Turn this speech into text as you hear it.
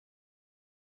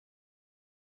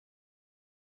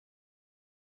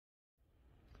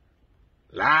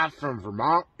Live from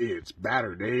Vermont, it's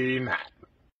Baturday night.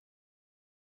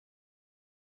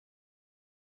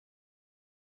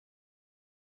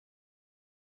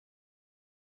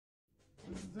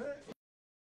 This is it.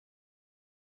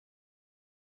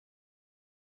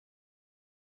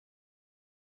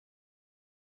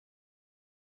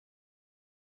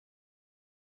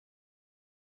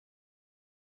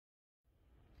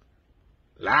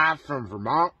 Live from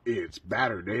Vermont, it's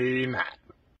Baturday night.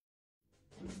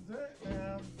 This is it,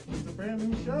 man. It's a brand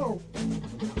new show.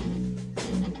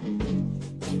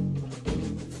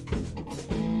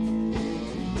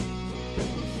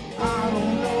 I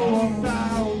don't know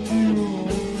about you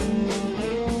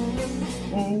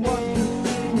or what you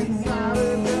do in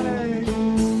Saturday,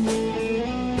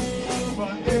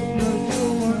 but if you're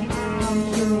doing I'm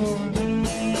doing,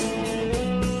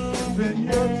 then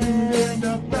you're tuned in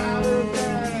to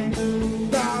Baturday,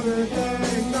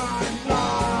 Baturday Night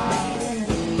Live,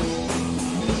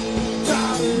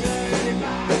 Saturday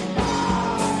Night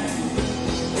Live,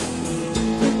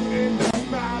 tuned in to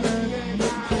Saturday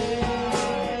Night Live.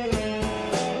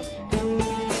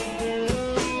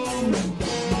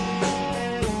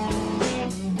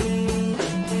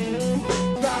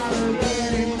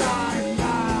 Saturday Night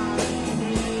Live.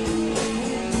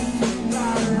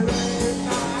 Saturday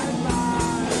Night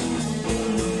Live.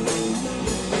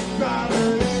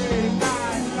 Saturday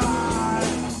Night Live.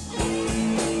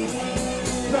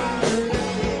 Saturday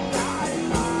Night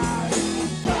Live.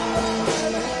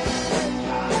 Saturday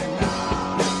Night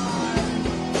Live.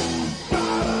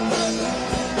 Saturday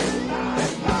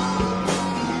Night Live.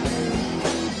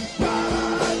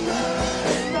 Saturday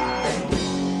Night.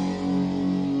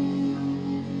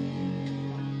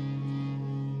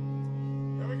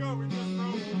 Here we go. We just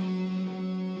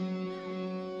wrote.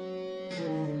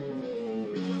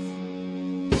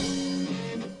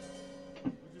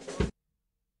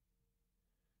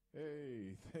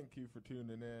 Hey, thank you for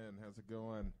tuning in. How's it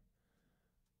going?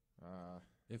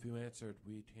 If you answered,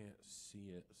 we can't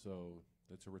see it, so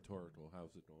that's a rhetorical.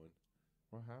 How's it going?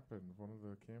 What happened? One of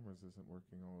the cameras isn't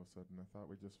working all of a sudden. I thought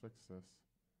we just fixed this.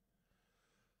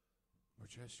 We're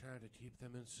just trying to keep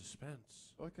them in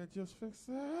suspense. Like I just fixed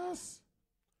this.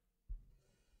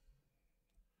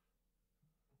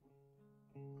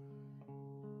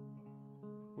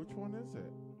 Which one is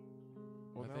it?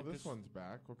 Well, I now think this it's- one's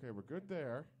back. Okay, we're good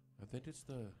there. I think it's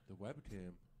the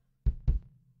webcam.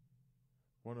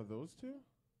 One of those two?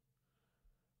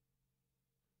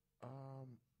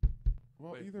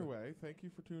 Well, Wait, either wait. way, thank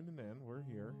you for tuning in. We're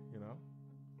here, you know.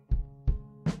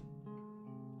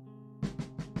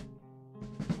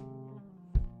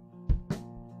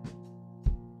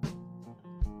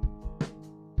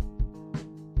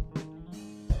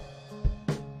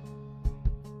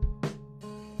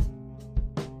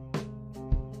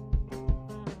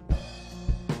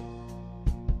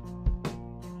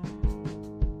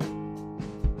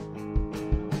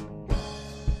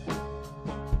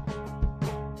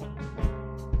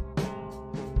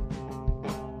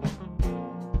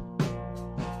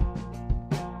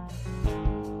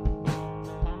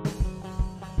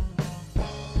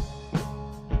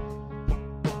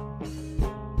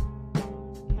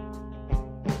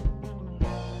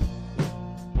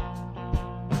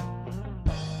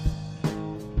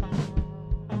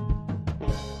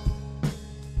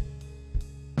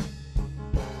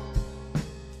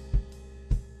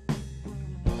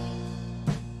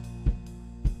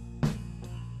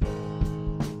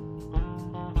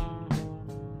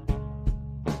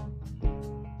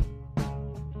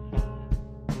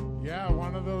 Yeah,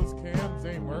 one of those cams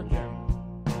ain't working.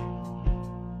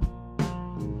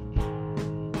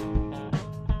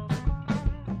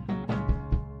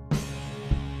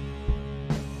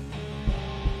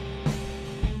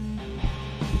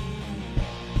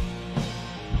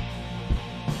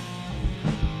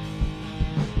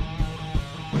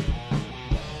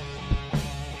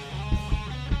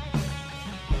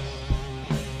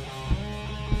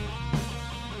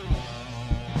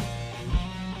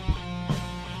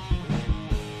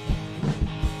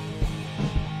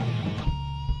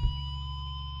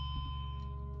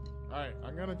 Alright,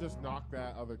 I'm gonna just knock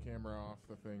that other camera off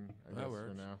the thing, I guess, That for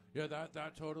works. now. Yeah, that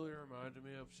totally reminded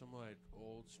me of some like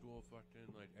old school fucking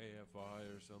like AFI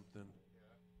or something.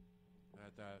 Yeah.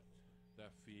 Had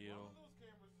that feel. One of those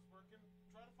cameras is working.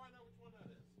 Try to find out which one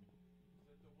that is. Is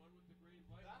it the one with the green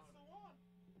light That's on the it? one.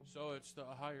 So it's the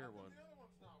higher How one. come the other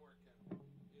one's not working?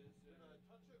 Did I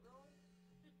touch it wrong?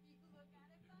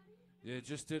 You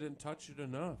just didn't touch it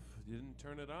enough. You didn't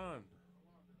turn it on.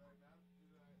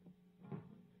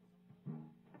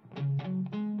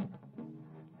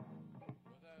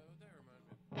 What that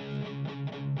remind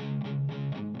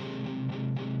me?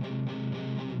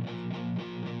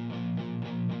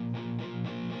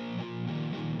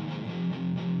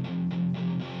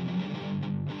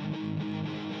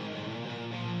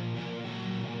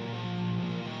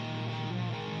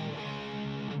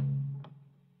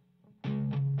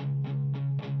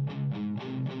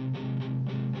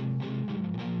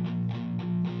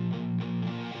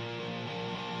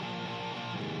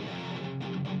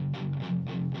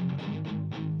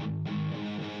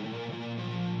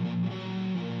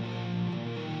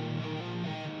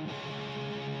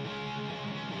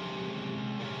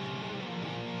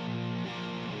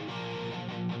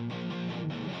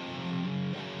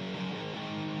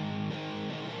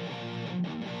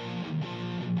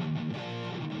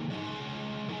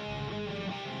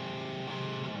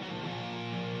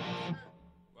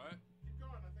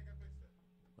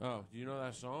 Oh, do you know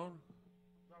that song?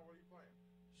 No, what are you playing?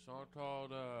 Song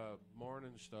called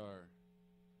Morning Star.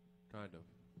 Kind of.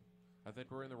 I think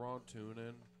we're in the wrong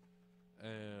tune-in,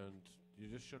 and you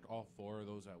just shook all 4 of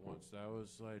those at once. That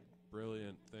was, like,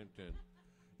 brilliant thinking.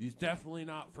 He's definitely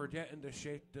not forgetting to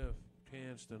shake the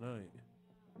cans tonight.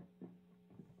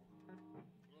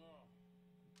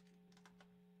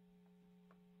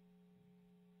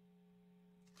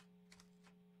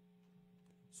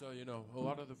 So, you know, a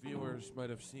lot of the viewers might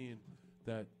have seen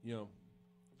that, you know,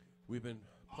 we've been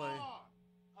playing.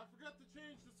 I forgot to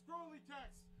change the scrolly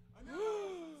text. I know.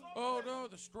 Oh, no,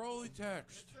 the scrolly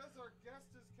text. It says our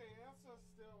guest is KSA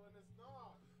still, and it's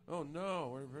not. Oh,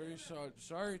 no, we're very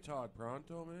sorry, Tod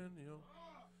Pronto, man, you know.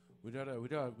 We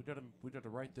gotta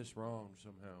right this wrong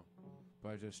somehow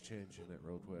by just changing it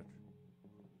real quick.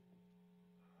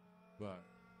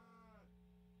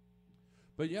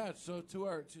 But yeah, so to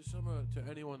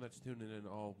anyone that's tuning in,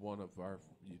 all one of our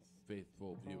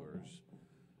faithful viewers,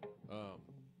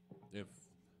 if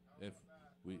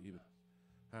we even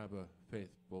have a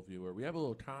faithful viewer, we have a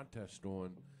little contest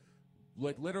going.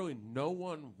 Like literally, no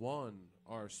one won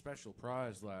our special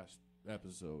prize last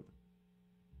episode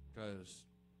because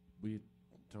we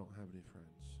don't have any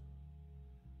friends.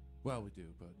 Well, we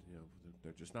do, but you know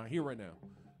they're just not here right now,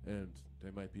 and they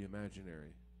might be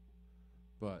imaginary.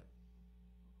 But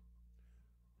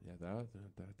yeah,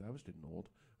 that was getting old.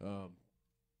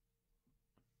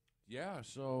 Yeah,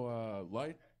 so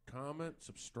like, comment,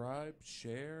 subscribe,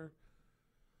 share,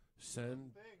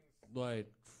 send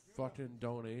like fucking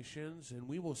donations, and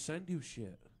we will send you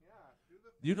shit.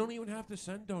 You don't even have to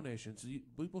send donations.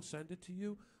 We will send it to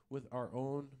you with our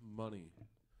own money.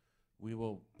 We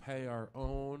will pay our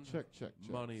own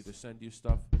money to send you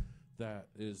stuff that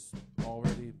is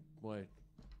already like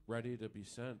ready to be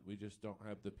sent. We just don't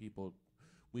have the people.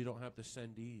 We don't have the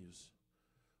sendees.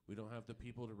 We don't have the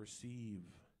people to receive.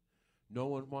 No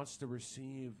one wants to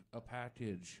receive a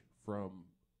package from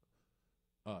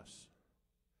us.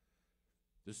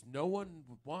 Does no one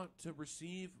want to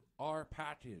receive our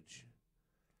package?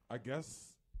 I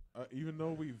guess, even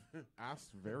though we've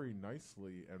asked very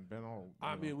nicely and been all.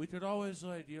 I mean, we could always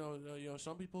like you know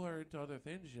some people are into other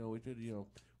things. You know,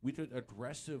 we could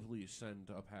aggressively send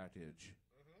a package.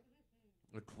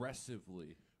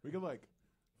 Aggressively, we could like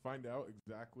find out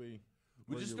exactly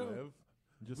where you live.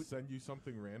 And just send you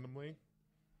something randomly.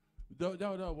 No.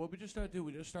 What we just gotta do,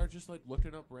 we just start just like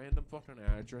looking up random fucking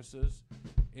addresses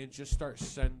and just start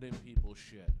sending people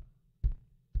shit.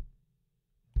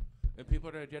 And people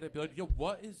are gonna get it, be like, yo,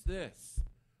 what is this?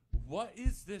 What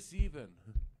is this even?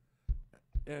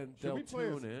 And they'll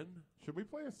tune in. Should we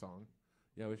play a song?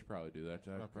 Yeah, we should probably do that.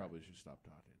 I probably should stop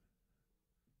talking.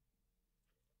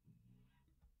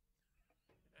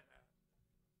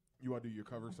 You want to do your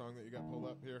cover song that you got pulled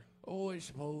up here? Oh, I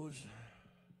suppose.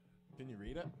 Can you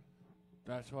read it?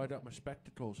 That's why I got my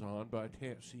spectacles on, but I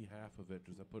can't see half of it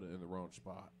because I put it in the wrong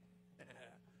spot.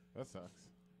 That sucks.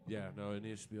 Yeah, no, it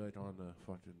needs to be like on the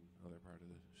fucking other part of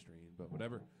the stream, but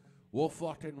whatever. We'll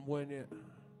fucking win it.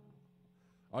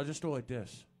 I'll just go like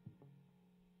this.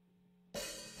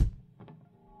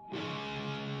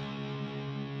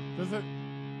 Does it?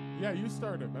 Yeah, you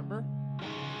started, remember?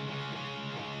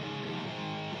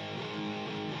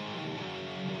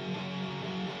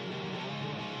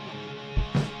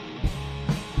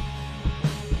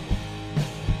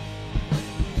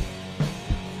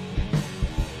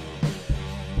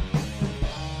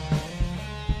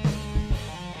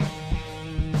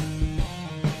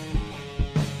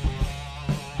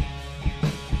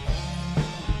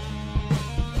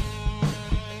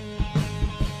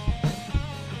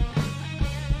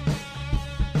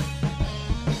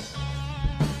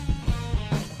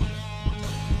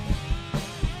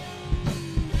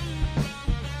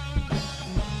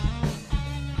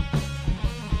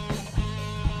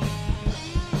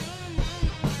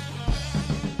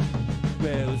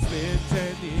 Well, it's been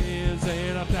 10 years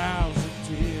and 1,000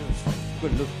 tears,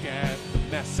 but look at the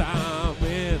mess I'm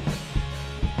in.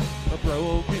 A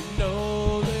broken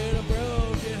nose and a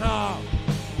broken heart,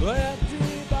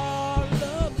 empty bottle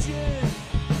of gin.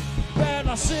 And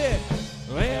I sit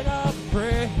and I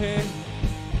pray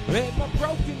in my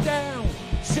broken down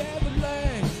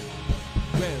Chevrolet.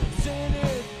 Well, I'm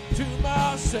saying to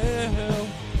myself,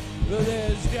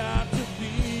 there's got to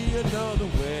be another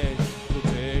way.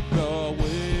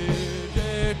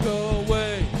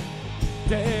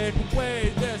 Take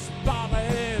away this ball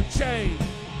and chain.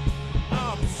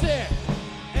 I'm sick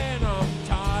and I'm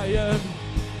tired,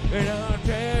 and I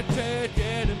can't take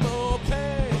any more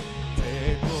pain.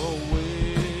 Take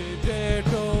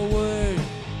away,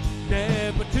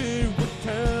 never to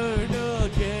return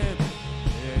again.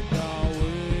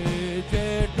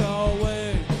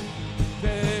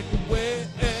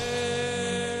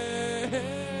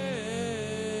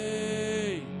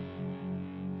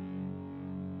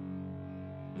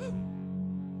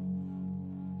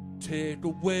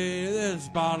 Take away this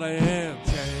ball and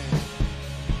chain.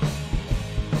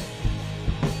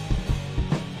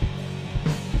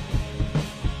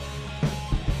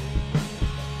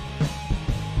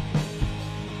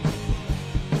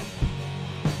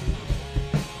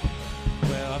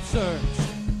 Well, I've searched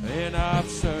and I've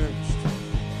searched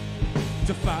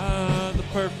to find the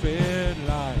perfect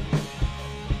life.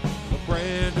 A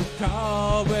brand new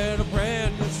car and a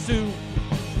brand new suit.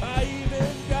 I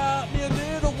even got me a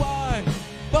little wife.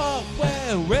 But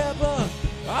wherever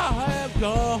I have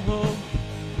gone,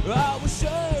 I was sure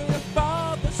to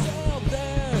find myself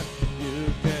there.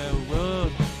 You can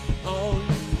run all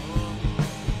you want,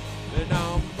 and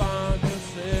I'll find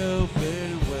yourself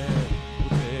anywhere.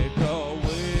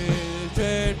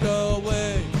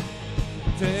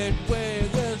 Take away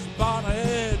this ball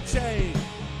and chain.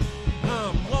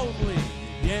 I'm lonely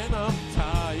and I'm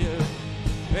tired,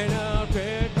 and I'll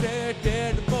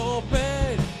take more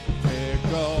pain.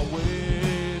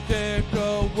 Take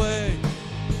away,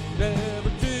 never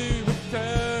to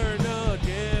return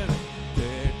again.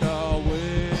 Take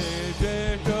away,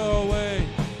 take away,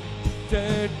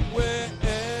 take away.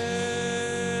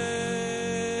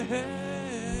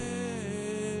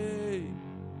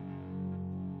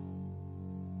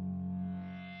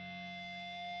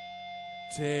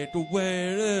 Take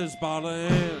away this bottle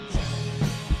and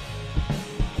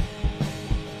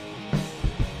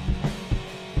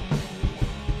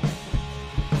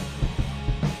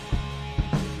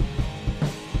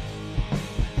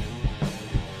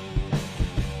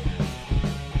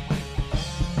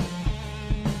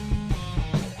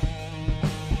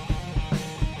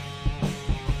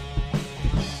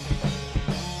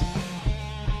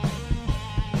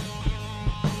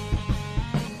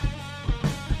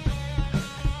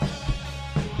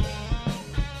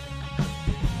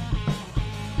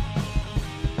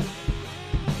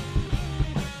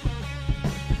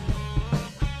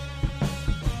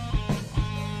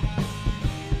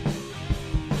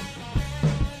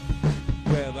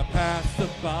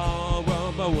bar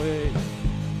on my way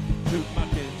to my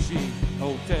Kihn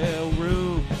hotel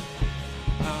room.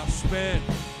 I spent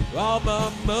all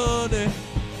my money.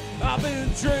 I've been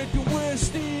drinking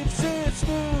whiskey since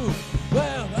noon.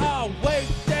 Well, I'll wait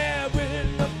there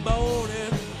in the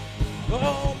morning,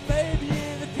 or maybe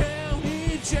in the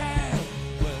county jail.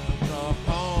 Well, the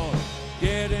pond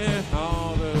getting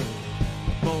harder,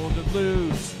 more to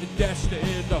lose and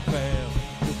destined to fail.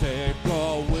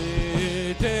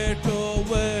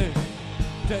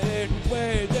 Take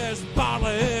away this bottle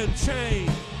and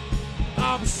chain.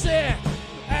 I'm sick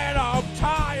and I'm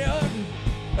tired,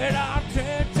 and I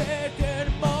can't take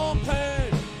any more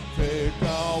pain. Take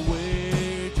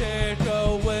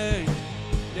away,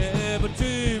 never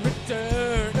to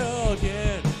return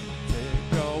again.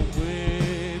 Take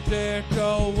away, take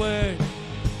away,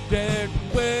 take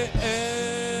away.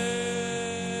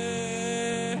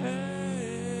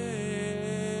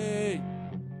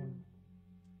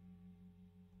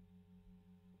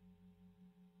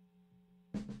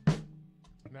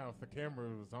 Now, if the camera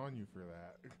was on you for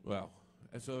that. Well,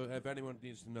 and so if anyone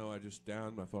needs to know, I just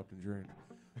downed my fucking drink.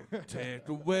 Take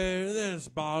away this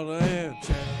bottle and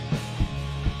chain.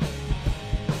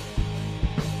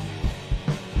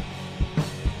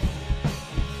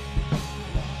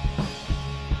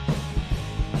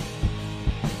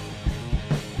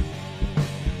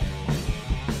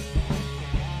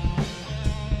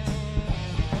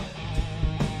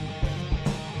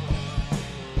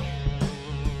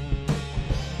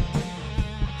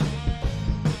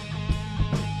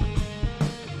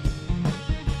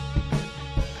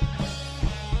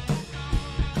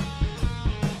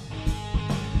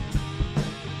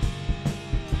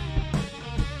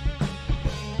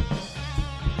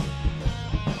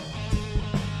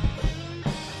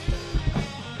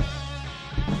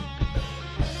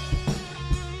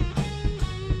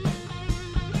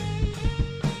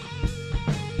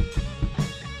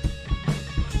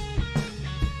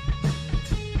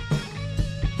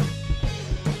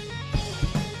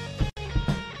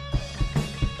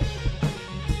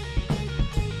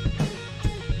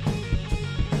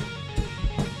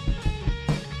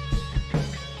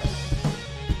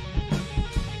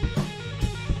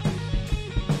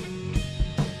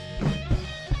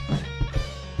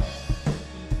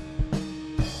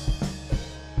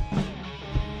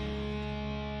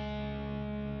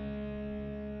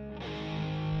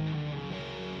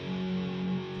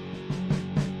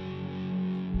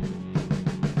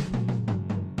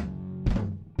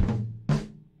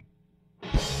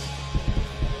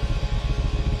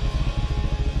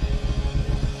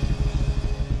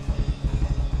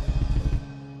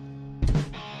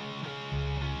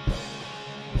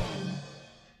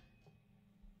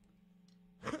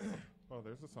 So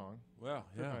there's a song. Well,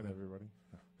 Good yeah, night, man. everybody.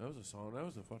 That was a song. That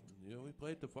was a fucking. You know, we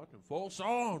played the fucking full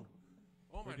song.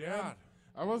 Oh my We did? god!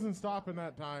 I wasn't stopping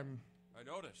that time. I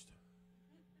noticed.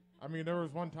 I mean, there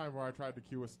was one time where I tried to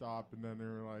cue a stop, and then they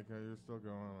were like, hey, "You're still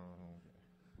going on."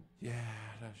 Yeah,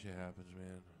 that shit happens,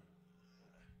 man.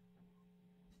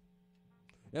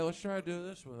 Yeah, let's try to do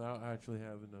this without actually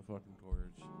having the fucking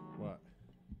chords. What?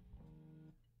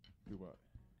 Do what?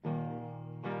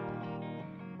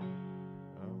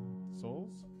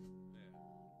 Souls?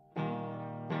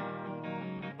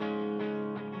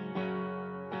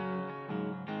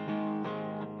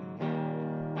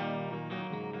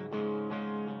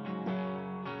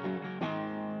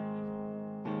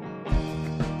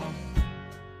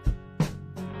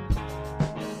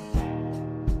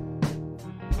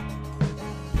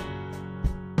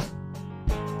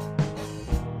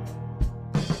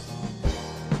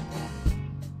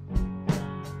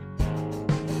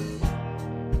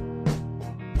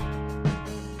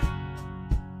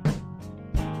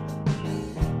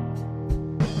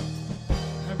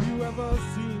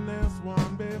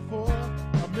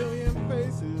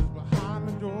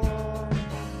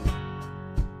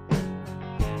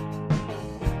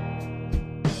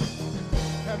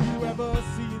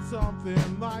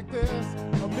 Something like this,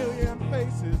 a million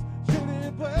faces, should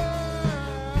it black?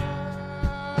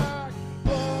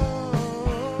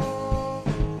 Oh,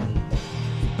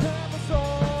 have a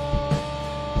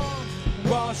song,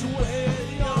 wash away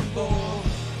the unborn,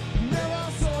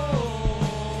 never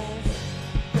souls,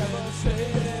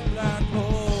 devastated black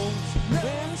holes,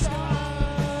 never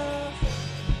skies,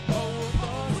 oh,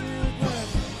 thoughts in the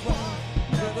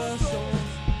never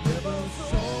souls, never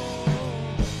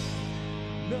souls.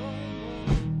 No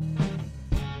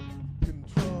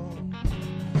control,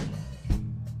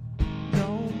 no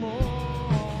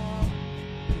more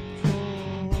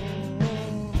control.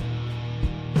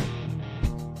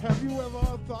 Have you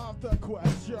ever thought the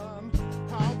question,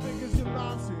 how big is your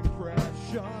life's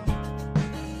impression?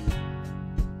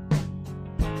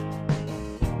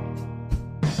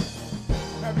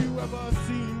 Have you ever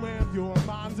seen with your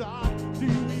mind's eye? Do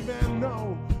you even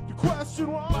know the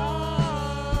question why?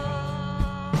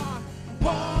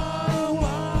 Why?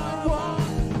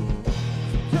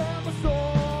 September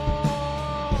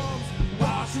storms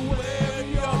wash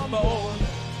away your bones.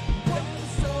 Winter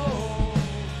storms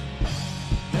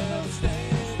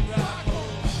devastating black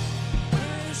holes.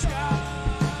 Clear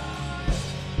skies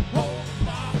hold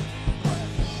my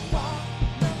breath. Why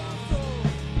never souls?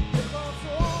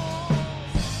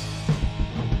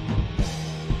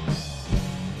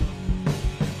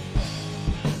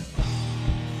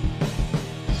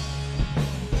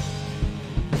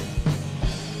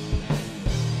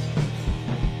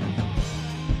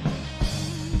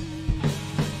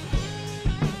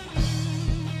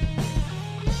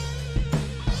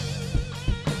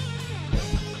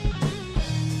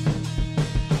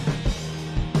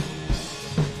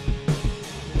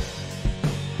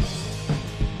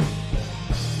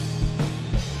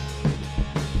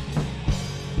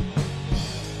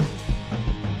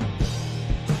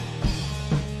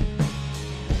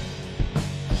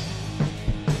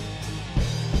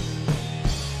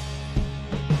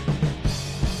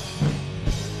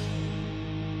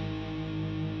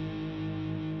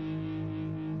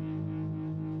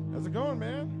 How's it going,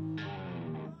 man?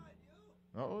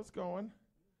 Oh, it's going.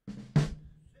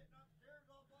 Sitting upstairs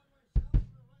all by myself, and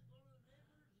I went to one of the neighbors, and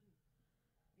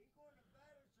he going to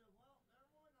bed. I said, well, never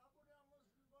mind, I'll go down and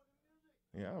listen to fucking music.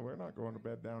 Yeah, we're not going to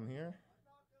bed down here. I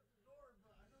knocked at the door,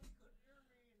 but I know you couldn't hear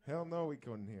me. And Hell no, we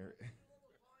couldn't hear it. a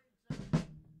little sign said,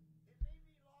 it may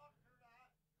be locked or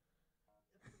not.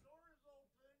 If the door is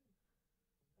open,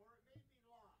 or it may be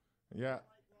locked. Yeah. I'm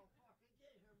like, well, fuck, they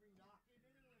can't hear me knocking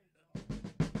anyway.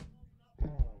 So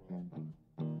open up.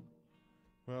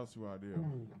 What else do I do?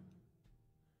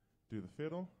 Do the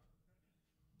fiddle? I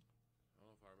don't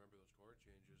know if I remember those chord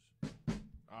changes.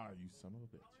 Ah, you son of a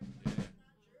bitch.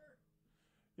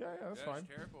 Yeah, Yeah, that's yeah, fine.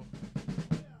 It's careful.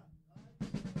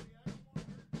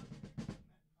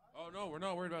 Oh no, we're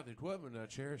not worried about the equipment. That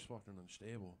chair's fucking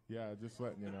unstable. Yeah, just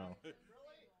letting you know.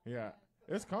 Yeah,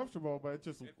 it's comfortable, but it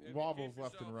just If you wobbles keep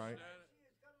left and yourself right. steady-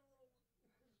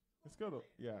 It's good.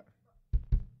 Yeah.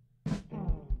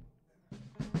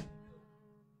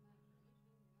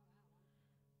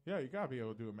 Yeah, you gotta be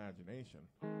able to do imagination.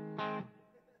 I'll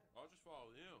just follow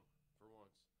you for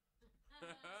once.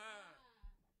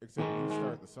 Except you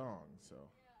start the song, so.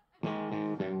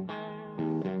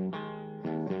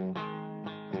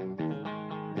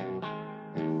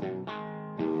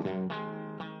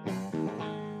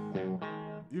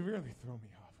 You really throw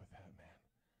me off with that, man.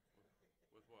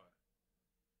 With what?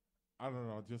 I don't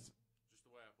know, just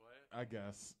I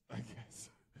guess.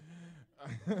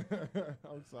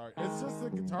 I'm sorry. It's just the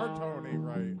guitar tone ain't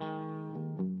right.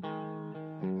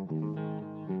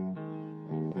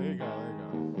 There you go.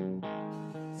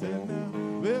 Said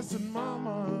now, listen,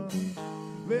 mama,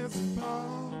 listen, pa,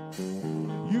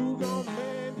 you gonna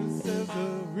make this as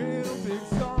a real big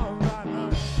song right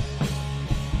now.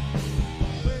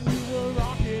 When you were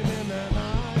rocking in the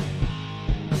night,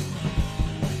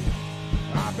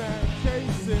 I've been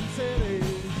chasing cities,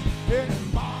 hitting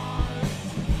bars,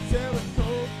 selling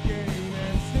cocaine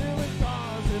and stealing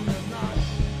cars in the night.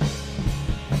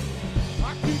 I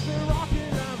keep it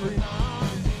rocking every night.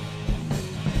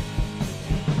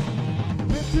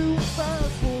 Been too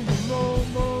fast for you, no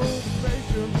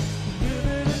motivation.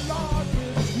 Living in life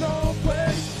with no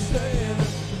place to stay.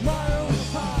 My own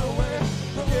highway,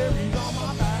 carried on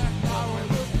my back. I went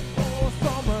looking for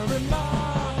somewhere in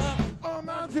my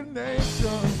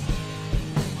imagination.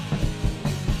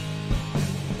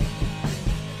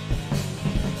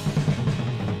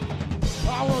 I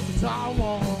was in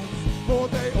Taiwan for a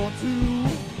day or two.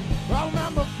 I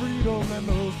remember freedom and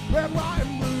those red, white,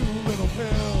 and blue little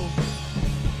pills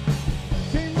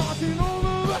came marching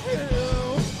over the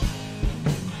hill.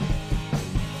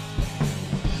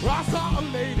 I saw a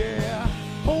lady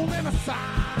holding a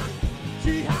sign.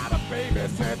 She had a baby,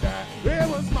 said that it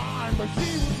was mine, but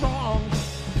she was wrong.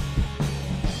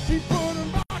 She put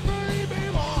him back where he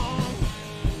belonged.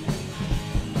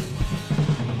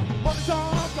 But it's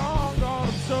all gone, got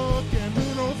him stuck and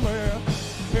who knows where.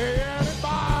 Hey,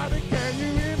 anybody, can you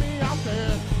hear me out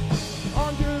there?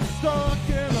 I'm just stuck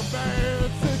in a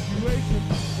bad situation.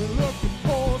 We're looking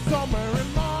for somewhere in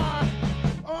my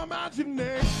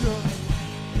imagination.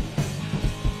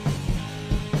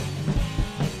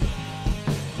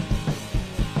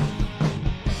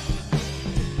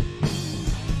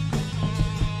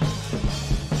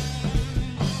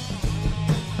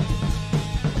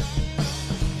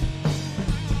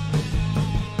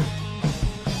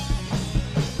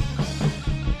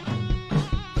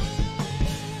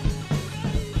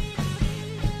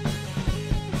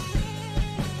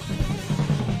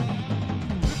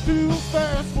 Too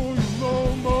fast for you,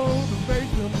 no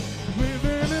motivation.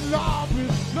 Living in life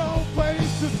with no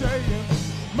place to stay in.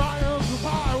 Miles of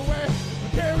highway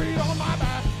carried on my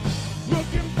back,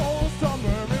 looking for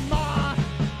somewhere in my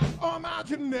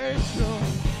imagination.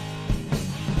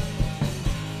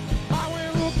 I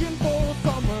went looking for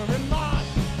somewhere in my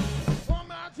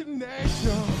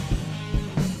imagination.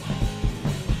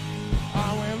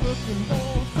 I went looking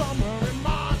for somewhere in my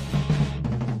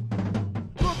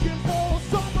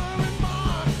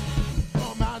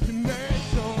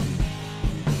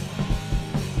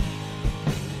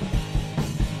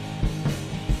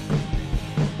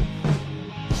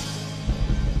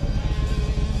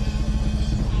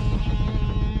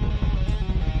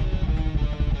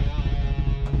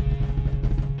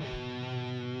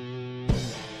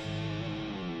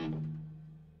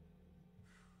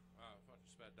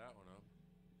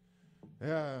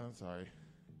yeah, I'm sorry.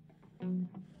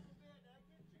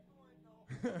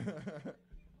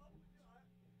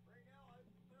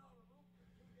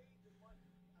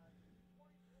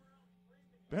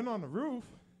 Been on the roof?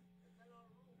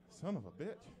 Son of a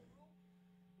bitch.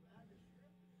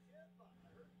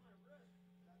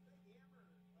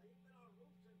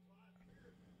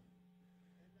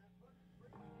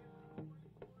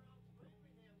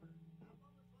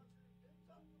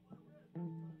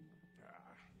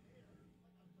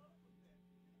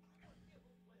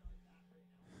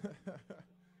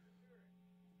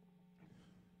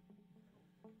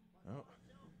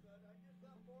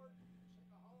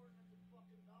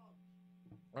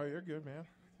 Oh, you're good, man.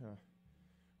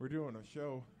 We're doing a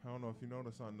show. I don't know if you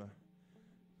noticed on the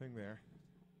thing there.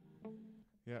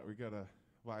 Yeah, we got a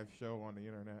live show on the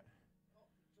internet.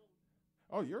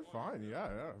 Oh, you're fine.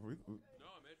 Yeah.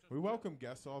 We welcome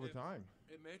guests all the time.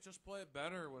 It makes us play it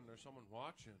better when there's someone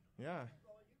watching. Yeah.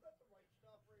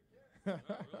 Yeah, it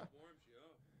really warms you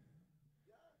up.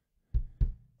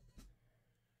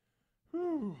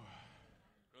 Whew.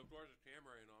 Of course, the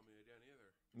camera ain't on me again either.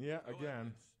 Yeah,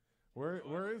 again.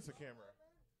 Where is the camera?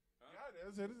 Huh?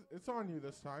 Yeah, it is. It's on you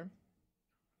this time.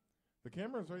 The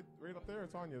camera's right up there.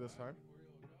 It's on you this time.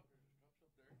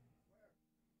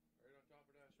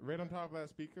 Right on top of that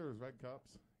speaker is red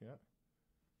cups. Yeah.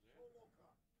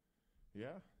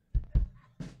 Yeah.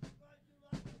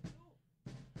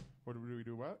 What do we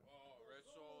do? What? Oh, red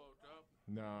solo cup.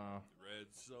 Nah. Red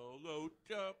solo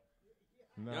cup.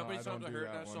 No, You know how many I times don't I do heard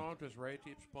that that one. song because Ray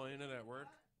keeps playing it at work? I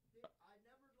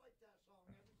never liked that song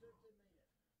ever since they made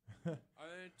it.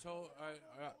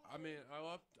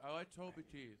 I like Toby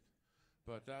Keith,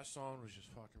 But that song was just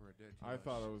fucking ridiculous. I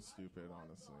thought it was stupid,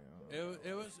 honestly.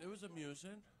 It was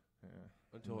amusing Yeah.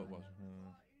 until it wasn't.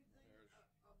 Mhm.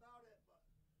 about it, but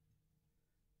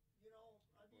you know,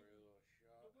 I mean, the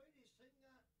way they sing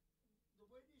that, the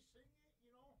way they sing it,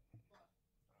 you know, but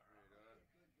good.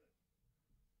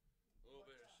 A little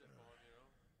bit of sip on, you know.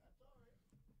 That's all right.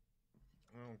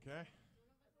 Okay. I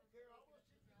don't care. I'll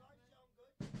listen. You guys sound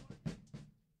good.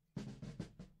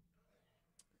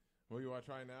 What do you want to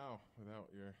try now without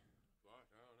your... Fuck,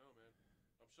 I don't know, man.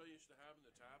 I'm so used to having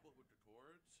the tablet with the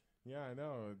chords. Yeah, I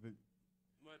know.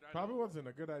 But I Probably don't- wasn't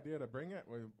a good idea to bring it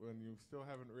when you still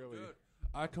haven't really... Dude,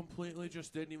 I completely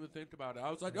just didn't even think about it.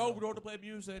 I was like, oh, we don't want to play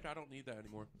music. I don't need that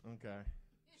anymore. Okay.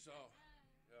 So,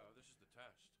 yeah, this is the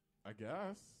test. I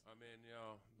guess. I mean, you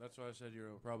know, that's why I said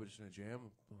you're probably just going to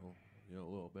jam, a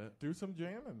little bit. Do some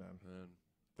jamming then. And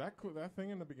That thing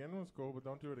in the beginning was cool, but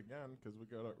don't do it again because we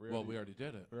got it. we already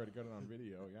did it. We already got it on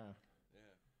video. Yeah. Yeah.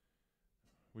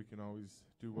 We can always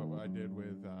do what I did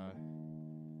with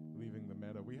leaving the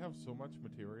meta. We have so much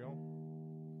material,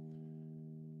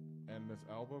 and this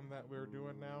album that we're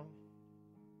doing now,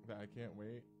 that I can't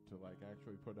wait to like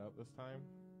actually put out this time,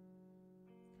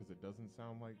 because it doesn't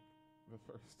sound like the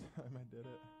first time I did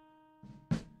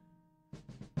it.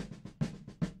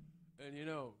 And you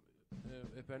know,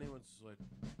 if anyone's like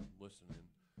listening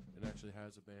and actually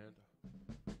has a band,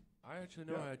 I actually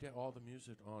know Yeah. how to get all the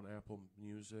music on Apple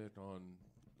Music,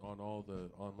 on all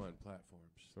the online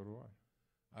platforms. So do I.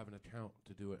 I have an account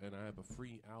to do it, and I have a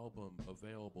free album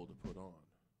available to put on.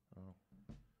 Oh.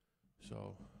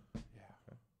 So, yeah,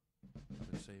 Okay.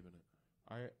 I've been saving it.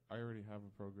 I already have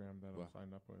a program that Well, I'm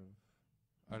signed up with.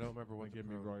 I don't remember They what give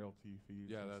me royalty fees.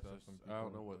 Yeah, and that's. stuff from I don't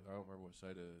people. know what. I don't remember what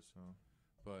site it is, Oh.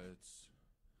 but it's.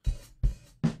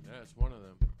 Yeah, it's one of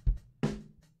them.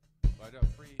 I got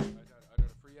free. I got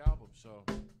a free album, so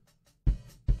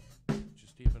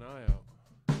just keep an eye out.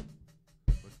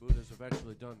 When Bhuddah's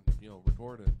eventually done,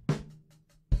 recording.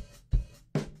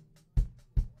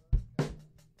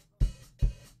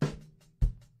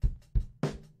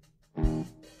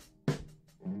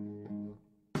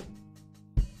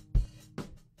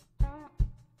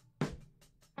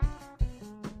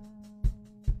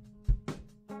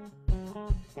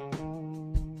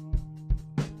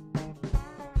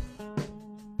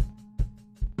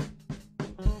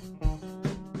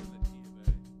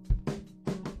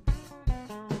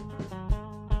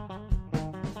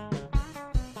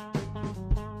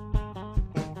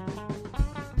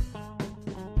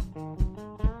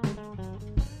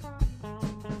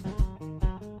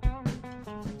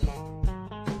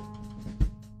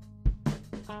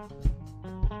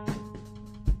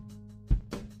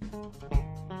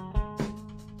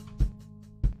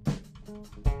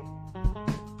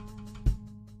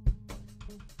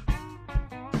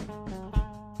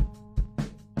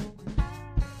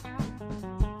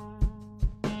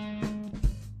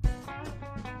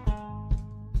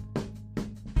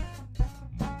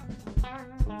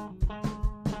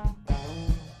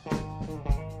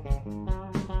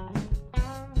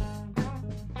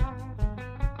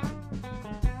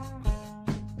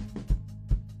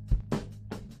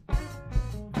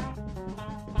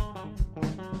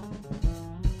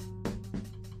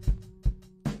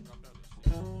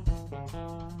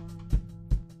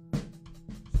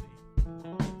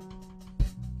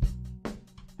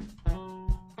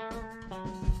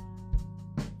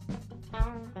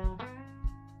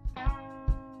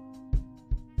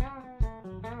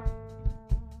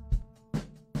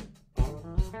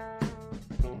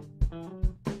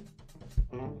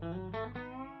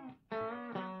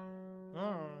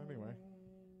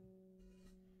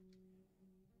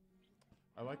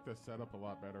 I like this setup a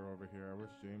lot better over here. I wish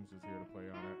James was here to play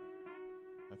on it.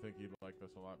 I think he'd like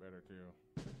this a lot better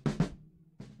too.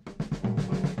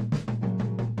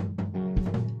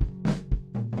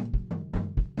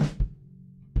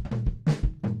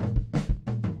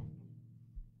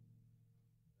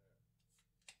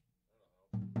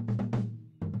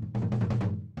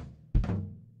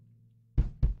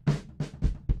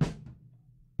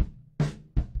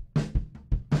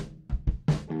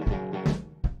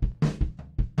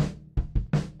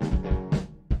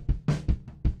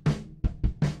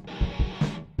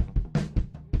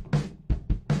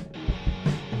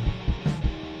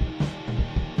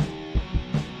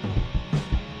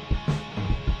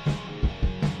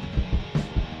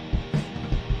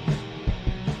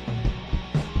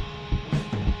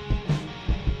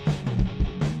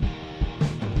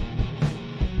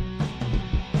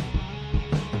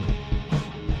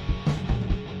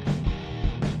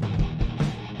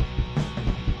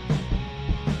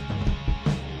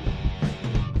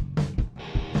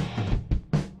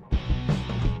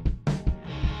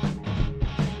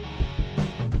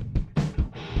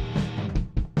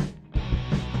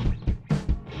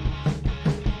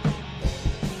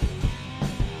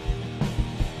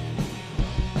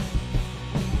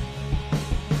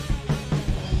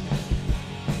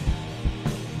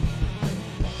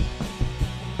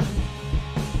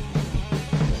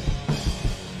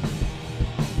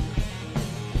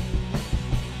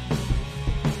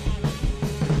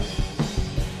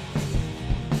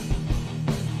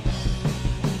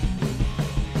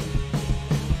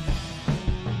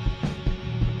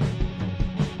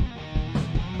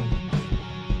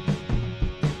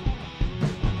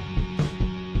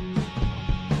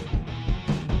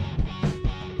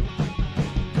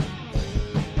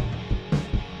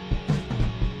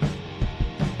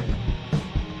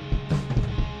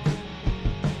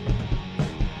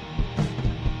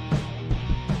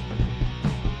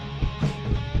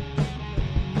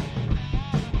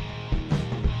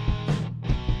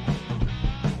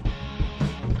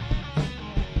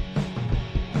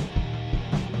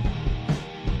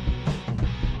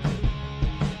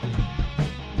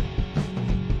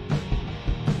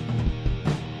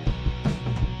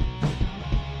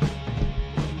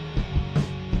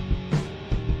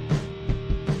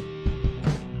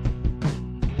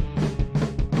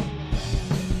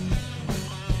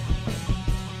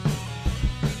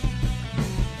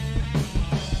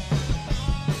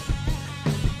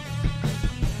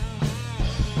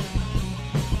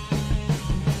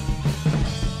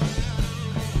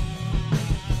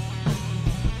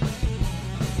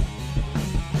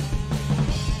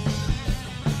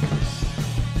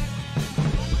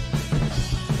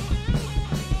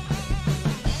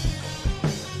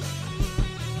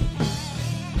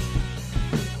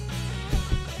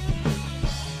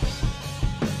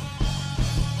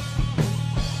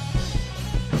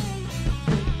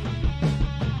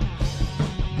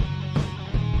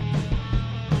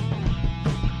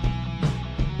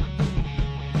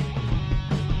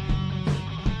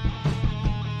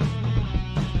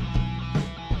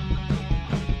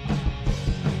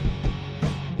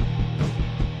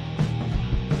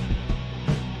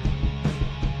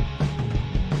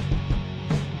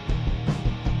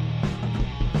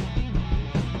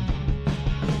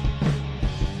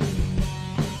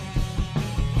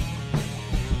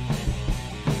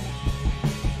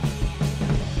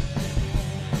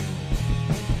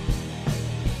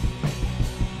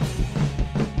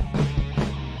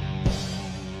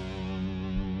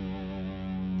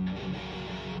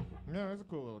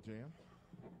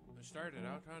 started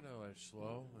out kind of like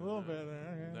slow. A little bit.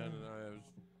 And then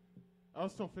I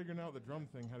was still figuring out the drum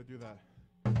thing, how to do that.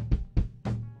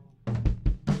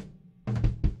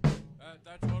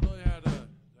 that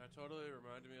totally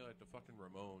reminded me of like the fucking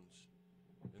Ramones.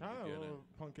 Kind of a little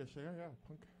punkish, yeah,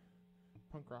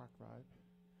 punk rock vibe.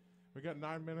 We got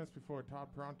 9 minutes before Tod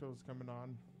Pronto's coming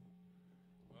on.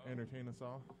 Entertain us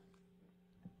all.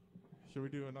 Should we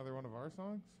do another one of our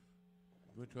songs?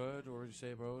 We could, or we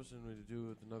save Rose and we do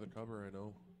with another cover. I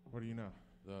know. What do you know?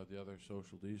 The other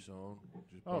Social D song.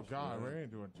 Just Oh busted God, it out. we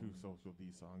ain't doing 2 Social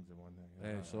D songs in one day.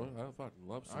 Hey, so I fucking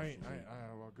love Social D.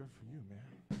 Well, good for you,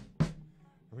 man.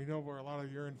 We know where a lot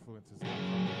of your influences come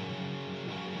from.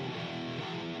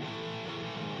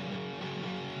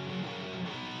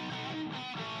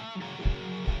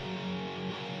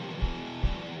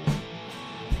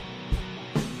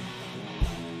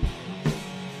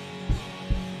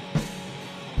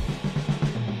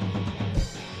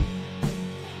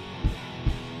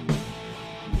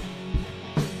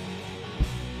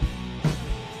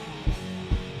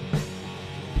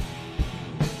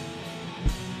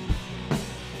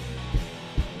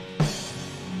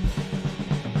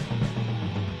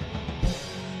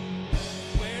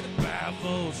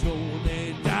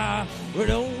 They die. We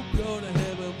don't go to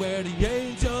heaven where the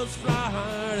angels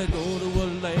fly. They go to a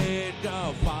land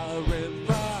of fire and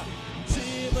fire.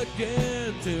 See him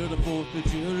again till the 4th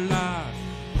of July.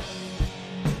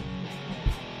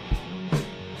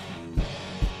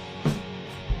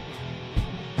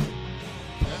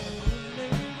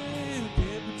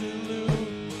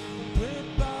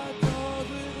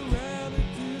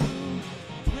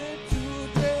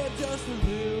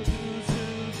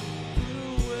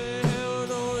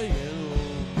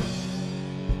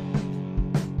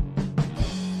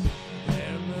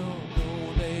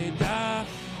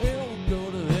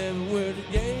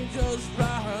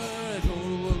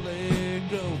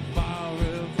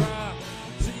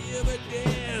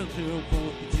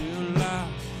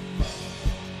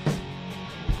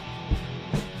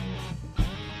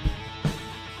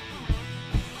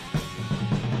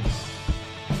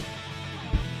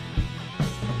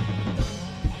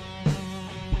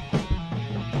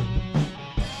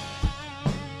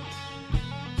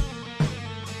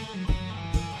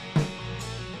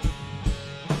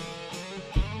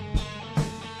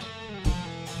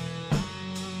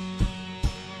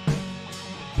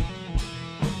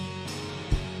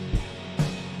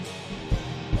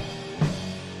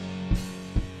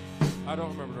 I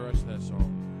don't remember the rest of that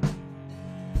song.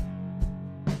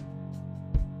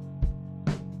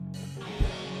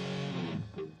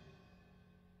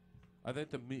 I think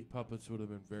the Meat Puppets would have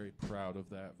been very proud of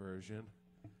that version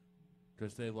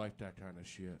because they like that kind of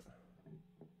shit.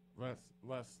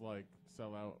 Less like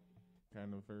sellout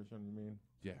kind of version, you mean?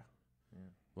 Yeah.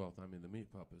 Well, I mean the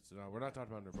Meat Puppets. No, we're not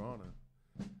talking about Nirvana.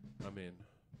 I mean,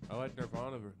 I like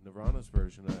Nirvana's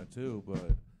version of that too,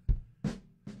 but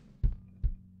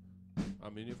I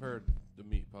mean, you've heard the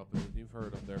Meat Puppets, you've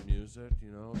heard of their music,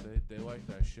 you know, they like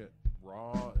that shit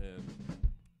raw and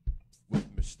with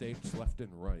mistakes left and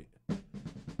right.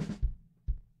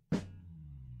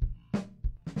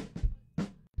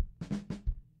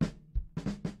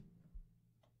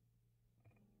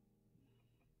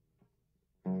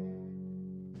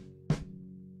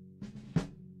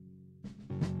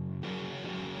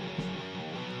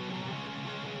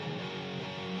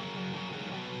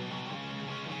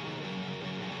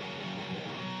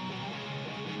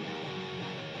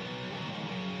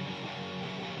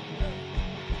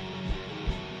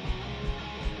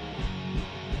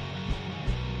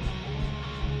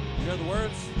 You know the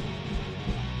words?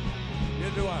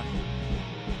 Neither do I.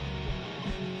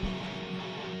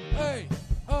 Hey!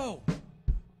 Oh!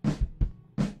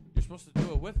 You're supposed to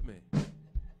do it with me.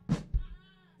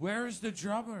 Where is the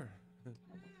drummer?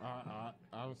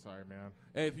 I'm sorry, man.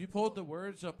 Hey, if you pulled the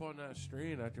words up on that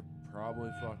screen, I could probably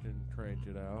fucking crank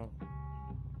it out.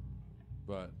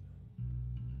 But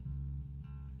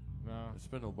No. it's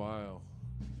been a while.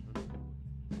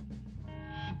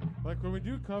 Like when we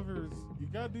do covers, you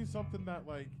gotta do something that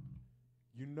like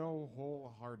you know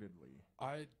wholeheartedly.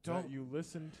 I That you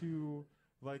listen to,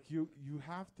 like you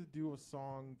have to do a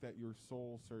song that your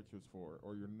soul searches for,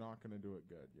 or you're not gonna do it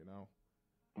good, you know?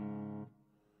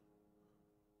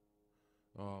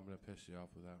 Oh, I'm gonna piss you off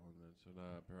with that one then. So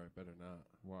nah, better not.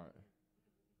 Why?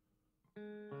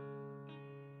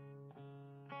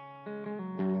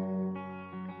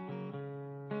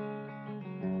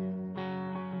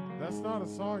 That's not a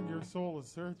song your soul is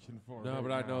searching for. No, right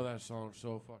but I know now. that song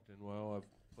so fucking well.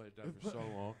 I've played that for so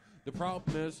long. The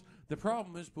problem is,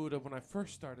 Bhuddah, when I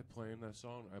first started playing that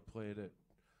song, I played it,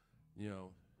 you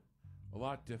know, a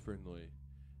lot differently.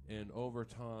 And over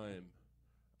time,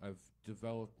 I've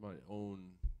developed my own,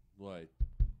 like,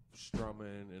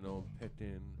 strumming and own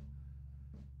picking.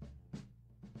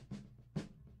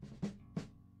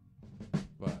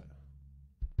 But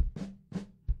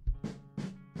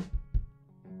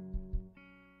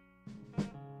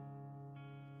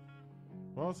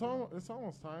Well, it's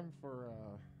almost time for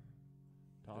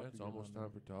Todd. yeah, it's almost time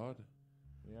for Todd.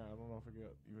 Yeah, I don't know if we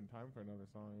got even time for another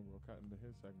song. We'll cut into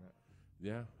his segment.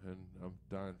 Yeah, and I'm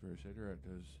dying for a cigarette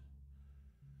because,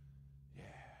 yeah.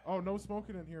 Oh, no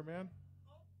smoking in here, man.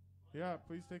 Yeah,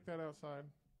 please take that outside.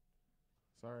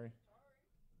 Sorry.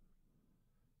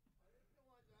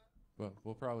 But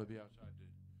we'll probably be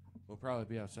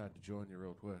outside to join you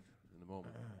real quick in a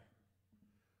moment.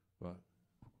 But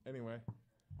Anyway.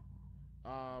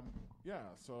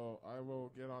 Yeah, so I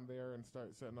will get on there and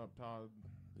start setting up Todd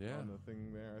yeah, on the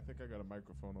thing there. I think I got a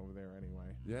microphone over there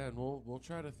anyway. yeah, and we'll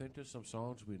try to think of some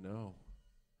songs we know,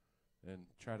 and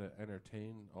try to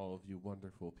entertain all of you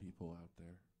wonderful people out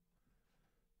there.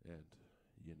 And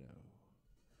you know,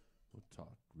 we'll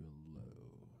talk real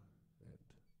low, and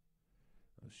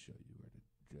I'll show you where to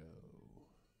go.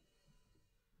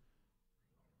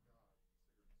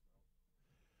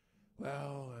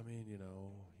 Well, I mean, you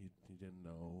know, he didn't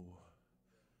know,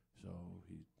 so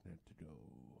he had to go.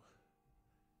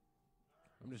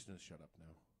 I'm just going to shut up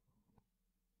now.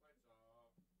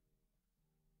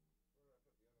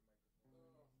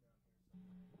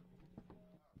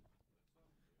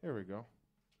 Here we go.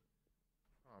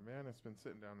 Oh, man, it's been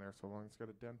sitting down there so long, it's got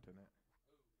a dent in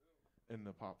it. In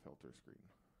the pop filter screen.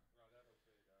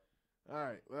 All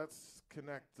right, let's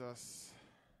connect us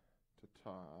to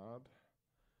Todd.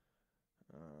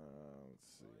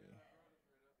 Let's see.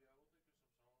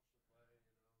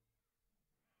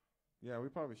 Yeah, we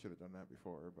probably should have done that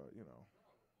before, but, you know.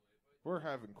 We're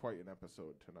having quite an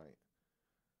episode tonight.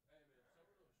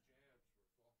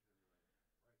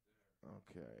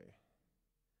 Okay.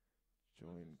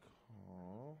 Join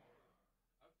call.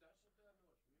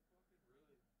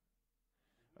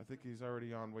 I think he's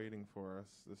already on waiting for us.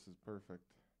 This is perfect.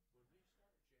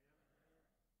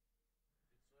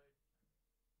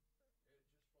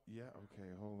 Yeah, okay,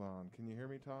 hold on. Can you hear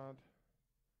me, Todd?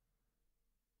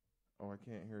 Oh, I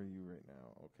can't hear you right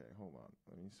now. Okay, hold on.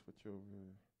 Let me switch over.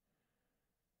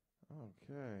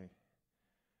 Okay.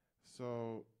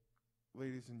 So,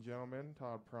 ladies and gentlemen,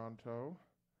 Tod Pronto.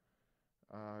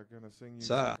 Gonna sing you.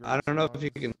 So, I don't know if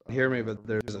you can hear me, but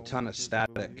there's a ton of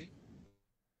static.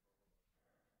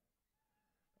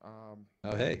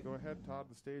 Oh, hey. Go ahead, Todd.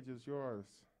 The stage is yours.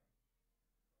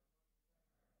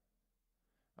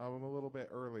 I'm a little bit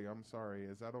early. I'm sorry.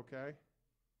 Is that okay?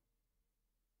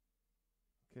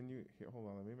 Can you hold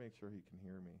on? Let me make sure he can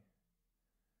hear me.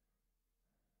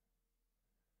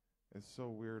 It's so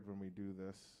weird when we do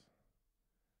this.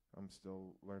 I'm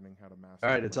still learning how to master. All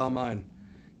right, it's all mine.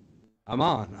 I'm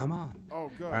on. Oh,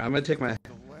 good. All right, I'm gonna take my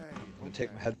Okay.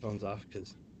 headphones off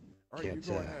because All right, you can't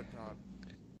go ahead, Todd.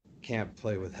 can't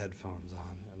play with headphones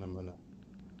on, and I'm gonna.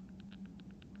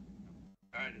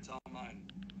 All right, it's all mine.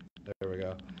 There we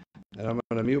go. And I'm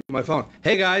gonna mute my phone.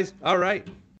 Hey guys. All right.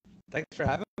 Thanks for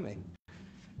having me.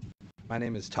 My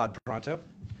name is Tod Pronto.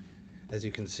 As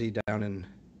you can see down in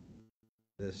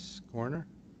this corner.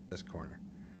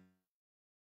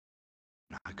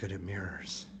 Not good at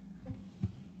mirrors.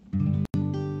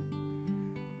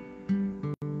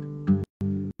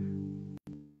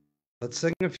 Let's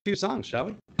sing a few songs, shall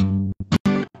we?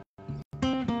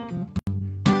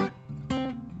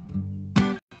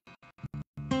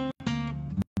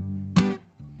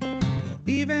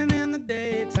 Even in the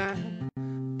daytime,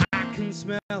 I can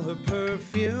smell her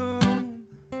perfume.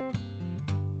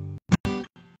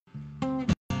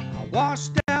 I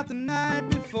washed out the night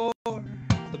before,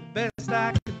 the best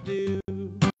I could do.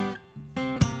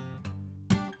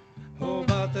 Oh,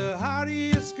 but the harder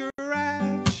you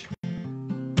scratch,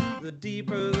 the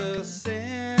deeper the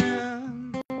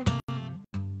sin.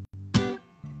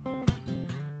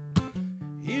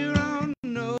 You don't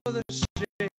know the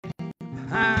shape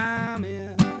I'm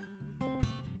in.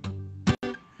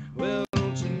 Well,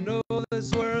 don't you know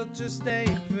this world just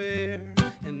ain't fair,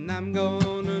 and I'm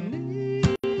gonna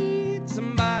need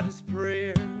somebody's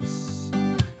prayers.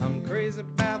 I'm crazy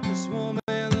about this woman,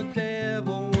 the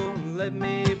devil won't let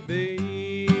me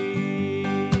be.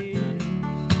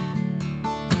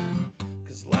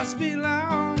 'Cause lust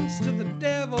belongs to the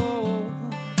devil.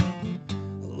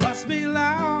 Lust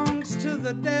belongs to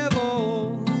the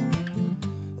devil.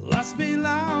 Lust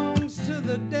belongs to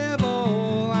the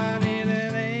devil. I need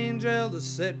an angel to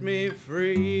set me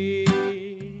free.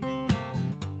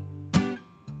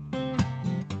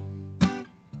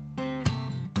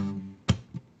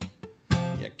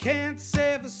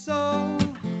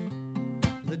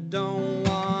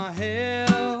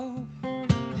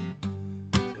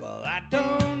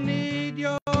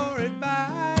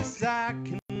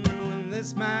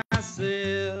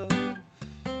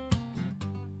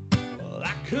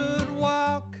 could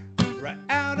walk right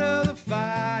out of the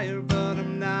fire, but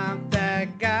I'm not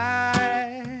that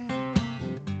guy.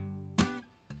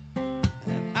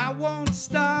 And I won't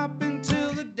stop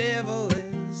until the devil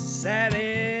is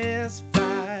satisfied.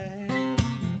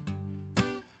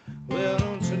 Well,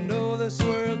 don't you know this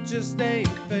world just ain't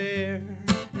fair,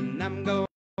 and I'm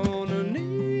gonna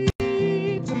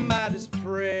need somebody's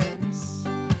prayers.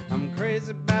 I'm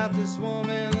crazy about this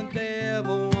woman, the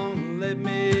devil won't let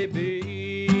me be.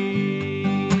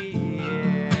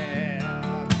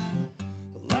 Yeah.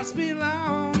 Lust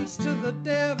belongs to the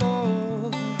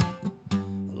devil.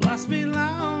 Lust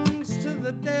belongs to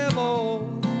the devil.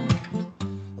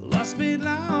 Lust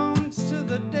belongs to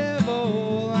the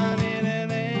devil. I need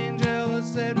an angel to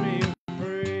set me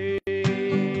free.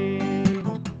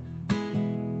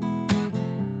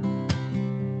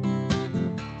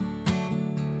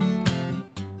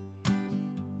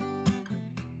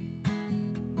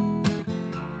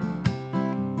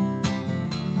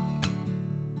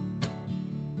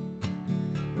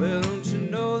 Well, don't you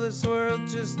know this world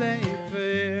just ain't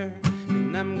fair,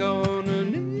 and I'm gonna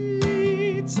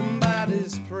need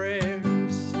somebody's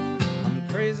prayers. I'm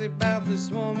crazy about this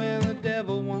woman, the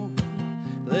devil won't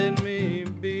let me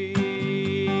be.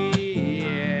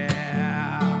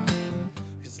 Yeah.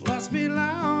 'Cause lust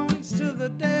belongs to the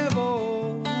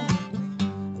devil.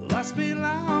 Lust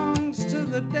belongs to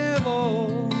the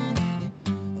devil.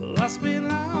 Lust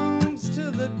belongs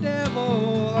to the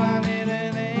devil. I need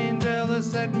an angel to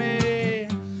set me.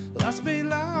 Lust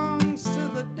belongs to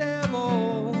the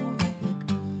devil.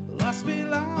 Lust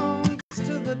belongs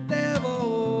to the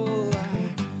devil.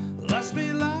 Lust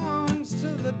belongs to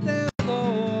the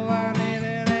devil. I need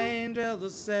an angel to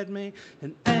set me,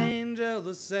 an angel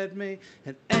to set me,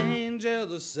 an angel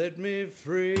to set me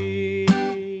free.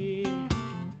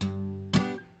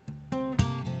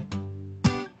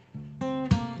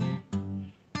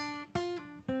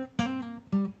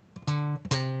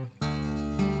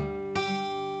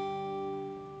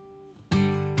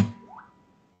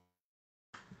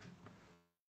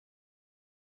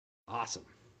 Awesome.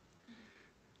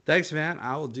 Thanks, man.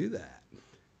 I will do that.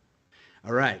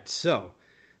 All right. So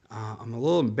I'm a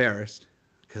little embarrassed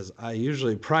because I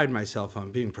usually pride myself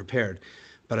on being prepared,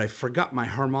 but I forgot my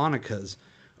harmonicas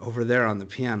over there on the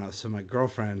piano. So my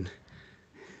girlfriend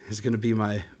is going to be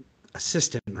my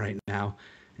assistant right now,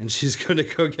 and she's going to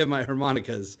go get my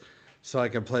harmonicas so I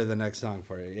can play the next song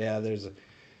for you. Yeah, there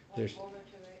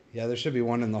should be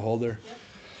one in the holder.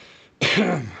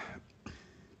 Yep.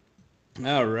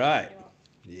 All right.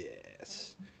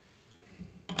 Yes.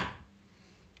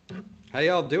 How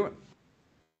y'all doing?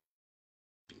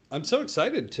 I'm so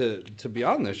excited to be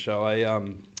on this show.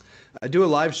 I do a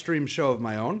live stream show of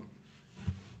my own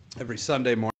every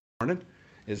Sunday morning.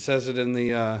 It says it in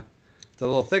the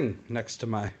little thing next to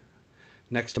my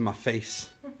face.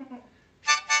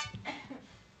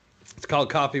 It's called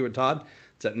Coffee with Todd.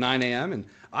 It's at 9 a.m. and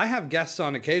I have guests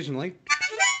on occasionally.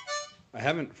 I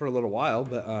haven't for a little while,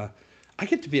 but I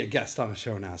get to be a guest on a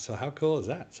show now, so how cool is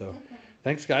that? So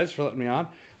thanks, guys, for letting me on.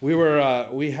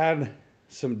 We had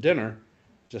some dinner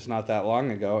just not that long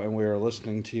ago, and we were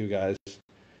listening to you guys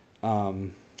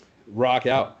rock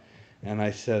out. And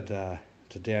I said to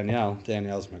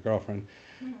Danielle's my girlfriend,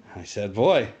 I said,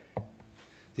 boy,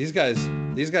 these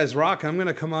guys rock. I'm going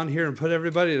to come on here and put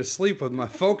everybody to sleep with my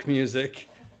folk music.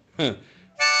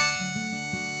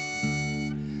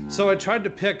 So I tried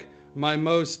to pick my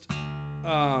most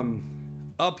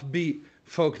upbeat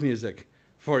folk music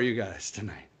for you guys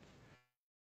tonight.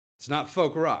 It's not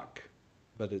folk rock,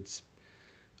 but it's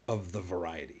of the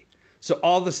variety. So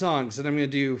all the songs that I'm going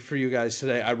to do for you guys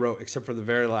today, I wrote, except for the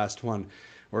very last one.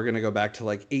 We're going to go back to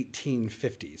like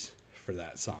 1850s for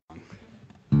that song.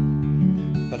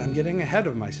 But I'm getting ahead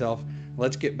of myself.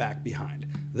 Let's get back behind.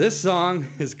 This song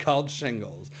is called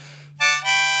Shingles.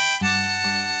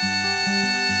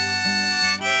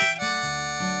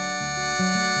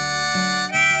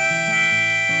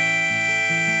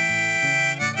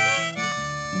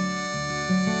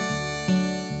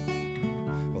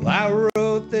 Well, I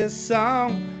wrote this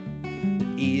song to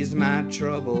ease my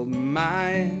troubled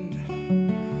mind.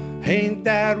 Ain't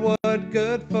that what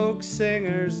good folk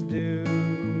singers do?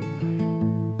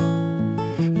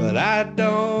 But I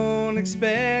don't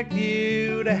expect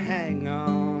you to hang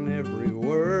on every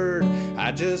word.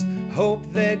 I just hope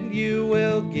that you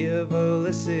will give a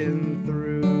listen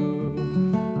through.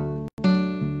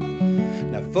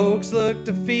 Now folks look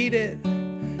defeated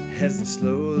as they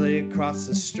slowly cross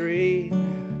the street.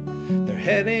 They're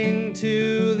heading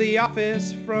to the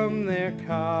office from their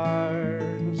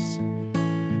cars.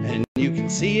 And you can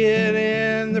see it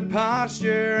in their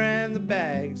posture and the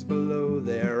bags below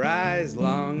their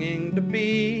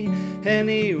be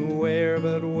anywhere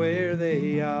but where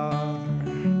they are.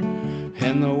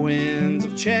 And the winds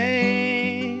of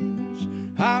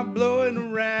change are blowing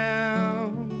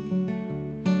around.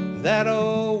 That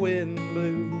old wind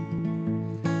blew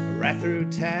right through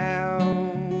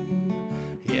town.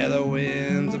 Yeah, the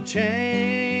winds of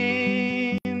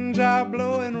change are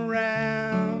blowing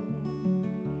around.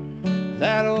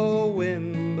 That old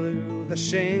wind blew the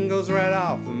shingles right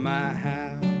off of my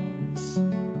house.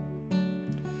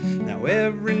 Now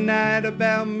every night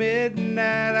about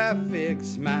midnight I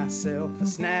fix myself a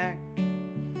snack,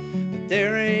 but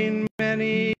there ain't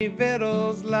many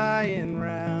victuals lying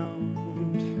round.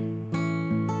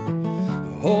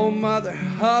 Oh, Mother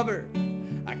Hubbard,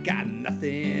 I got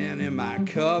nothing in my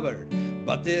cupboard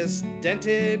but this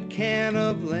dented can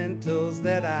of lentils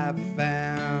that I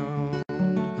found.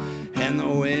 And the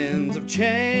winds of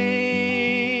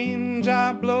change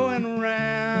are blowing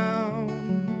around.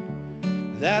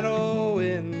 That old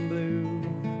wind blew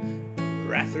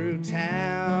right through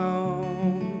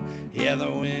town. Yeah,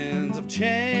 the winds of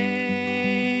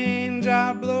change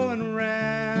are blowing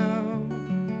around.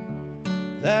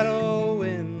 That old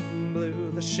wind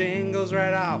blew the shingles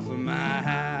right off of my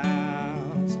house.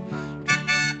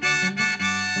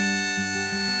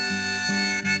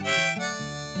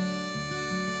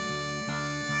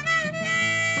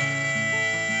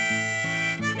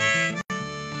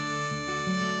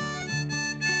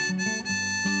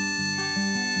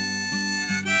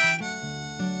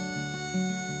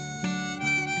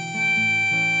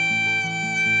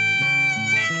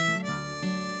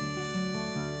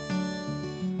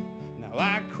 Now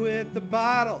I quit the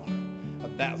bottle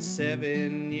about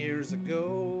 7 years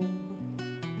ago.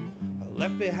 I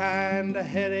left behind the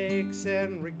headaches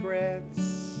and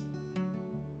regrets,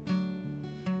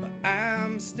 but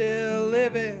I'm still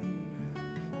living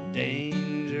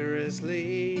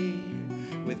dangerously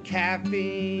with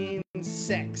caffeine,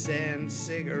 sex, and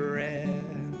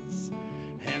cigarettes.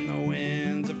 And the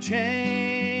winds of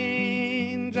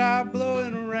change are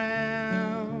blowing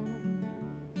around.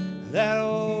 That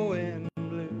old wind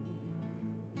blew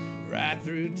right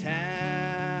through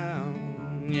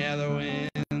town. Yeah, the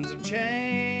winds of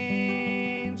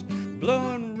change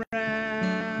blowing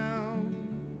around.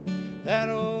 That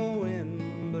old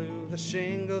wind blew the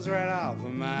shingles right off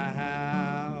of my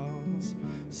house.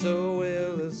 So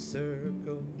will the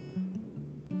circle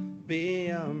be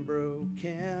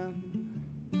unbroken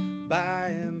by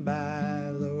and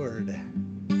by, Lord,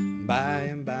 by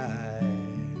and by.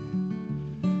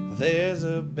 There's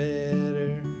a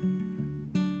better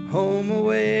home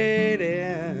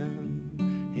awaiting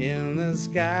in the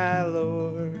sky,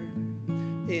 Lord,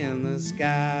 in the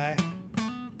sky.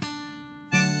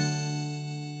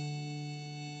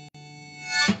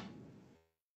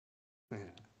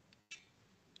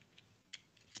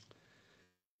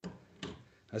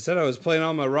 I said I was playing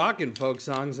all my rockin' folk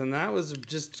songs, and that was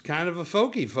just kind of a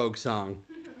folky folk song.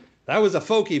 That was a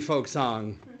folky folk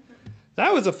song.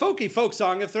 That was a folky folk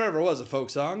song, if there ever was a folk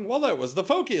song. Well, that was the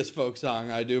folkiest folk song,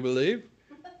 I do believe.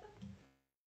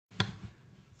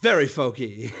 Very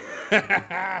folky.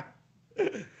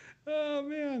 Oh,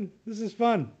 man, this is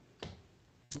fun.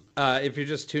 If you're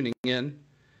just tuning in,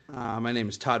 my name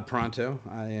is Tod Pronto.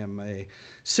 I am a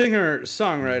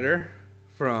singer-songwriter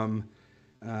from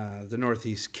the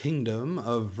Northeast Kingdom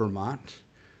of Vermont.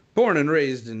 Born and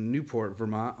raised in Newport,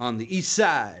 Vermont, on the east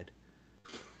side.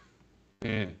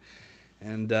 Yeah.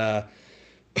 And I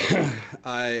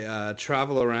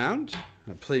travel around,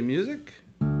 I play music.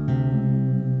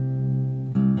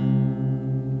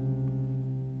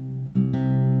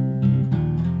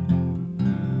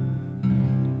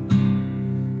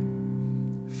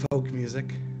 Folk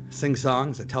music, sing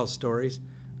songs, I tell stories.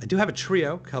 I do have a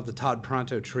trio called the Tod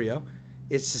Pronto Trio.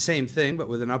 It's the same thing, but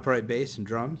with an upright bass and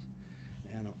drums.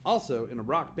 And I'm also in a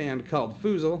rock band called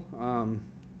Foozle.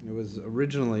 It was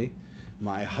originally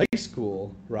my high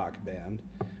school rock band.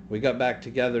 We got back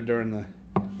together during the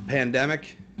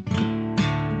pandemic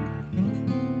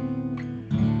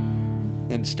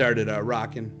and started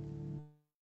rocking.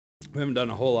 We haven't done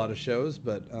a whole lot of shows,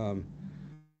 but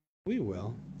we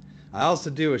will. I also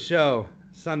do a show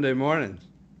Sunday mornings,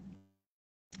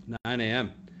 9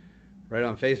 a.m., right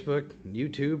on Facebook, and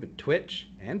YouTube, and Twitch,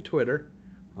 and Twitter.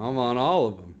 I'm on all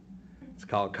of them. It's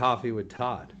called Coffee with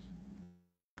Tod.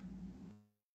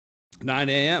 9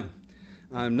 a.m.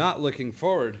 I'm not looking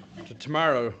forward to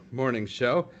tomorrow morning's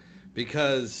show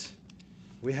because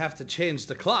we have to change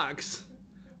the clocks.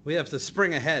 We have to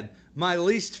spring ahead. My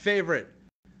least favorite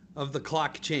of the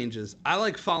clock changes. I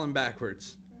like falling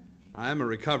backwards. I'm a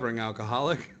recovering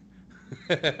alcoholic.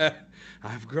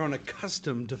 I've grown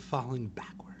accustomed to falling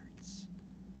backwards.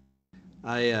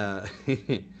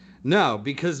 No,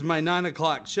 because my 9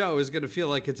 o'clock show is going to feel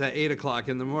like it's at 8 o'clock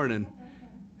in the morning.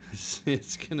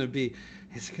 It's gonna be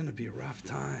rough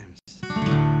times.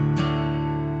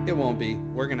 It won't be.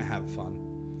 We're gonna have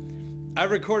fun.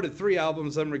 I've recorded 3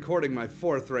 albums. I'm recording my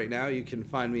 4th right now. You can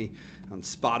find me on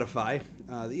Spotify.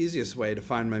 The easiest way to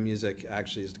find my music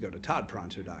actually is to go to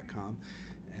todpronto.com,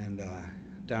 and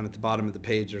down at the bottom of the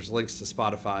page there's links to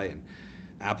Spotify and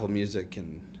Apple Music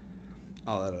and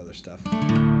all that other stuff.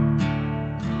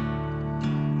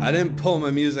 I didn't pull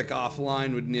my music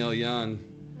offline with Neil Young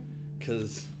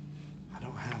because I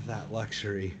don't have that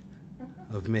luxury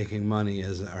of making money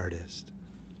as an artist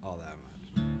all that much.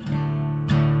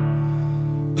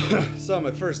 So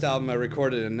my first album I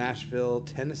recorded in Nashville,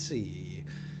 Tennessee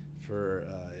for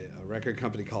a record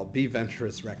company called B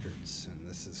Venturous Records, and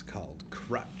this is called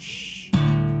Crutch.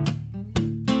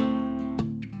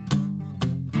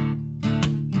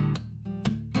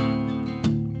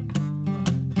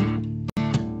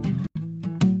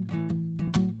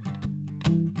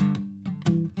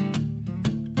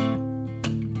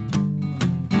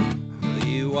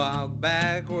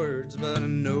 Backwards, but I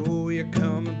know you're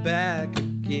coming back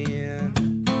again.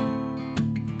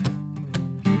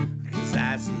 'Cause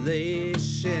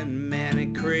isolation, man,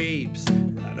 it creeps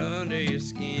right under your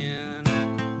skin.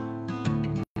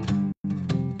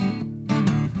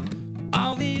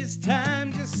 All these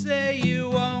times you say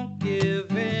you won't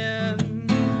give in.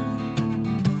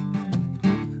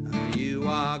 You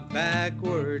walk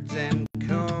backwards and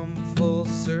come full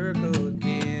circle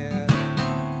again.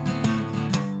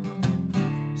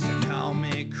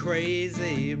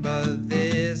 Crazy, but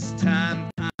this time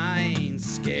I ain't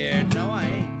scared. No, I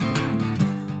ain't.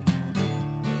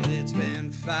 Well, it's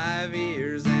been 5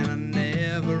 years and I've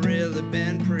never really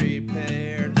been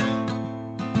prepared.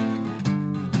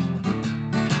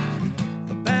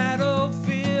 The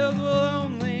battlefield will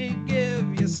only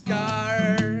give you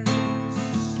scars.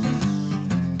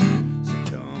 So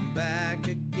come back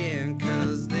again,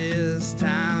 'cause this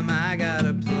time I got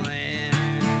a plan.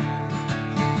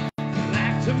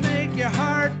 To make your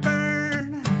heart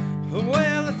burn,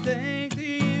 well, I think that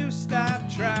you stop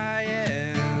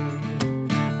trying.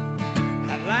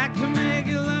 I'd like to make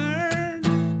you learn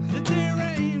that there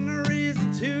ain't no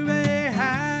reason to be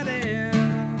hiding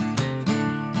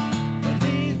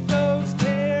beneath those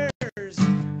tears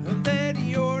that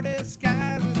your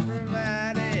disguise is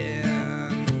providing.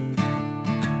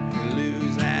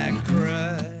 Lose that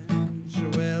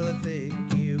crutch, well, I think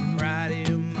you cry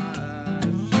too much.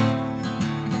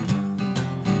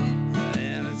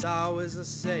 It's always the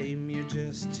same, you're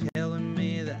just telling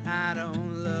me that I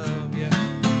don't love you.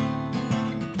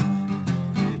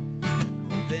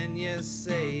 Well, then you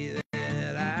say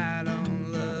that I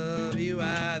don't love you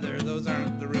either. Those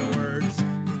aren't the real words.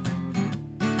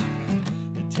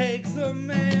 It takes a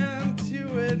man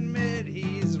to admit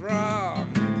he's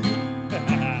wrong.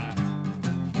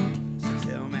 So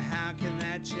tell me, how can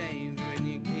that change when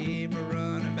you keep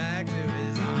running back to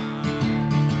his arms?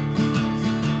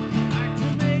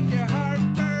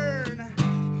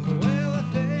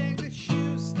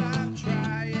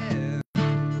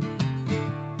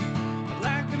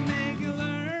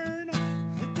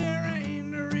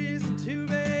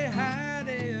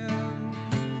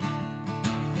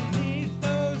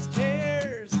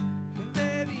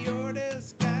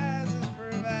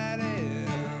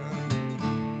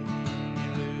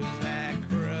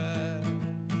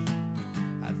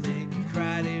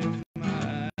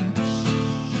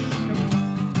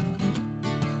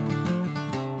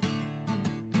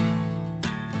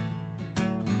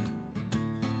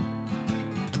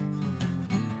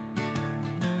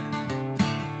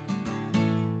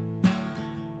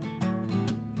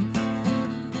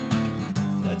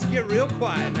 Get real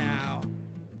quiet now.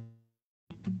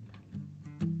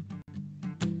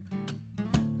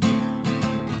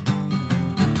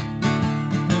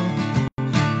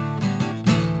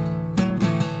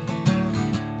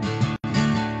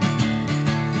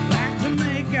 Like to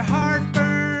make your heart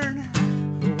burn,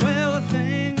 well, a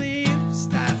thing that you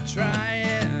stop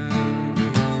trying.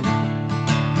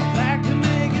 Like to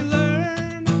make you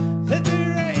learn that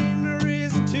there ain't no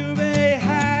reason to be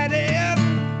hiding.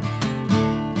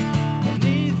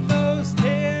 Beneath the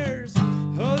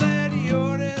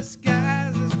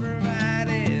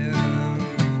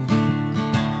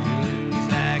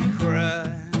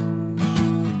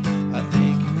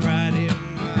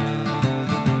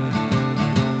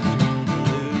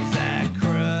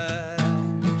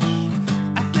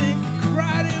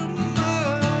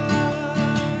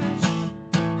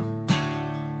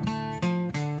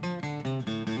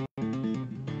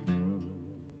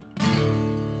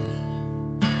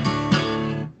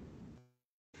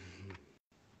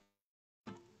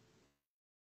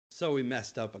So we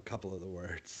messed up a couple of the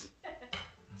words.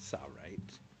 It's all right.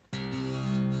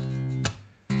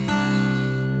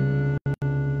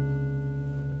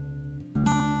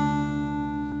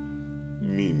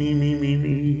 Me, me, me, me,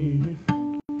 me.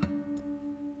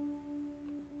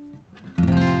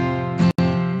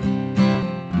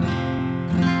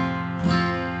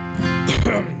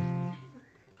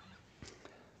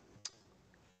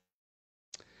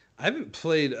 I haven't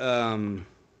played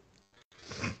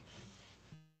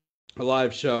a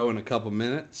live show in a couple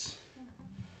minutes.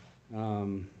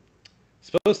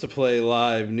 Supposed to play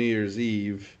live New Year's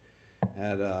Eve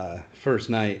at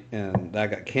first night, and that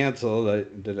got canceled. I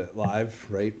did it live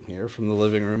right here from the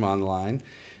living room online.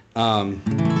 I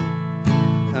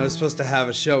was supposed to have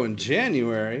a show in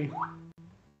January,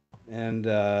 and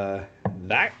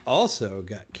that also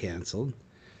got canceled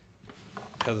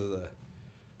because of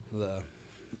the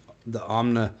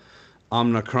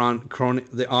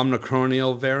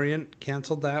omicronial variant.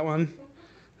 Canceled that one.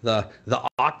 The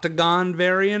octagon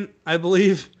variant, I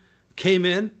believe, came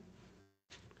in.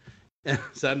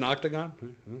 Is that an octagon?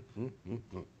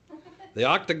 The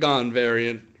octagon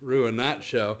variant ruined that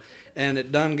show, and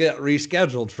it done get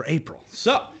rescheduled for April.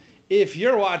 So, if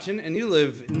you're watching and you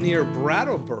live near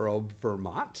Brattleboro,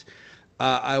 Vermont,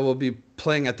 I will be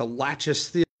playing at the Latches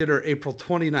Theater April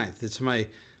 29th. It's my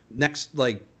next,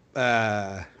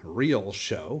 real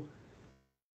show.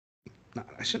 No,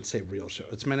 I shouldn't say real show.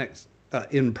 It's my next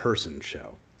in-person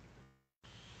show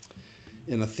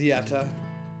in a theater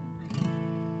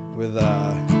with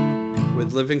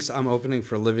Livingston. I'm opening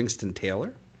for Livingston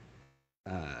Taylor.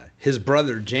 His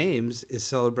brother James is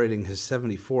celebrating his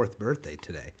 74th birthday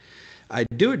today. I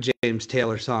do a James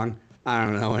Taylor song. I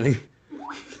don't know any.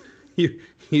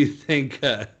 You think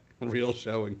real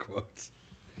show in quotes.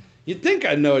 You'd think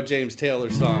I know a James Taylor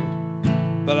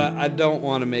song, but I don't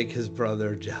want to make his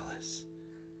brother jealous.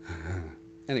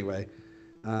 Anyway,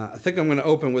 I think I'm going to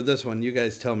open with this one. You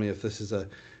guys tell me if this is a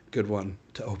good one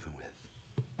to open with.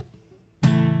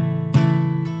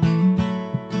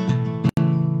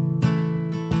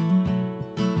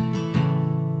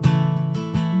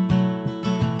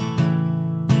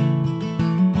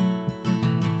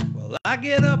 Well, I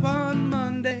get up on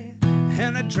Monday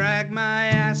and I drag my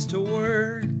ass to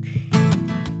work.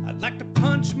 I'd like to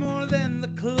punch more than the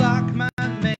clock. My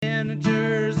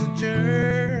manager's a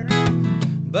jerk.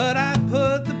 But I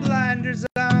put the blinders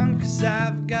on 'cause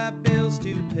I've got bills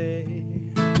to pay.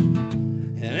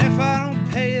 And if I don't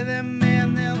pay them,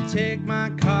 man, they'll take my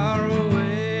car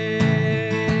away.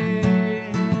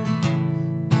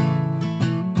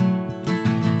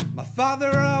 My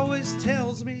father always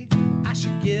tells me I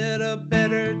should get a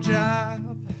better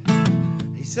job.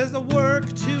 He says I work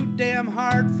too damn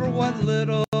hard for what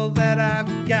little that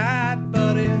I've got,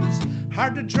 but it's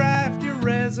hard to draft your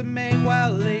resume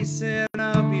while lacing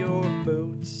up your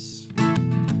boots.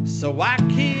 So I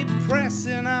keep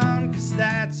pressing on, 'cause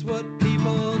that's what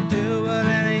people do, but it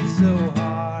ain't so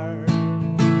hard.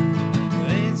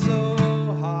 It ain't so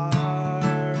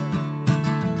hard.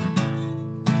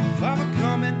 If I'm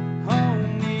coming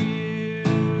home to you.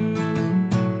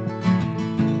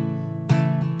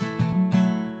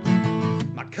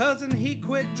 My cousin, he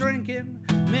quit drinking.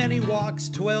 Man, he walks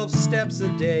 12 steps a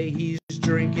day. He's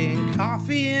drinking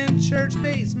coffee in church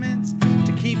basements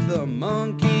to keep the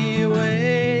monkey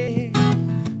away.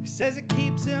 He says it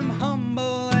keeps him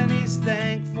humble and he's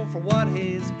thankful for what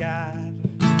he's got.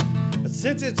 But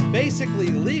since it's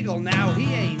basically legal now,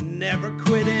 he ain't never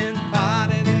quitting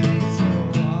pot. It ain't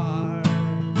so hard.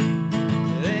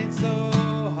 It ain't so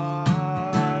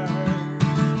hard.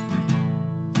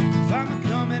 If I'm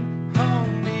coming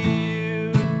home to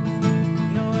you,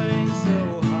 no, it ain't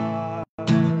so hard.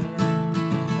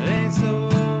 It ain't so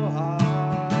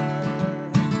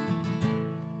hard.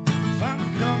 If I'm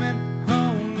coming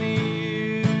home to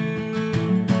you.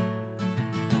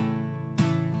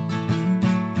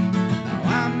 Now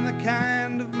I'm the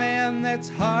kind of man that's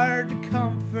hard to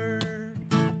comfort,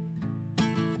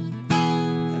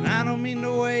 and I don't mean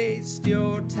to waste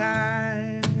your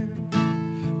time.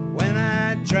 When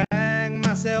I drag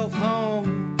myself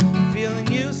home,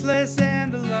 feeling useless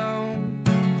and alone,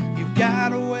 you've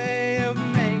got a way of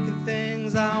making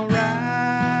things alright.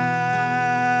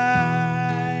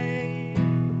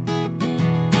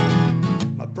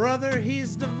 My brother,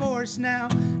 he's divorced now.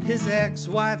 His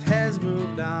ex-wife has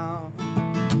moved on.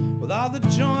 With all the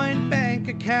joint bank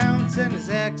accounts and his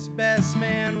ex-best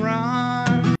man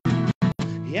Ron,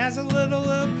 he has a little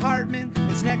apartment.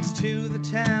 It's next to the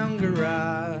town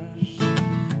garage.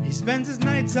 He spends his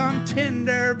nights on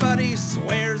Tinder, but he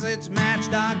swears it's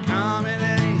Match.com. It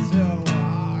ain't so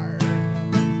hard.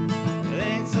 It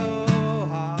ain't so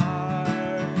hard.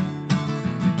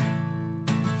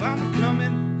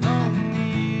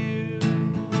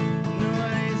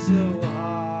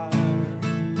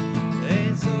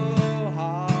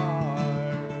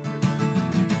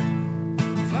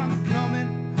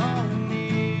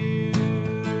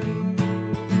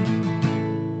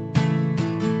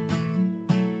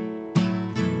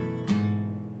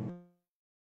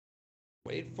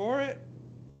 Wait for it.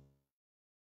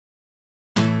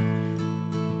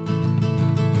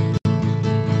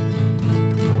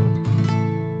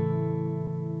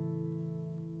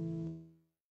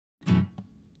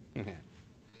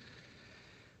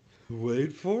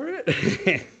 Wait for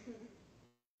it.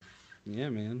 Yeah,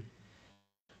 man.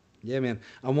 Yeah, man.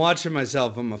 I'm watching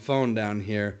myself on my phone down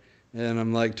here, and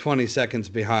I'm like 20 seconds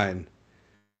behind.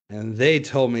 And they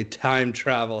told me time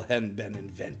travel hadn't been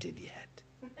invented yet.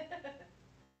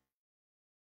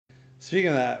 Speaking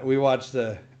of that, we watched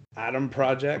the Adam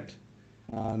Project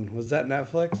on, was that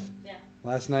Netflix? Yeah.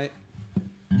 Last night.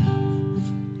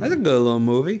 That's a good little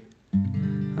movie. I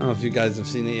don't know if you guys have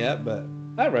seen it yet, but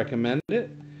I recommend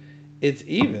it. It's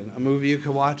even a movie you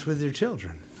could watch with your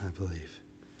children, I believe.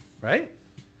 Right?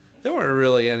 There weren't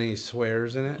really any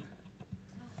swears in it.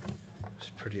 It's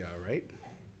pretty all right.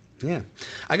 Yeah.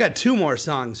 I got 2 more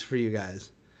songs for you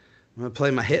guys. I'm going to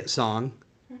play my hit song,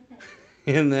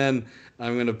 and then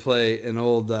I'm going to play an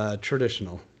old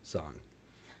traditional song.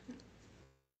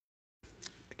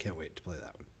 I can't wait to play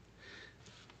that one.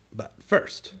 But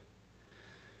first,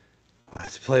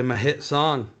 let's play my hit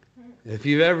song. If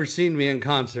you've ever seen me in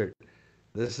concert,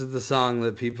 this is the song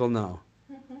that people know.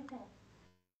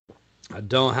 I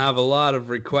don't have a lot of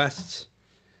requests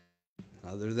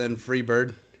other than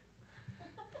Freebird.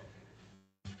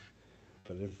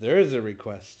 But if there is a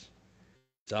request,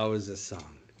 it's always this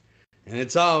song. And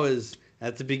it's always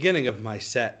at the beginning of my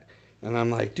set. And I'm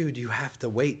like, dude, you have to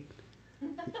wait.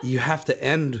 You have to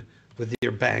end with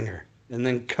your banger and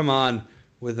then come on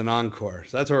with an encore.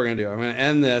 So that's what we're going to do. I'm going to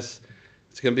end this.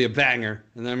 It's going to be a banger,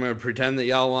 and then I'm going to pretend that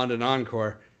y'all want an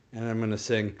encore, and I'm going to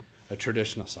sing a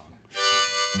traditional song.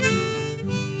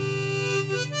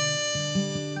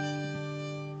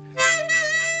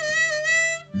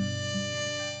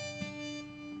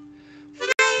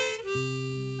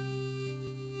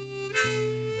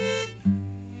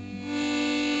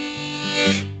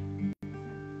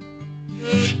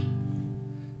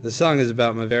 The song is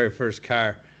about my very first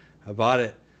car. I bought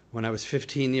it when I was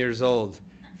 15 years old.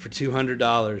 For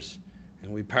 $200,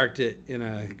 and we parked it in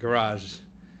a garage.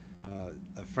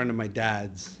 A friend of my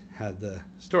dad's had the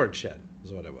storage shed,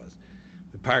 is what it was.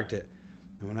 We parked it,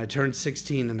 and when I turned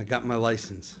 16 and I got my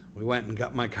license, we went and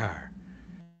got my car.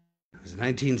 It was a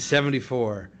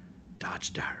 1974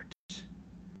 Dodge Dart.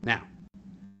 Now,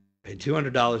 paid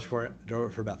 $200 for it.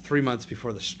 Drove it for about 3 months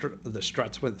before the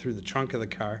struts went through the trunk of the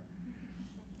car.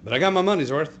 But I got my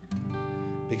money's worth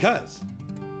because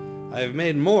I have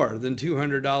made more than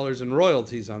 $200 in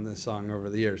royalties on this song over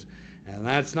the years. And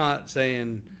that's not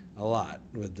saying a lot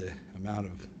with the amount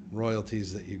of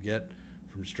royalties that you get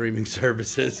from streaming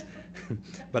services.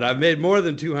 But I've made more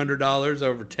than $200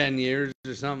 over 10 years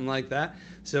or something like that.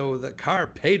 So the car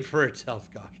paid for itself,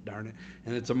 gosh darn it.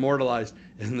 And it's immortalized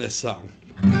in this song.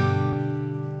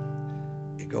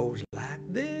 It goes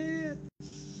like this.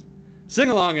 Sing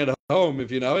along at home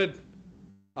if you know it.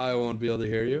 I won't be able to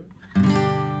hear you.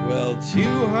 Well,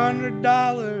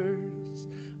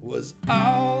 $200 was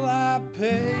all I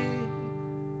paid.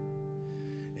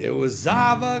 It was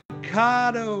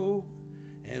avocado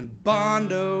and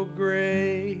Bondo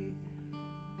Gray.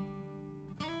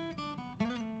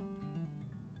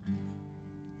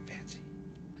 Fancy.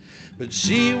 But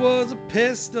she was a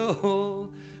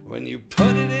pistol when you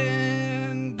put it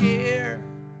in gear.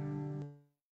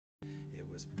 It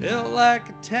was built like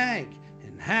a tank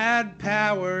and had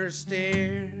power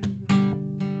steer.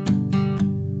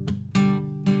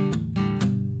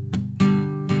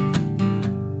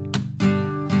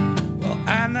 Well,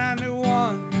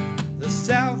 I-91, the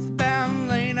southbound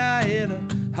lane, I hit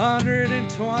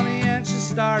 120 and she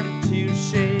started to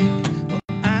shake. Well,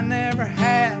 I never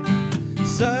had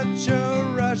such a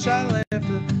rush. I left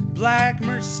a black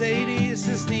Mercedes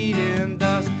just needing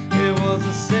dust. It was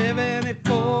a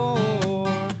 74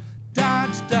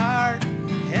 Dodge Dart,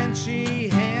 and she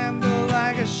handled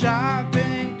like a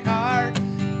shopping cart.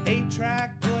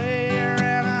 8-track player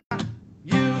and I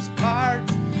used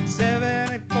parts.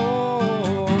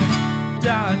 74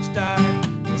 Dodge Dart,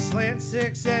 a slant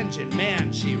 6 engine,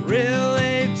 man, she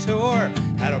really tore.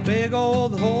 Had a big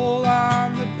old hole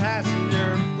on the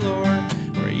passenger floor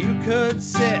where you could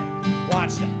sit,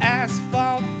 watch the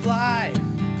asphalt fly,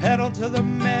 pedal to the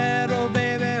metal,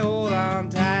 baby, hold on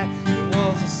tight. It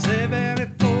was a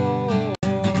 74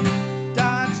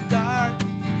 Dodge Dart,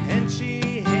 and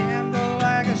she handled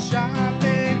like a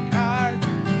shopping cart.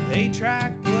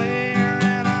 8-track player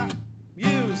and I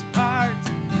used parts.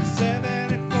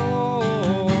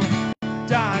 74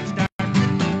 Dodge Dart.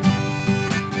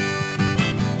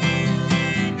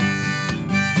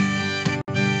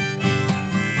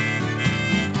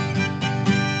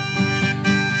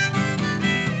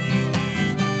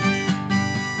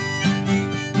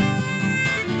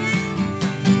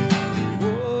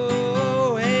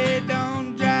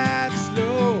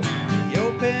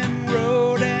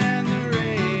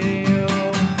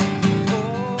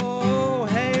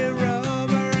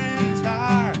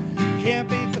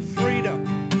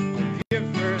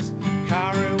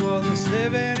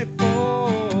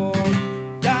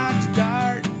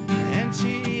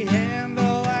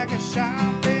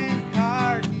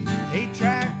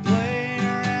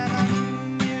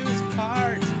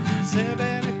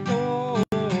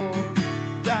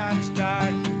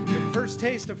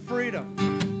 to freedom,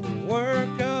 a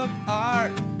work of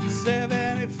art,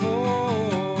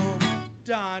 74,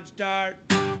 Dodge Dart.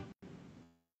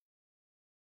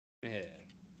 Yeah.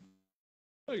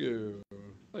 Thank you.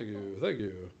 Thank you. Thank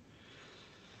you.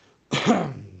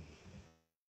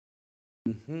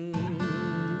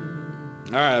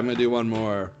 All right, I'm going to do one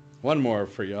more. One more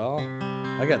for y'all.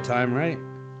 I got time, right?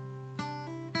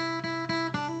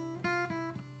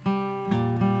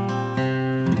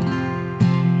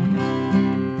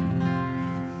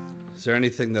 Is there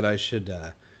anything that I should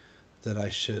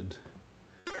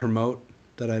promote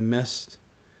that I missed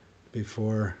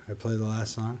before I play the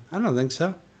last song? I don't think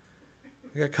so.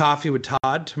 I got coffee with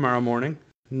Tod tomorrow morning,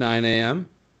 9 a.m.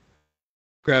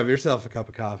 Grab yourself a cup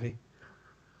of coffee.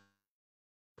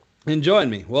 And join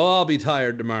me. Well, I'll be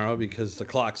tired tomorrow because the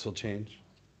clocks will change.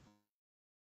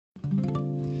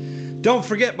 Don't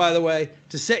forget, by the way,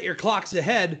 to set your clocks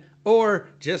ahead or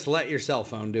just let your cell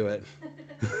phone do it.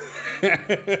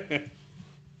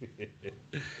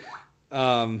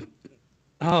 Oh,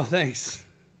 thanks.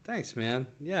 Thanks, man.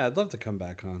 Yeah, I'd love to come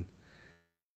back on.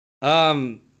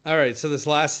 All right, so this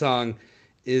last song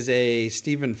is a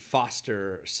Stephen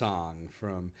Foster song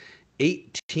from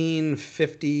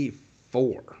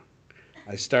 1854.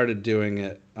 I started doing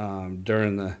it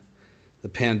during the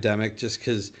pandemic just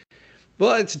because,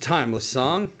 well, it's a timeless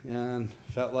song and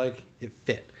felt like it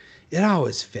fit. It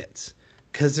always fits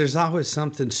because there's always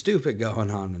something stupid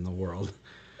going on in the world.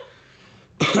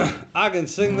 I can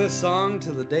sing this song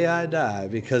till the day I die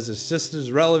because it's just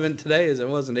as relevant today as it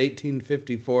was in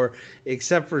 1854,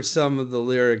 except for some of the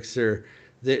lyrics are,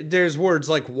 there's words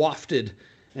like wafted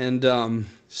and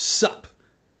sup,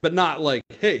 but not like,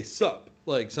 hey, sup.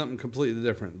 Like something completely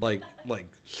different, like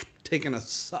taking a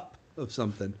sup of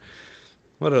something.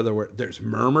 What other word? There's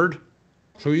murmured.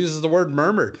 Who uses the word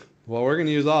murmured? Well, we're going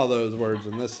to use all those words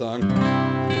in this song.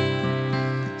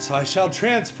 So I shall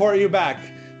transport you back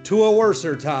to a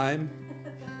worser time,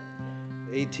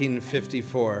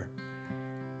 1854.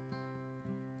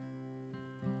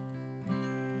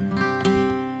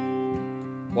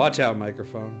 Watch out,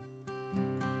 microphone.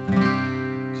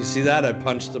 Did you see that? I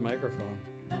punched the microphone.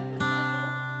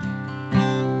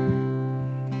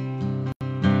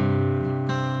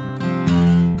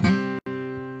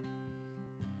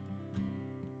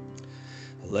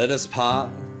 Let us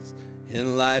pause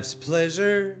in life's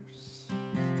pleasures,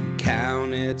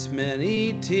 count its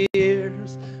many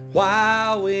tears,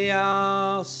 while we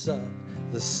all sup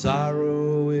the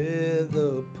sorrow with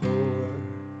the poor.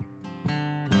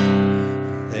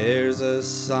 There's a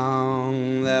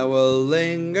song that will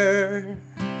linger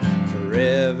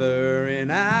forever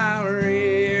in our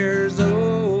ears.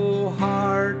 Oh,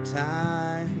 hard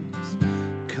times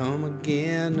come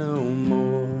again no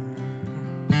more.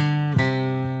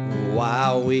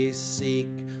 While we seek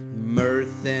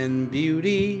mirth and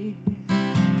beauty,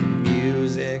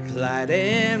 music light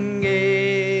and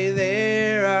gay,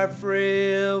 there are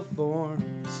frail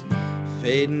forms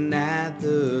fading at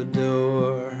the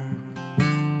door.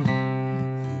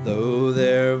 Though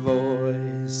their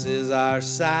voices are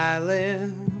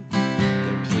silent,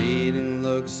 their pleading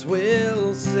looks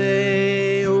will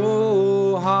say,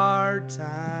 oh, hard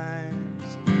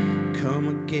times come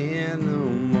again no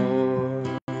more.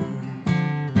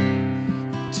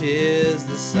 'Tis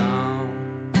the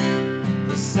song,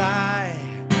 the sigh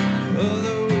of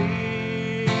the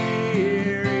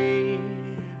weary.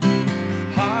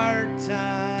 Hard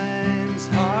times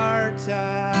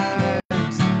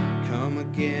come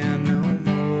again no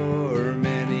more.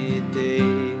 Many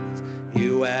days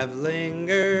you have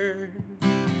lingered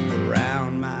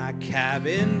around my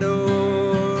cabin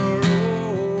door.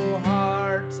 Oh,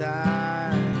 hard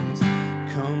times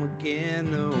come again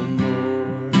no more.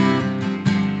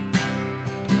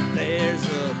 There's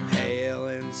a pale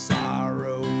and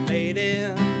sorrow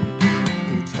maiden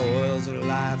who toils her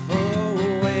life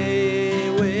away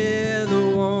with a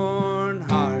worn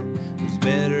heart whose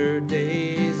better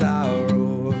days are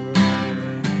o'er.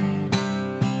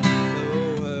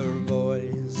 Though her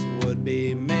voice would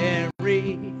be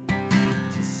merry,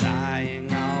 she's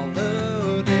sighing all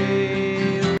the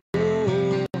day.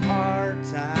 Oh, hard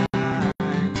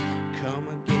times come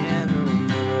again.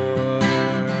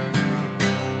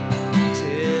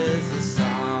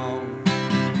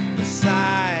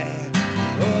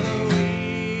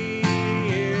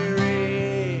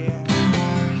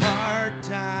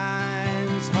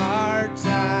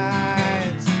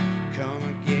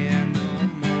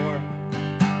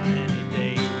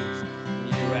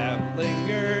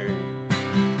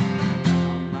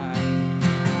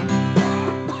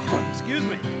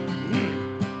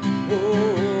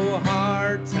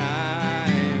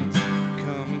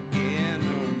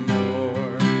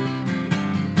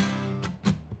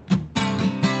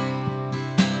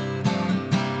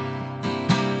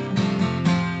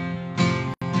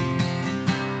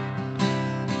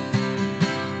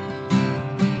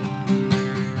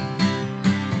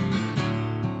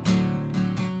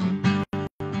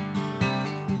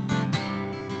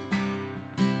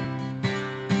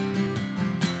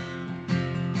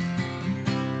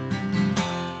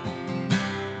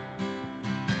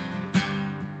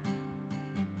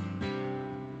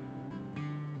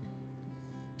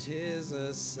 'tis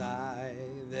a sigh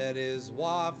that is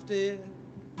wafted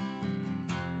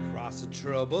across a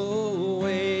troubled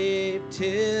wave.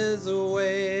 'Tis a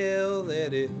wail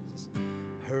that is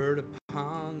heard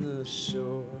upon the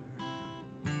shore.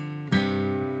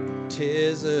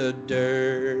 'Tis a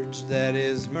dirge that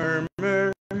is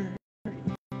murmured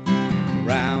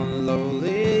around the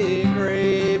lowly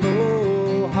grave.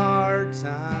 Oh, hard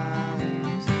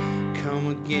times come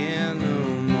again no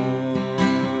more.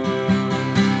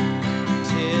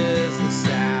 'Tis the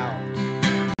sound,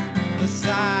 the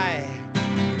sigh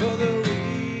for the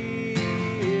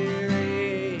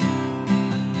weary.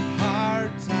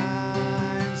 Hard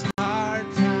times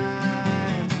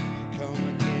come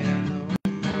again no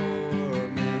more.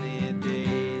 Many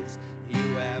days you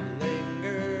have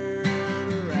lingered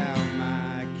around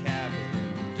my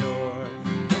cabin door.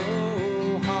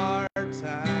 Oh, hard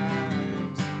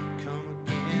times come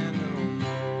again no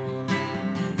more.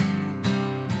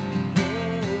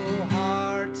 Oh,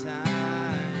 hard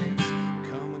times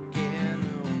come again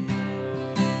no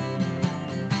more.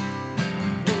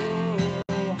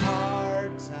 Oh,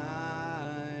 hard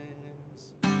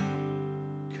times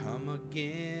come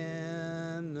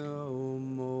again no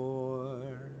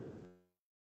more.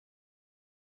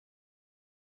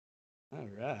 All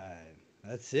right,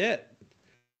 that's it.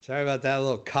 Sorry about that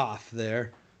little cough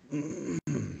there.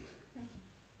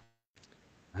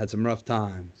 Had some rough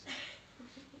times.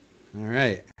 All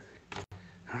right.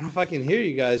 I don't know if I can hear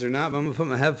you guys or not, but I'm gonna put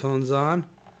my headphones on.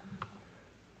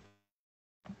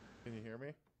 Can you hear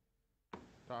me?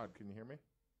 Todd, can you hear me?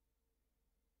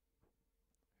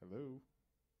 Hello?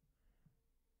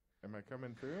 Am I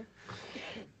coming through?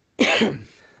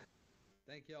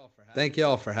 Thank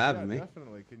y'all for having me.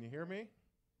 Definitely. Can you hear me?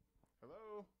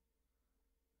 Hello?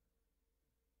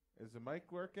 Is the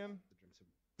mic working?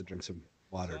 To drink some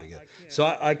water to get. So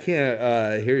I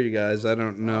can't hear you guys. I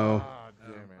don't know. Ah,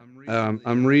 damn it.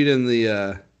 I'm reading the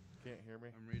Can't hear me?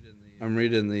 I'm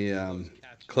reading the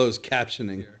closed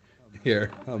captioning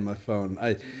here on my phone.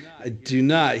 I do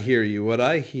not hear you. What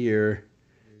I hear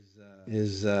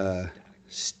is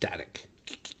static.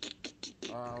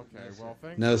 Okay. Well,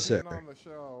 thanks No, for sir. being on the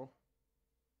show.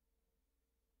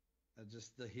 I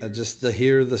just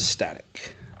hear the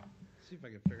static. See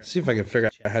if I can figure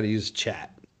out how to use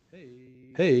chat.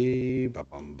 Hey, bum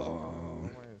bum bum.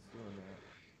 Why is doing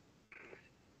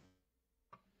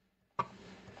that?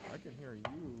 I can hear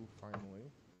you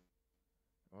finally.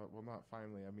 Well, not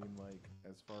finally. I mean, like,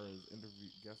 as far as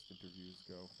guest interviews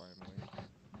go, finally.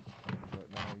 But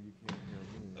now you can't hear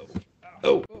me.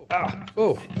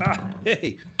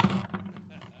 Hey.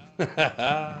 How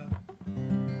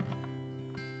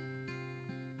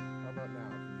about now?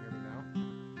 Can you hear me now?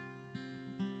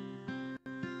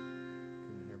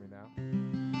 Can you hear me now?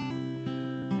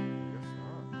 Guess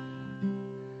not.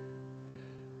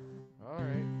 All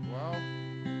right. Well,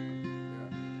 yeah.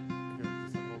 Here,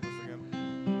 disassemble this again.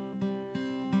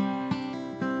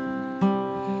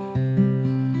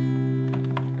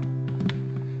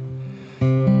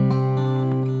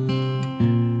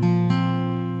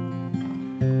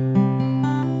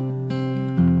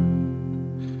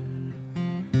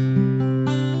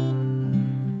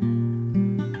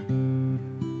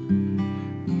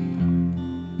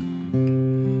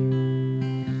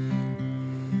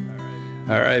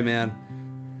 All right, man.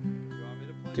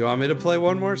 Do you want me to play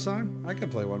one more song? I can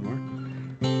play one more.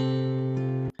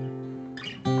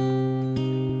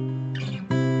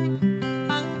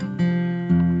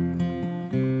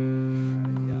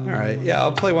 All right, yeah,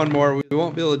 I'll play one more. We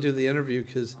won't be able to do the interview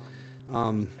because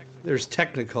there's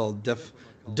technical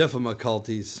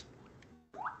difficulties.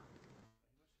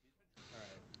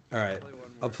 All right,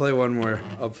 I'll play one more.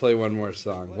 I'll play one more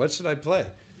song. What should I play?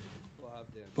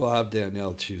 We'll have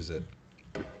Danielle choose it.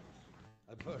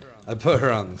 I put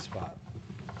her on the spot.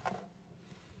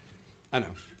 I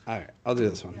know. All right, I'll do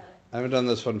this one. I haven't done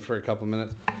this one for a couple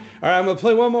minutes. All right, I'm gonna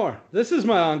play one more. This is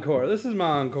my encore. This is my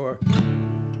encore.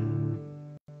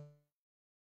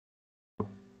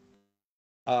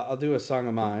 I'll do a song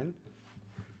of mine.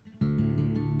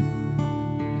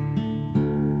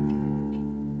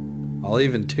 I'll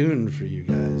even tune for you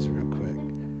guys real quick.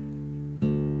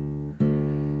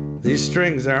 These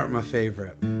strings aren't my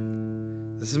favorite.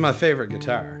 This is my favorite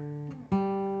guitar.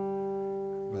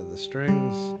 But the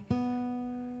strings,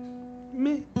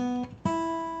 me.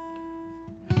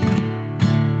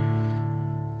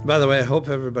 By the way, I hope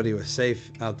everybody was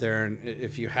safe out there, and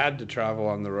if you had to travel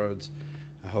on the roads,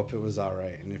 I hope it was all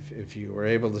right. And if you were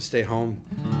able to stay home,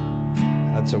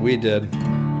 that's what we did.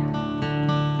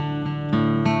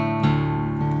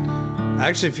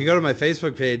 Actually, if you go to my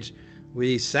Facebook page,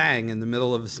 we sang in the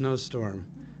middle of a snowstorm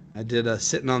I did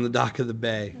sitting on the dock of the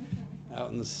bay out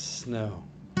in the snow.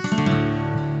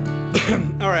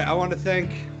 All right, I want to thank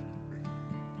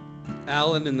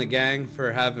Alan and the gang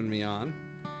for having me on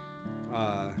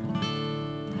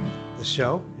the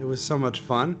show. It was so much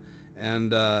fun.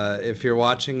 And if you're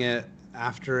watching it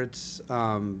after it's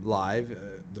live,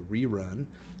 the rerun,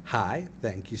 hi,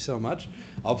 thank you so much.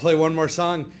 I'll play one more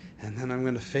song, and then I'm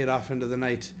going to fade off into the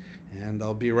night. And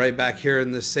I'll be right back here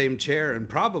in this same chair and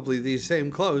probably these same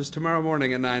clothes tomorrow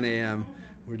morning at 9 a.m.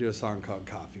 We do a song called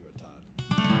Coffee with Todd.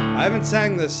 I haven't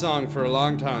sang this song for a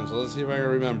long time, so let's see if I can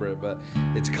remember it. But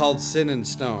it's called Sin and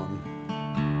Stone.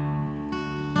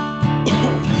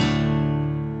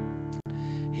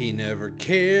 He never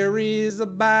carries a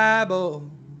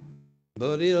Bible,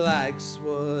 but he likes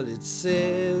what it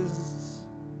says.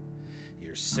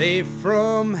 You're safe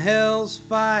from hell's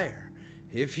fire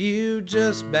if you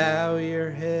just bow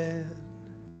your head.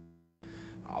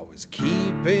 Always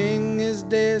keeping his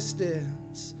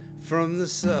distance from the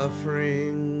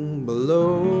suffering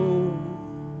below.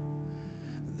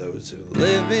 Those who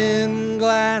live in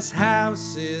glass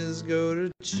houses go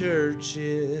to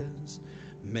churches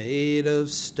made of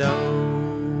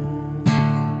stone.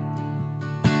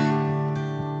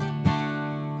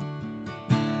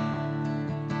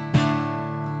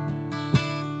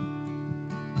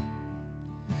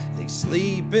 They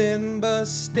sleep in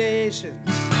bus stations,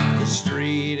 the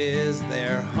street is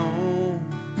their home.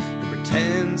 He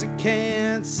pretends he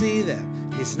can't see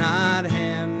them, he's not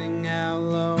handing out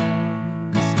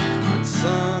loans. When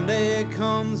Sunday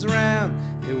comes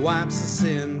round, he wipes the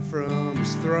sin from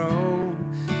his throne.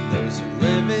 Those who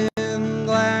live in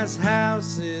glass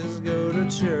houses go to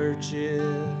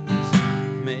churches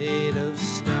made of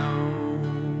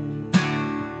stone.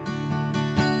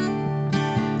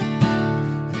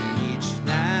 And each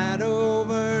night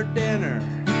over dinner,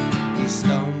 he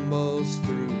stumbles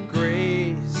through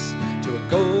grace to a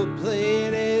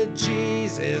gold-plated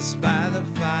Jesus by the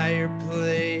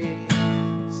fireplace.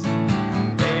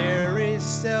 Very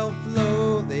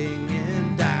self-loathing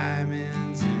in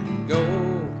diamonds and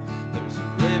gold. Those who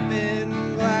live in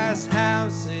glass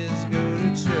houses go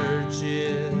to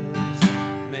churches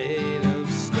made of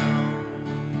stone.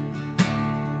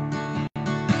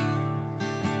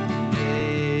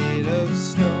 Made of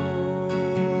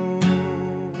stone.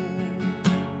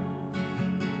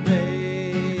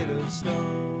 Made of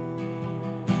stone.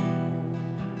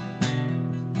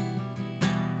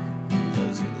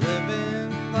 Those who live in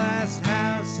glass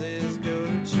houses go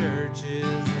to churches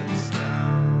of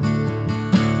stone.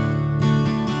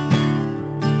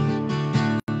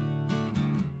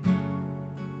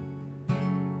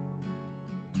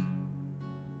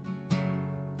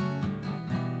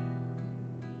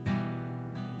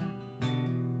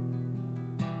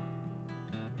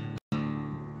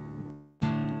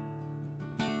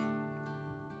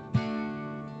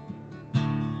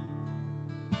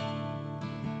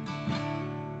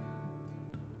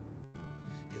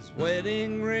 His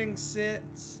wedding ring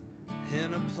sits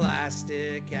in a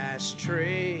plastic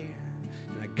ashtray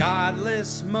in a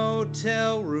godless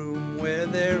motel room where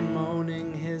they're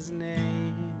moaning his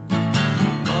name.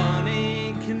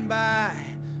 Money can buy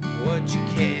what you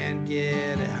can't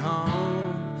get at home.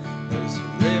 Those who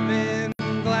live in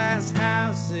glass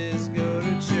houses go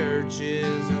to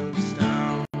churches of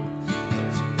stone.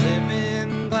 Those who live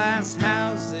in glass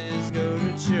houses go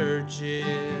to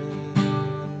churches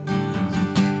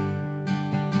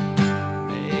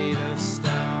made of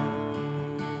stone.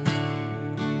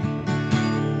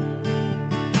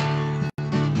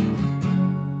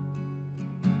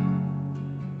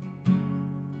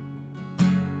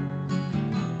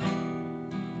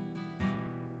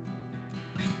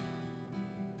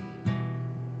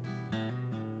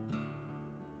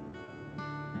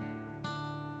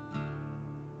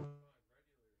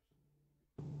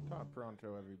 Tod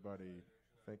Pronto, everybody.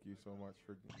 Thank you so much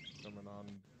for coming on,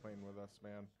 playing with us,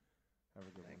 man. Have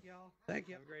a good one. Thank y'all. Thank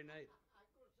you. Have a great night.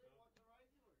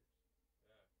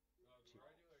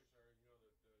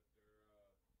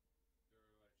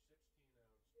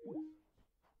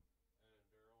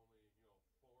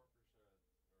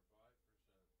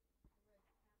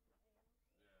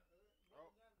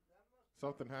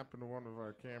 Something happened to one of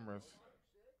our cameras.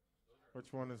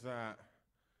 Which one is that?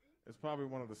 It's probably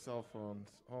one of the cell phones.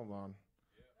 Hold on.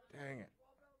 Dang it.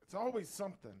 It's always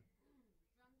something.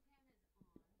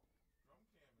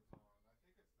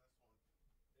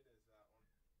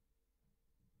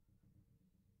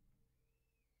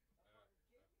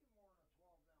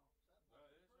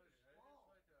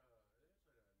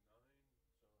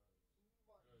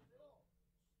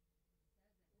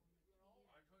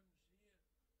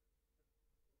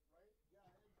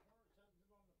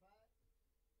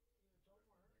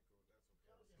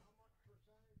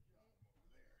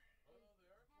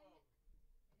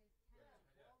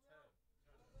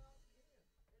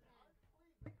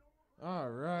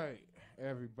 All right,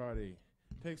 everybody.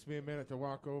 Takes me a minute to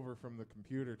walk over from the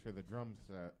computer to the drum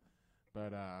set.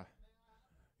 But,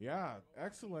 yeah,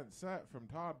 excellent set from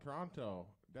Tod Pronto.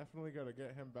 Definitely got to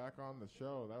get him back on the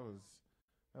show. That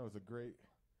was a great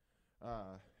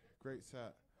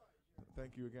set.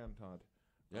 Thank you again, Tod.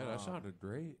 Yeah, that sounded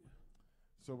great.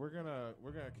 So we're gonna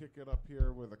kick it up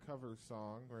here with a cover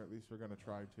song, or at least we're gonna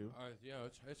try to. Yeah,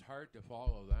 it's hard to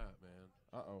follow that, man.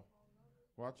 Uh-oh.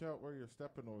 Watch out where you're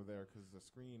stepping over there, because the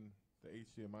screen, the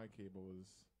HDMI cable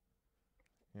is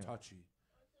touchy.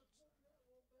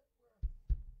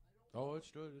 Oh, it's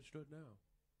good now.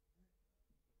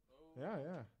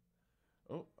 Yeah.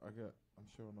 Oh, I'm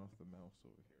showing off the mouse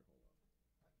over here.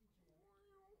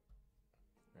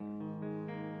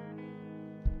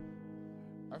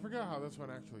 I forgot how this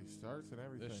one actually starts and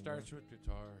everything. It starts with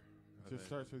guitar. It just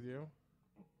starts with you?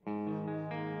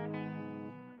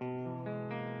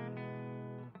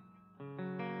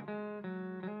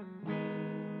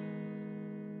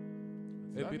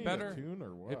 It'd be better. Tune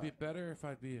or what? It'd be better if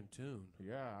I'd be in tune.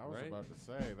 Yeah, I was about to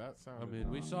say that sounded. I mean,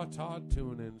 we saw Tod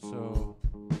tuning, so.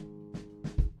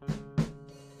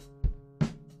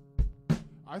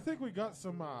 I think we got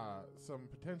some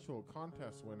potential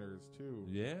contest winners too.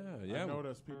 Yeah. I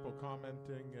noticed people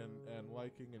commenting and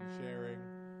liking and sharing.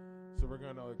 So we're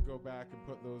gonna go back and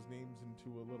put those names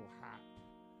into a little hat.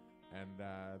 And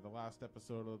the last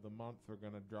episode of the month, we're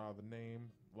gonna draw the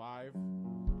name live.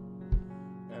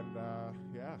 And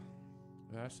yeah,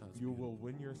 that sounds. You good. will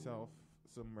win yourself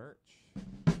some merch.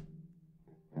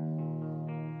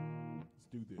 Let's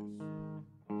do this.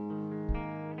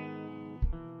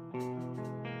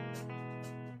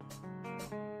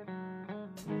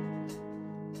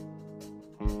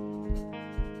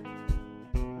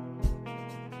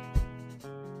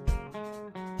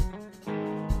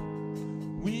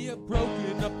 We have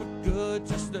broken up a good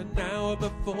just an hour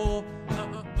before.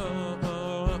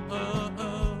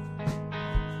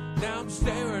 Now I'm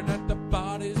staring at the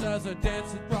bodies as I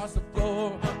dance across the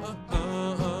floor.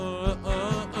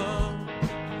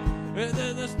 And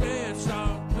then the stand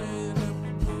starts playing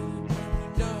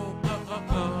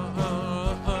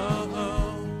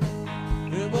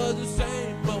It was the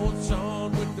same old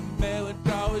song with the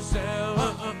melancholy sound.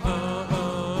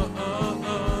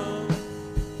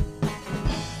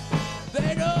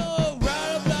 They don't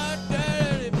ride up like that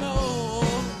anymore.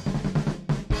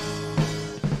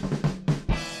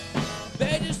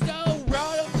 They just don't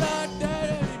ride up like that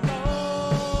anymore.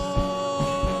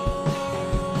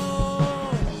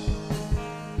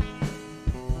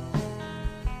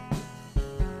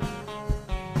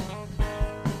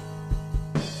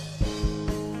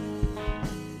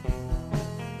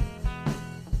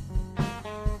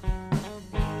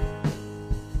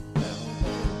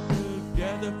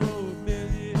 Together for a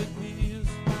million years.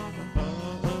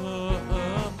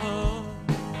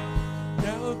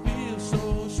 Now it feels so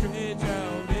strange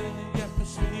out in the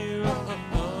atmosphere.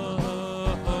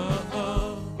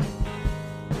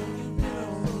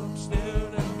 I'm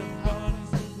staring at the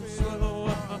bodies moving slow.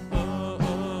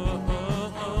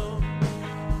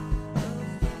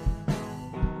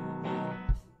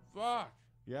 Fuck!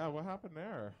 Yeah, what happened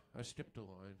there? I skipped a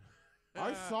line.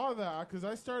 I saw that because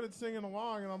I started singing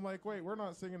along, and I'm like, wait, we're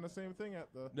not singing the same thing at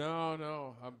the.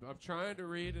 No. I'm trying to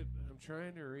read it.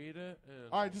 And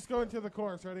All right, just go into the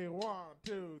chorus. Ready? 1,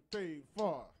 2, 3,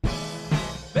 4.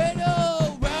 They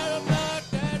don't ride up like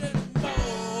that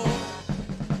anymore.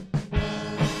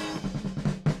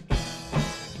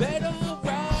 They don't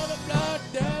ride up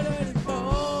like that anymore.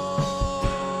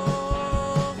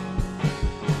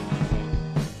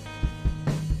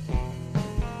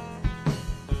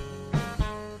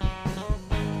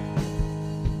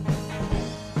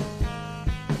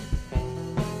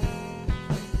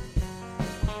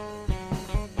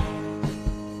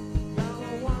 Now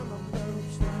I wanna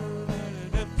move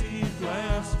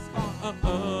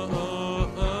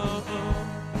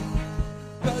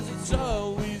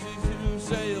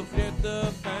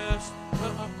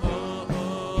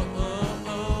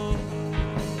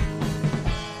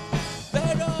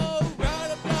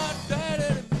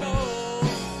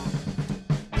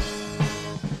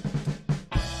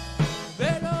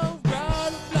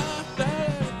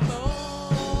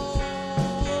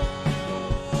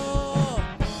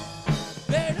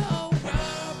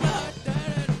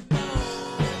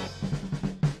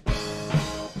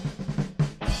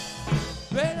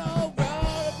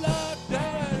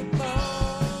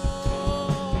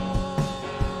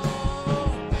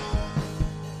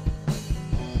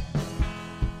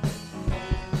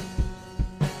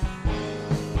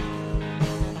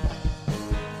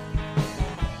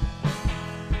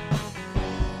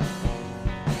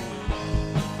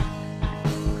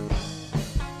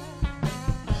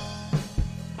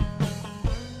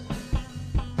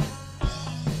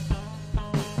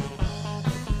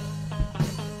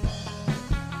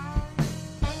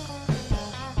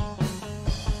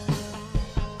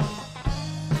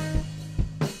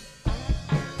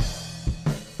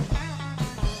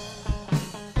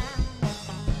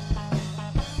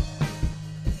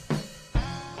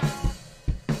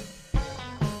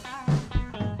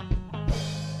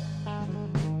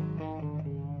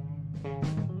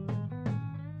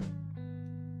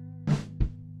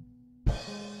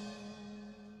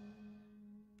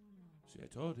See, I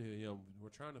told you, we're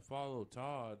trying to follow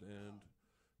Todd, and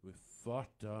we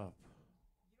fucked up.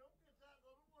 You don't get that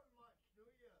little one much, do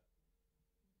you?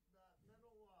 That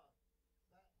little,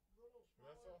 that little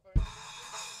smaller.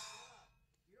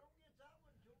 You don't get that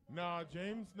one too much. No,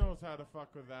 James knows how to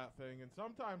fuck with that thing, and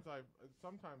sometimes I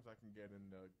can get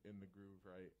in the groove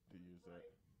right to use it.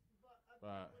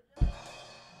 But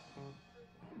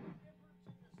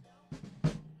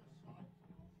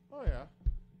oh yeah.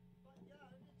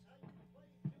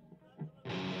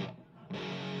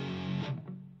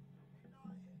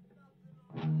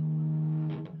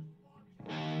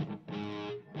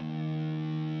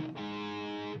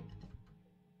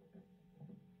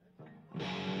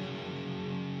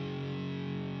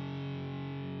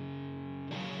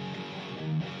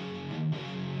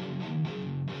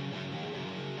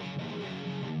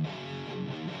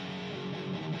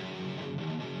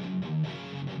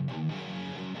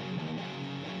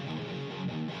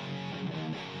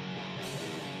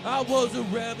 I was a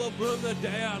rebel from the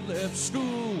day I left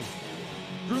school.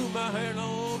 Threw my hand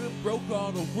on and broke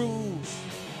all the rules.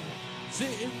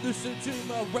 Sitting listening to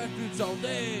my records all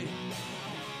day.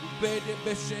 Baby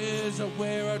bitches are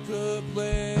where I could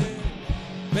play.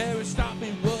 Mary stopped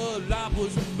me while I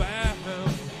was bound.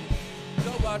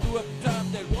 So I drew up the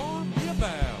time they warned me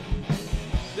about.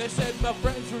 They said my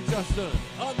friends were just an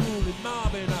unruly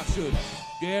mob and I should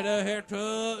get a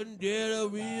haircut and get a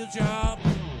real job.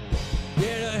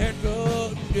 Get a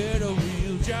haircut and get a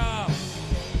real job.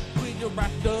 Clean your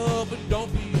act up and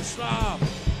don't be a slob.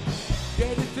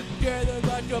 Get it together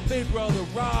like your big brother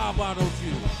Rob. Why don't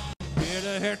you get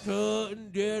a haircut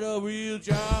and get a real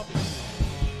job?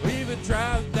 Even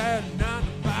tried that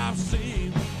 9-to-5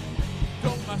 scene.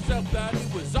 Told myself that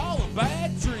it was all a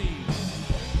bad dream.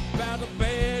 Found a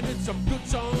band and some good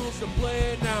songs to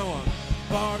play. Now I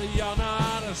party all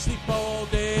night and sleep all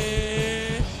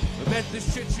day. I met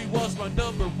this chick, she was my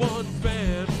 #1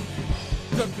 fan.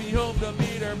 Took me home to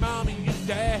meet her mommy and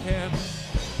dad.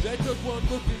 They took one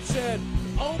look and said,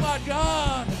 oh my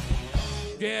God,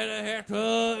 get a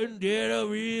haircut and get a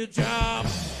real job.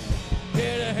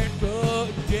 Get a haircut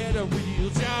and get a real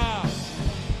job.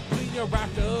 Clean your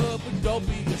act up and don't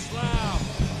be a slob.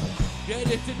 Get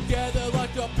it together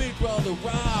like a big brother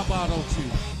Rob. Why don't you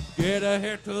get a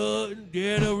haircut and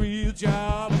get a real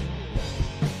job?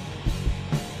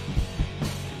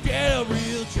 Get a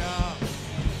real job.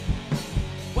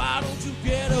 Why don't you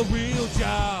get a real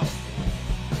job?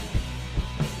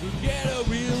 Get a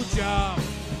real job.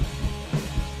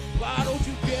 Why don't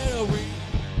you get a real?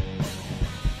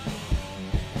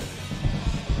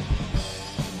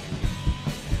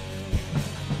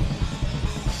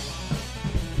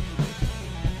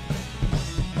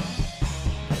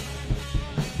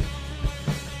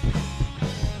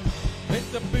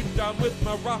 Hit the big time with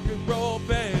my rock and roll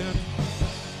band.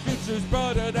 Futures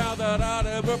brighter now that I'd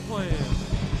ever planned.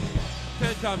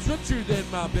 10 times richer than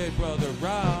my big brother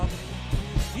Rob.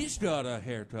 He's got a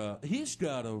haircut, he's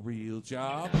got a real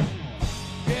job.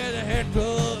 Get a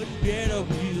haircut and get a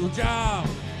real job.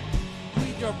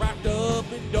 Clean your act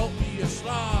up and don't be a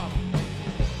slob.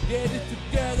 Get it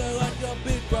together like your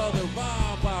big brother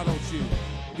Rob. Why don't you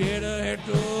get a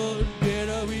haircut and get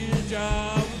a real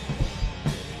job?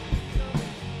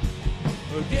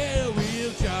 Or get a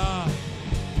real job.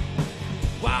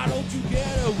 Why don't you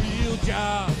get a real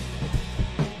job?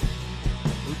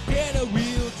 Or get a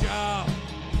real job.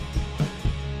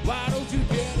 Why don't you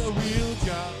get a real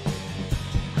job?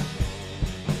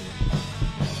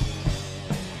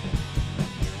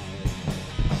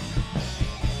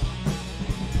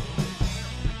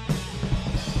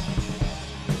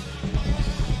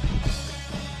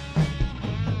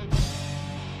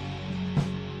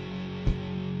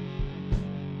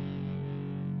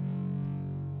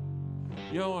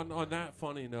 You know, on that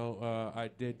funny note, I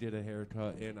did get a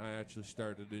haircut, and I actually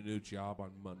started a new job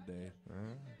on Monday.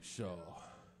 So...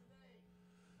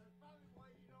 That's probably why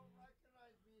you don't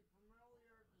recognize me from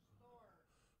earlier at the store.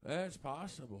 That's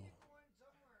possible. Going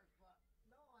somewhere, but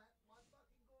no, my fucking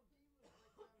goatee was like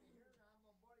down here, and I'm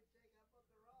my buddy take that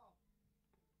fucker off.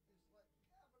 It's like,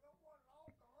 yeah, but don't want it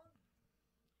all done.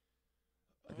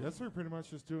 I guess we're pretty much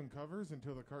just doing covers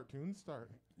until the cartoons start.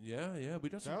 Yeah, we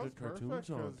got some That was good cartoons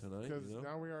perfect on tonight. because You know?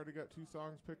 now we already got 2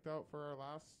 songs picked out for our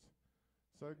last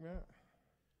segment.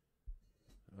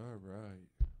 All right.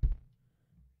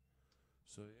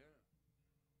 So, yeah.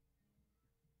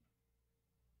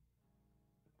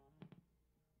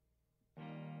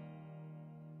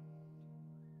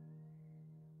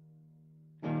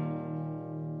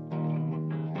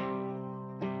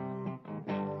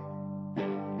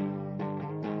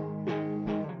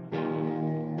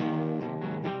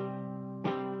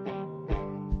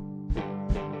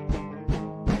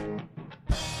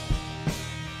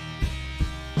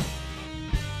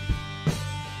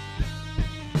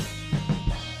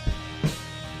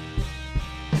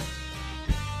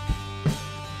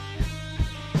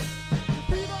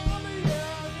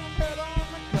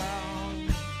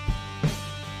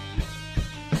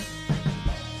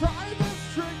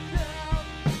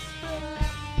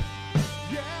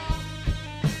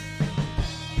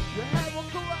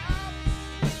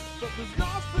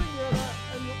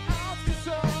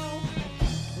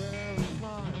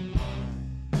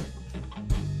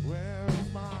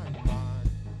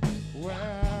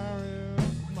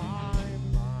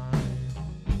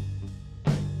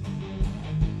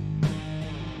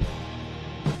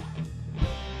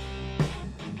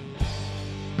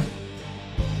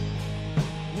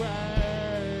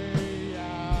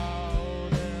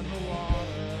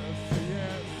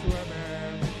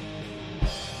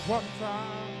 one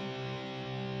time.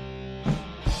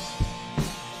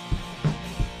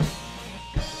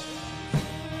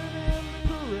 In the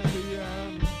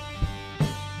Caribbean,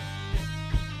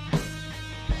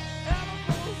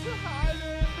 animals are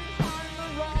hiding behind the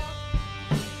rock.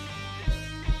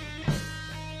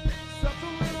 Such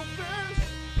a little fish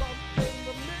bumped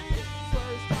into me,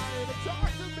 first trying to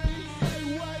talk to me. Say,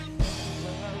 wait,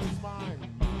 where is my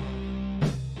mind?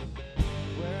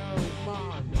 Where is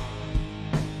my mind?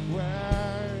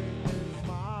 Where is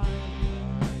my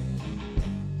mind?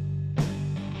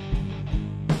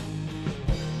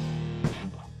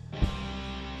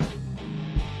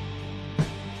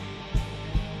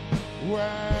 Way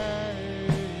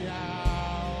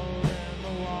out in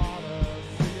the water,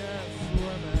 see it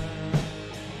swimming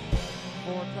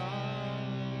for time.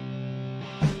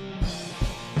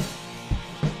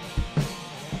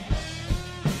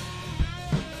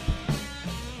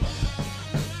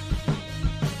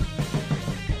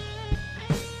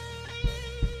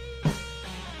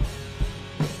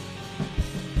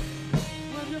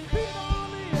 With your feet on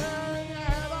the air and your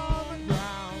head on the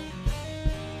ground,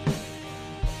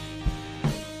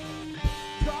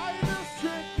 try this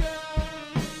trick, yeah,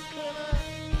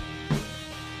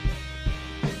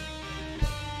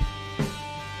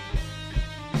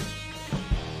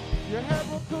 your head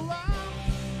will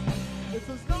collapse if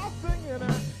there's nothing in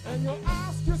it, and you'll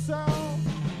ask yourself,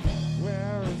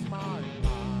 where is my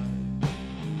mind?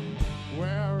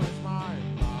 Where is my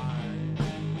mind?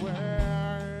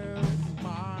 Where is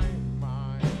my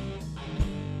mind?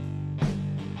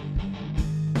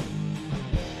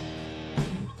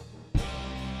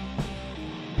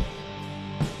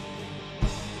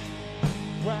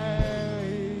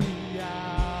 Way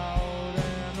out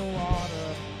in the water,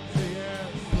 see it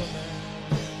swimming.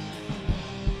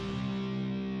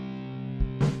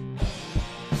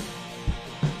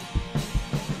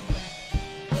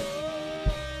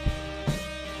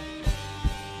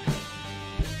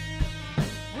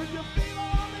 With your feet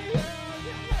on the air and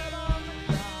your head on the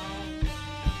ground,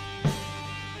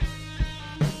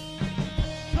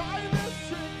 try this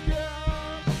trick,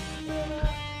 yeah, spin it,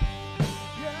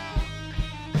 yeah.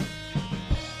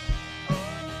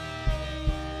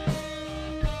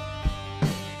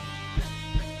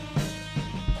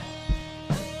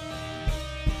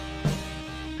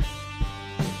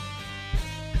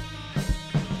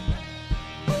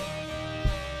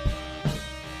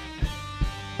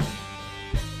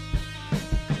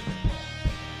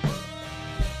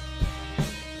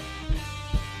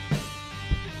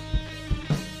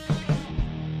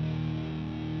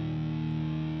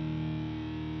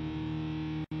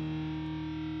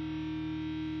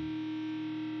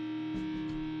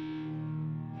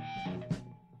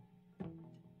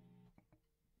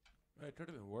 It could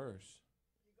have been worse.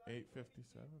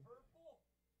 8:57.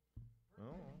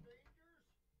 Oh.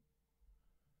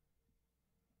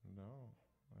 No,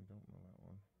 I don't know that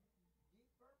one.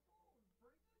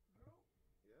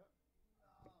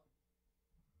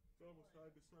 It's almost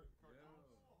time to start the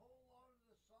cartoons. A whole lot of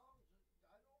the songs,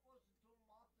 I don't listen to them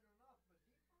often enough,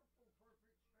 but Deep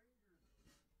Purple, Perfect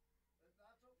Strangers,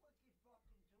 that's a wicked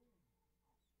fucking tune.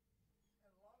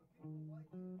 And a lot of people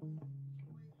like it. It's the way it started. A couple other ones I had playing along the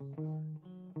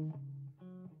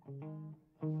whole time with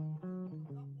my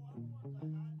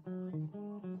cigarette. I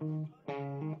lost track.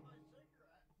 When I started playing, I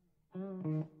had a couple in my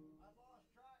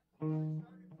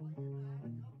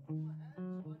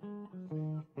head,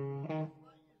 so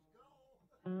I didn't want to say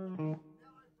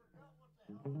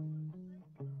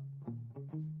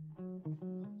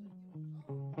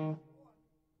nothing.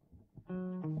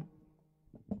 Just let yous go.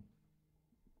 Now I forgot what the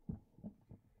hell I was thinking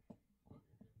of. I'm thinking of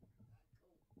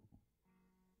songs.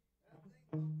 What? That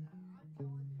thing, I'm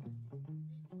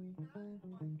telling you,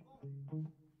 between that and my phone,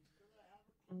 because I have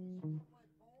a case on my phone,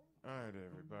 All right,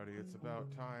 everybody, it's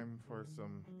about time for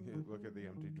some. Look at the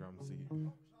empty drum seat.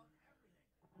 notes on everything. I walk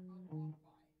by. It's like, oh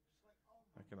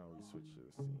my I can always switch to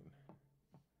the scene.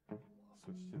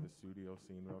 Switch to the studio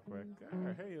scene real quick.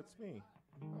 Hey, it's me.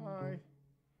 Hi.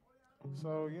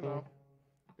 So,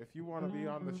 if you want to be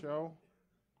on the show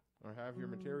or have your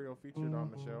material featured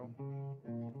on the show,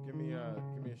 give me a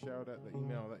shout at the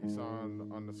email that you saw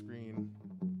on the screen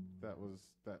that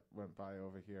went by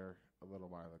over here a little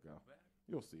while ago.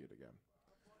 You'll see it again.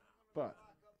 But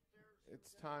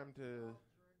it's time to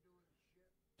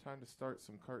start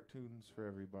some cartoons for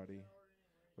everybody.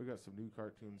 We got some new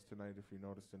cartoons tonight, if you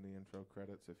noticed in the intro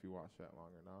credits, if you watched that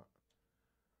long or not.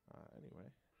 Anyway,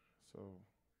 so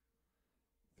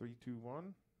 3, 2,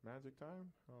 1, magic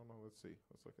time? I don't know. Let's see.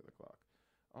 Let's look at the clock.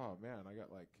 Oh, man, I got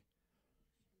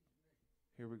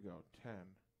here we go. 10,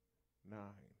 9,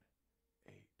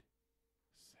 8,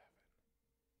 7,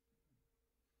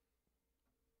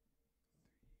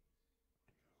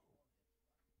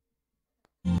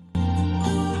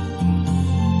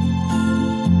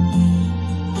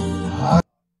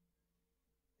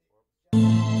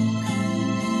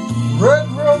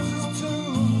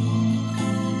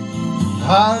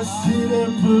 I see the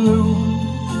blue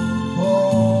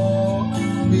for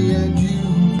me and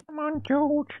you. Come on,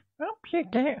 George. Up you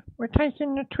get. We're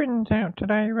taking the twins out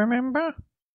today, remember?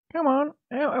 Come on,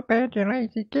 out of bed, you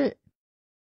lazy git.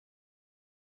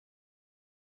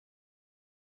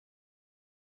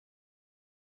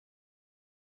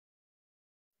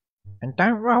 And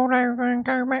don't roll over and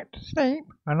go back to sleep.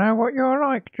 I know what you're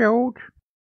like, George.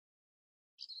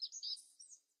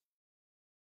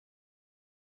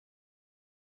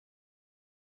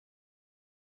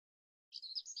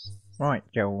 Right,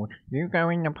 George, you go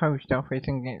in the post office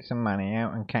and get some money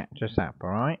out and catch us up,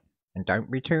 alright? And don't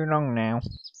be too long now.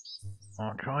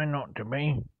 I'll try not to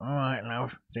be. Alright, love.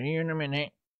 See you in a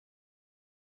minute.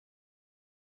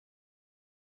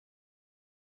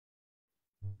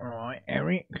 Alright,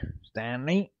 Erik,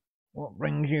 Stanley, what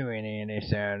brings you in here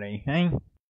this early, eh?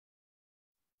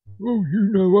 Oh,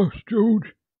 you know us,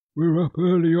 George. We're up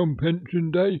early on pension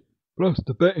day, plus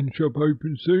the betting shop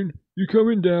opens soon. You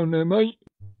coming down there, mate?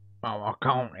 Oh, I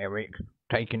can't, Erik.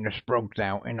 Taking the sprogs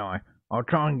out, ain't I? I'll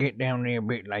try and get down there a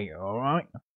bit later, alright?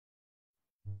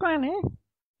 Granny,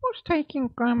 what's taking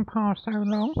Grandpa so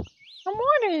long? And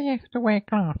why do he have to wear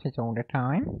glasses all the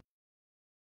time?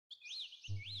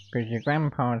 'Cause your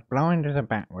grandpa's blind as a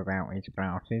bat without his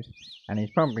glasses, and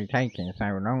he's probably taking so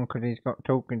long 'cause he's got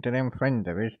talking to them friends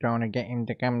of his trying to get him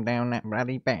to come down that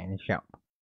bloody betting shop.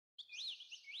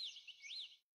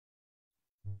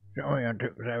 Sorry I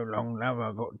took so long, love.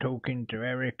 I got talking to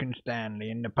Erik and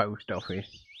Stanley in the post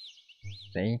office.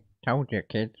 See? Told you,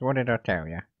 kids. What did I tell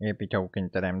you? You'd be talking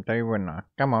to them too, wouldn't I?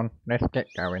 Come on, let's get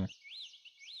going.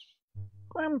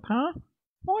 Grandpa,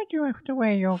 why do you have to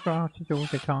wear your glasses all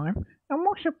the time? And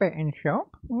what's a betting shop?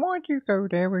 Why do you go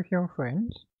there with your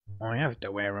friends? I have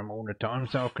to wear 'em all the time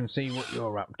so I can see what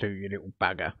you're up to, you little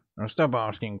bugger. Now stop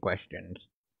asking questions.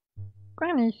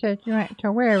 Granny said you had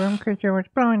to wear 'em 'cause you're as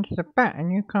blind as a bat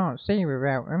and you can't see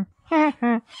without 'em. Ha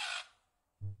ha.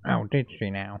 Oh, did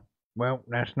she now? Well,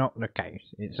 that's not the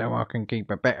case. It's so I can keep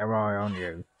a better eye on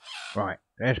you. Right,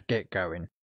 let's get going.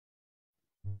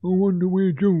 I wonder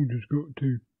where George has got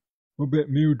to. I bet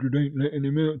Mildred ain't letting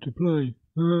him out to play.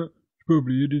 He's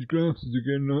probably hid his glasses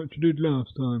again like she did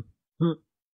last time.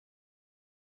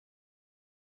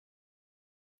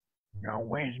 Oh,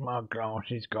 where's my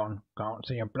glasses gone? Can't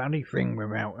see a bloody thing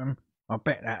without 'em. I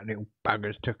bet that little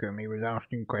bugger's took 'em. He was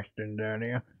asking questions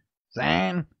earlier.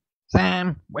 Sam,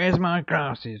 where's my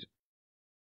glasses?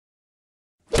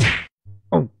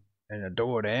 Oh, there's a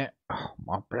door there. Oh,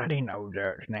 my bloody nose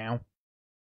hurts now.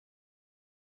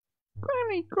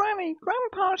 Granny,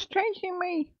 Grandpa's chasing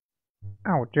me.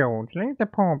 Oh, George, leave the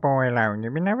poor boy alone.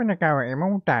 You've been having a go at him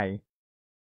all day.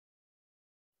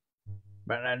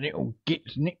 But that little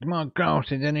git's nicked my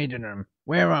glasses and hidden 'em.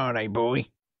 Where are they, boy?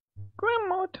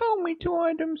 Grandma told me to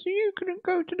hide 'em so you couldn't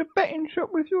go to the betting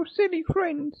shop with your silly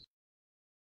friends.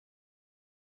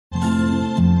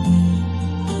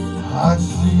 I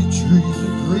see trees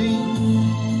of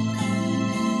green,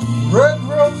 red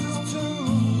roses too.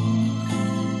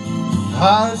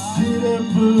 I see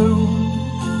them blue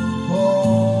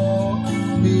for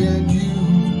me and you.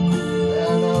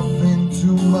 And I think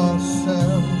to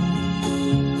myself,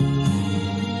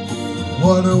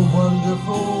 what a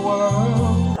wonderful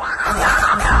world.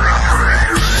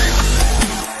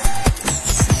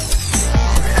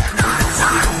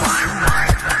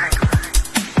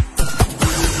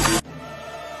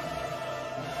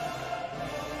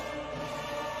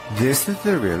 This is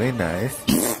a really nice...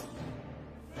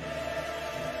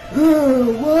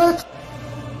 What?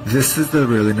 This is a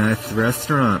really nice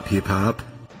restaurant, Peepop.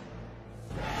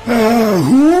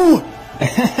 Who?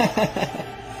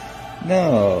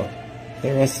 No,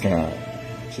 the restaurant.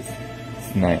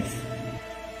 It's nice.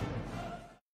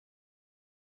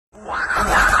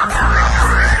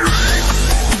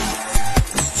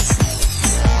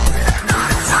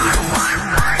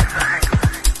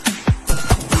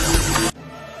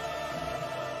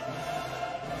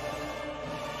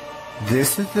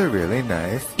 This is a really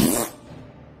nice...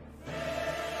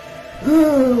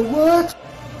 What?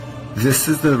 This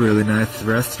is a really nice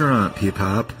restaurant,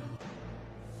 Peepop.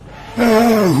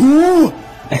 Who?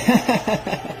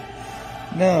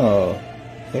 No,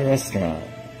 the restaurant.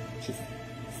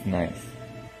 It's nice.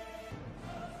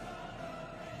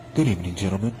 Good evening,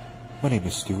 gentlemen. My name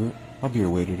is Stuart. I'll be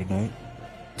your waiter tonight.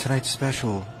 Tonight's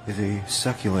special is a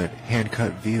succulent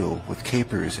hand-cut veal with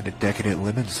capers and a decadent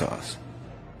lemon sauce.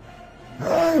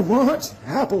 I want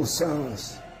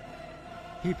applesauce.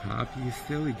 Peepop, you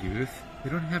silly goose.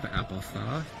 We don't have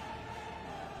applesauce.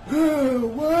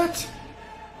 What?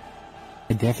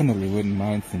 I definitely wouldn't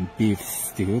mind some beef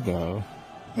stew, though.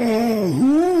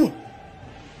 Who?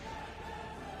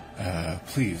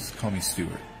 Please, call me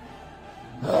Stuart.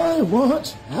 I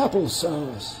want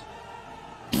applesauce.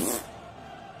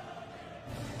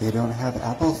 They don't have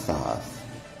applesauce.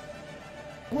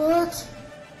 What?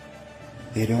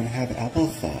 They don't have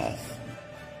applesauce.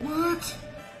 What?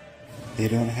 They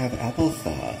don't have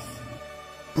applesauce.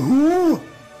 Who?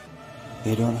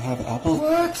 They don't have apple.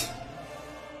 What?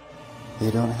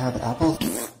 They don't have apple.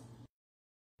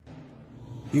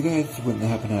 You guys wouldn't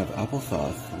happen to have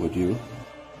applesauce, would you?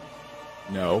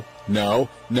 No, no,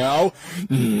 no,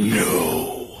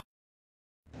 no.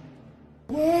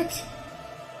 What?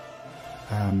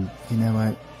 You know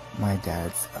what? My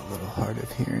dad's a little hard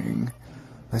of hearing.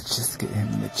 Let's just get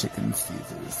him the chicken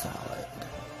Caesar salad.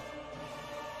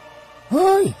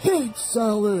 I hate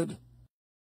salad.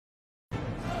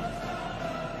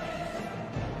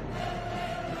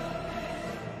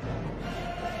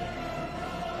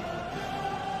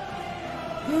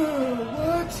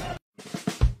 What?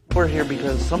 We're here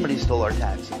because somebody stole our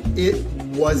taxi. It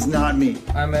was not me.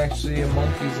 I'm actually a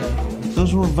monkey's uncle.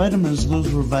 Those were vitamins,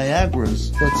 those were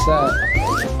Viagras. What's that?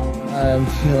 I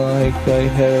feel like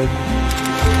lightheaded.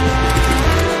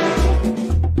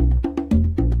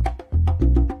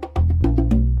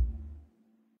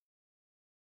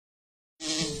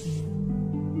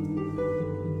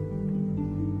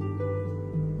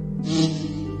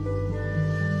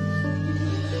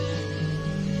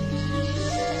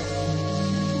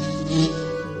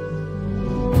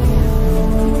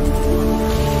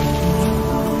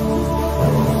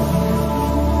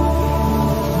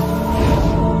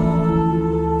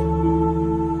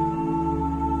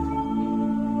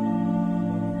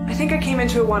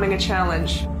 Wanting a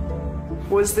challenge.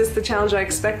 Was this the challenge I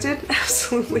expected?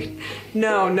 Absolutely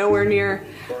no, nowhere near.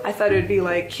 I thought it would be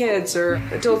like kids or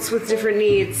adults with different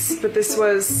needs, but this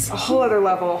was a whole other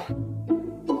level.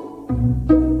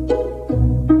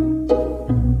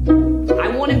 I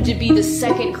want him to be the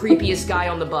second creepiest guy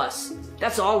on the bus.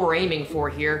 That's all we're aiming for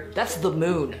here. That's the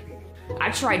moon. I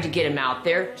tried to get him out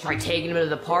there, tried taking him to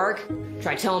the park,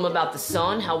 tried telling him about the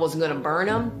sun, how it wasn't gonna burn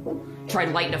him.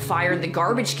 Tried lighting a fire in the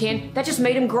garbage can. That just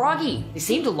made him groggy. They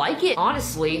seem to like it.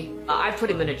 Honestly, I put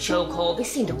him in a chokehold. They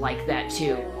seem to like that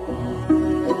too.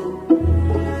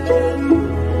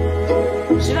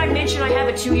 Should I mention I have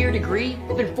a 2-year degree?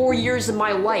 It's been 4 years of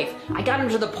my life. I got him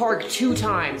to the park 2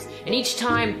 times, and each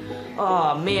time,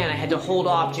 oh man, I had to hold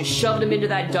off, just shoved him into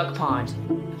that duck pond.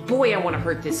 Boy, I want to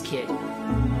hurt this kid.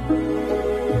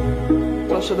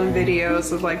 I'll show them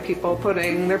videos of like people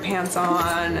putting their pants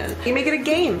on, and you make it a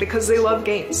game because they love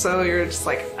games. So you're just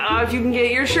like, if you can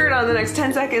get your shirt on the next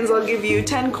 10 seconds, I'll give you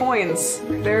 10 coins.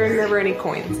 There are never any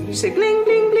coins. You say bling,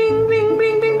 bling, bling, bling,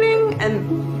 bling, bling, bling,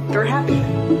 and they're happy.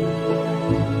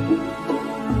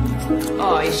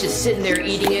 Oh, he's just sitting there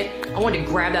eating it. I wanted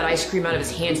to grab that ice cream out of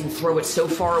his hands and throw it so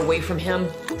far away from him.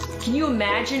 Can you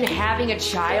imagine having a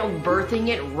child, birthing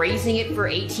it, raising it for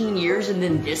 18 years, and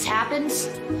then this happens?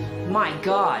 My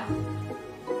God.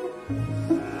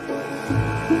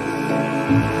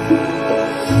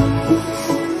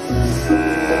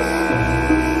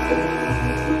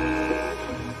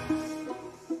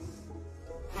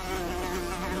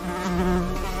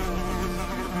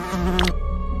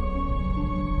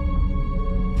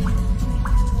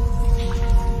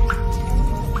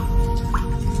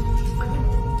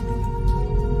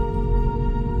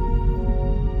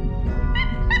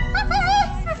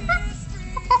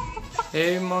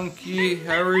 Hey monkey,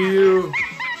 how are you?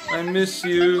 I miss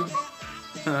you.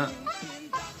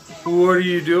 What are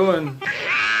you doing?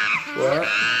 What?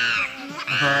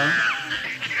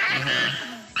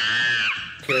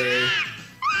 Okay.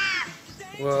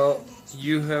 Well,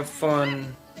 you have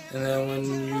fun, and then when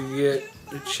you get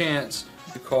a chance,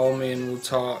 you call me and we'll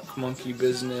talk monkey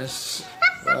business.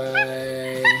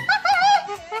 Bye.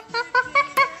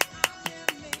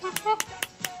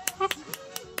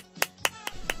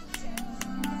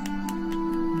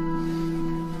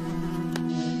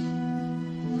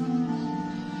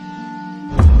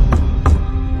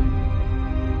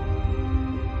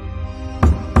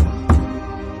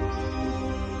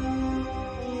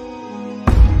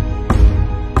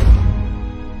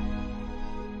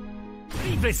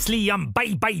 Previously on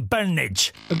Bye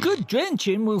Burnage. A good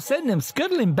drenching will send them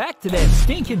scuttling back to that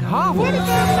stinking hovel.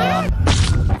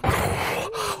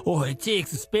 Oh, it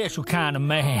takes a special kind of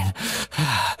man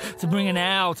to bring an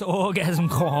owl to orgasm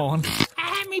corn.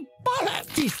 Me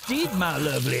bollocks, this deep, my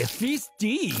lovely, this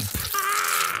deep.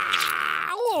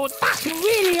 Oh, that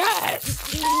really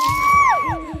hurts.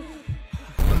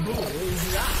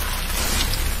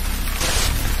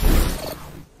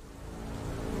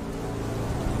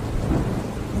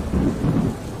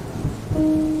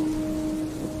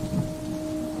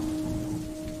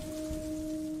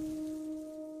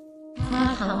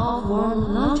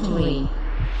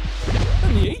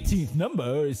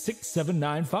 number is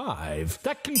 6795.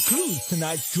 That concludes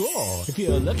tonight's draw. If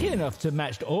you're lucky enough to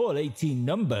match all 18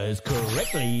 numbers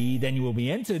correctly, then you will be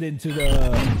entered into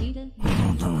the...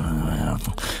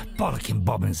 Bollocking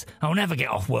bobbins. I'll never get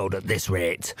off-world at this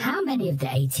rate. How many of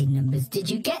the 18 numbers did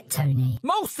you get, Tony?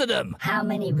 Most of them. How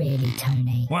many really,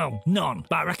 Tony? Well, none,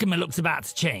 but I reckon my luck's about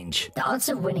to change. The odds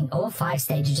of winning all 5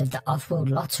 stages of the off-world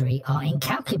lottery are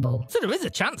incalculable. So there is a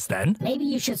chance then. Maybe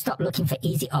you should stop looking for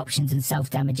easy options and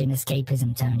self-damaging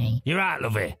escapism, Tony. You're right,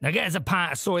 lovey. Now get us a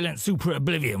pint of Soylent Super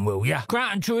Oblivion, will ya?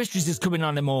 Crichton True Histories is coming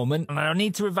on in a moment, and I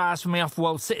need to revise for my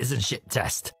off-world citizenship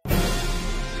test.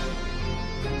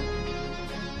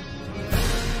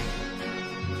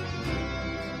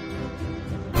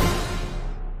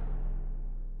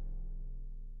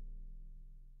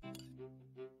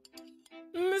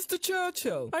 Mr.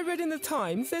 Churchill, I read in the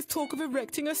Times there's talk of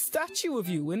erecting a statue of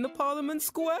you in the Parliament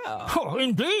Square. Oh,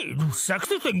 indeed.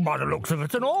 Sexy thing by the looks of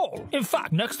it and all. In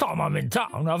fact, next time I'm in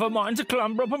town, I've a mind to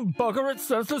clamber up and bugger its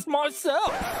senseless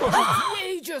myself.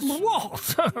 Outrageous!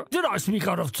 What? Did I speak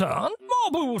out of turn?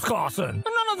 More booze, Carson. And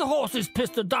none of the horses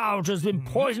pissed the Dowager's been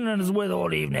poisoning us with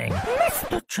all evening.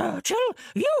 Mr. Churchill,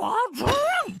 you are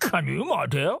drunk. And you, my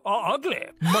dear, are ugly.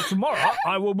 But tomorrow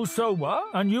I will be sober,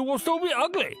 and you will still be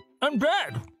ugly. And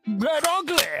dead. Dead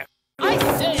ugly. I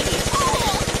say!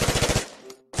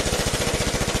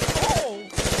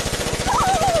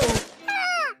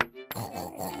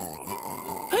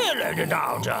 Here, Lady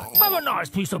Dowager, have a nice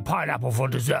piece of pineapple for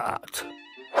dessert.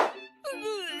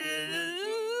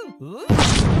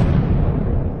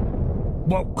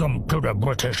 Welcome to the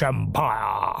British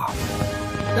Empire.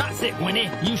 That's it, Winnie.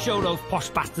 You show those posh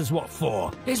bastards what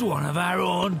for. He's one of our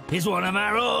own. He's one of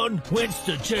our own.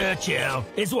 Winston Churchill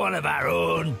is one of our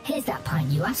own. Here's that pint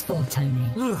you asked for, Tony.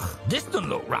 Ugh, this doesn't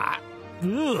look right.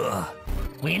 Ugh.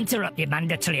 We interrupt your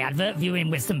mandatory advert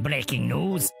viewing with some breaking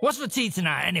news. What's for tea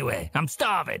tonight, anyway? I'm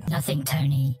starving. Nothing,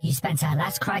 Tony. You spent our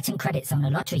last Crichton credits on a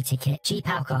lottery ticket, cheap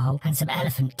alcohol, and some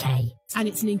elephant K. And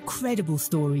it's an incredible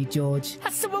story, George.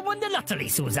 Has someone won the lottery,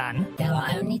 Suzanne? There are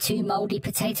only 2 mouldy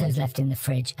potatoes left in the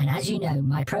fridge, and as you know,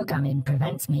 my programming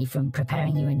prevents me from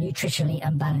preparing you a nutritionally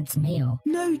unbalanced meal.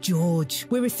 No, George.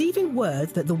 We're receiving word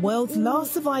that the world's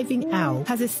last surviving owl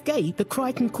has escaped the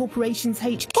Crichton Corporation's HQ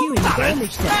in the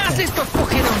Burnage sector. How's this for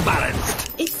fucking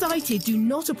unbalanced? If sighted, do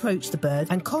not approach the bird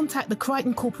and contact the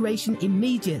Crichton Corporation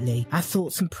immediately. Our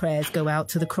thoughts and prayers go out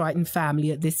to the Crichton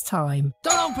family at this time.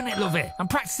 Don't open it, lovey. I'm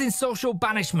practicing social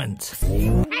banishment.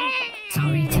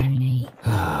 Sorry, Tony. Hey,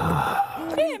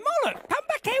 Mullock, come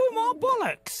back here with more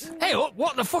bollocks. Hey,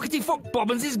 what the fuckity fuck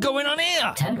bobbins is going on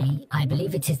here? Tony, I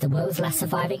believe it is the world's last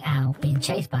surviving owl being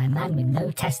chased by a man with no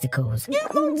testicles. You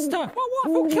monster! My wife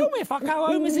will kill me if I go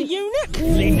home as a eunuch.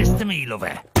 Leave this to me,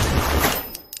 lovey.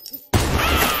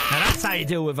 Now that's how you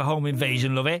deal with a home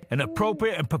invasion, lovey. An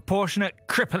appropriate and proportionate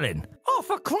crippling. Oh,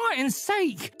 for Crichton's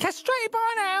sake! Castrated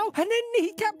by an owl and then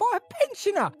kneecapped by a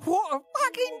pensioner! What a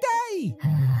fucking day!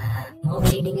 More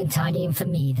cleaning and tidying for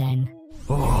me, then.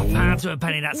 Oh, pound to a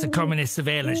penny, that's a communist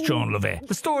surveillance drone, lovey.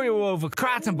 The story we were over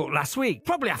Crichton book last week,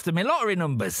 probably after my lottery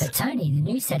numbers. But Tony, the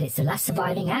news said it's the last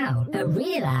surviving owl. A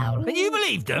real owl. And you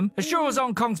believed them? As sure as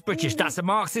Hong Kong's British, that's a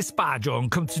Marxist spy drone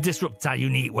come to disrupt our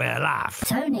unique way of life.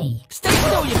 Tony. Stay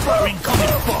still, you fluttering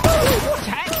communist fuck! What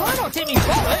the heck? Why not take me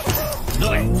bollocks?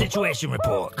 Lovey, situation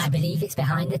report. I believe it's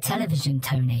behind the television,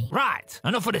 Tony. Right,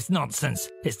 enough of this nonsense.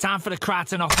 It's time for the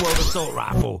Crichton off-world assault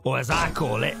rifle, or as I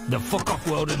call it, the fuck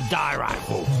off-world and die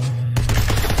rifle.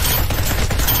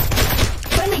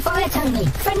 Friendly fire, Tony!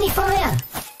 Friendly fire!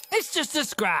 It's just a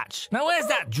scratch. Now where's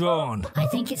that drone? I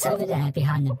think it's over there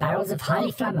behind the barrels of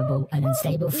highly flammable and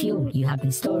unstable fuel you have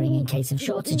been storing in case of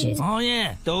shortages. Oh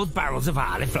yeah, those barrels of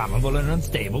highly flammable and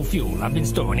unstable fuel I've been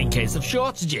storing in case of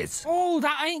shortages. Oh,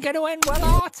 that ain't going to end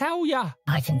well, I tell ya.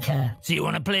 I concur. So you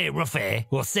want to play it rough, eh?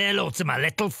 Well, say hello to my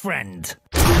little friend.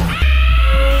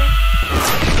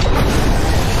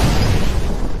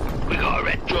 We got a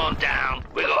red drone down.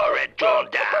 We got a red drone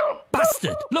down.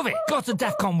 Bastard! Love it. Go to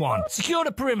DEFCON 1. Secure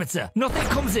the perimeter. Nothing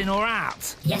comes in or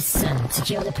out. Yes, sir.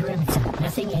 Secure the perimeter.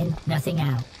 Nothing in, nothing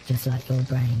out. Just like your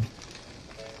brain.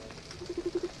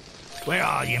 Where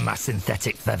are you, my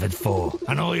synthetic feathered foe?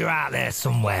 I know you're out there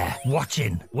somewhere.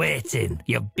 Watching, waiting.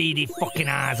 Your beady fucking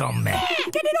eyes on me.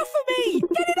 Get it off of me!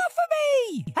 Get it off of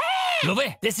me! Hey! Love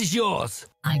it. This is yours.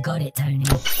 I got it, Tony.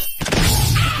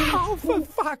 Oh, for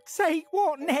fuck's sake,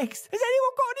 what next? Has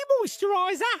anyone got any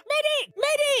moisturiser? Medic!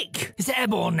 Medic! It's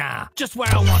airborne now, just where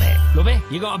I want it. Lovey,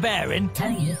 you got a bearing?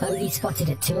 Tony, Bodie spotted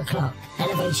at 2 o'clock.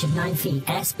 Elevation 9 feet,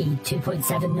 airspeed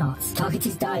 2.7 knots. Target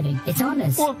is diving. It's on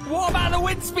us. What about the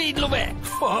wind speed, Lovey?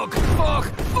 Fuck, fuck,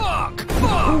 fuck,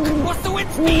 fuck! What's the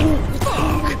wind speed?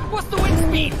 Fuck! What's the wind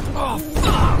speed? Oh,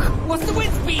 fuck! What's the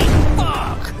wind speed?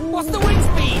 Fuck! What's the wind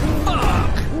speed?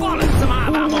 Fuck! Bollocks, I'm out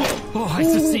of ammo! Oh,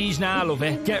 it's a siege now,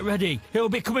 Lovey. Get ready. He'll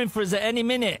be coming for us at any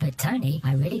minute. But Tony,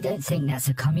 I really don't think that's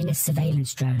a communist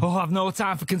surveillance drone. Oh, I've no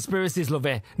time for conspiracies,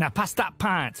 Lovey. Now pass that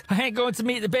pint. I ain't going to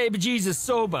meet the baby Jesus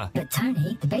sober. But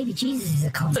Tony, the baby Jesus is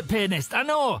a The pianist, I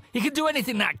know. He can do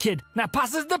anything, that kid. Now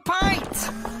pass us the pint.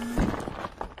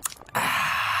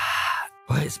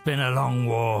 Well, it's been a long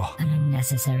war. An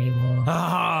unnecessary war. A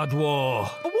hard war.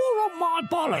 A war on my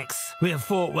bollocks. We have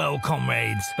fought well,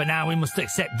 comrades, but now we must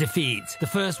accept defeat. The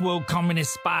first world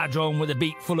communist spy drone with a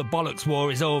beak full of bollocks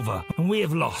war is over, and we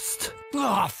have lost.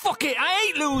 Oh, fuck it, I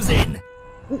ain't losing!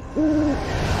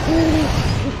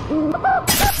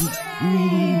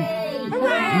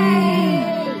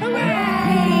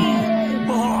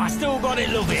 Oh, I still got it,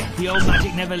 Lovey. The old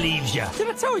magic never leaves you. Did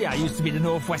I tell you I used to be the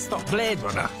Northwest Stock Blade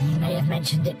Runner? You may have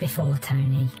mentioned it before,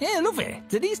 Tony. Yeah, Lovey.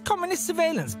 Do these communist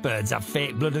surveillance birds have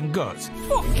fake blood and guts?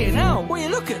 Fucking hell. Well, you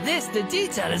look at this, the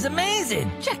detail is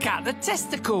amazing. Check out the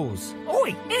testicles.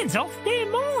 Oi, hands off, they're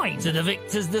mine. To the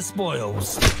victors, the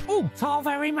spoils. Oh, thank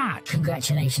very much.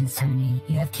 Congratulations, Tony.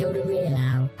 You have killed a real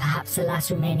owl, perhaps the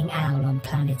last remaining owl on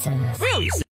planet Earth. Really,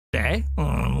 you say?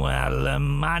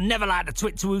 I never like to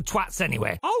twit to who twats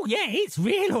anyway. Oh, yeah, it's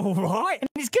real, all right. And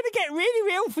it's going to get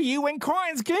really real for you when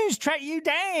Crichton's goons track you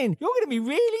down. You're going to be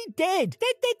really dead.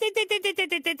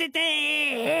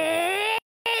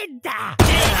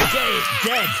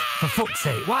 Dead. For fuck's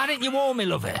sake, why didn't you warn me,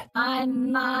 Lovey?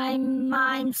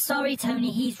 I'm sorry,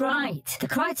 Tony, he's right. The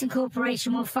Crichton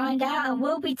Corporation will find out and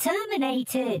will be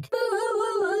terminated.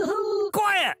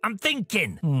 Quiet, I'm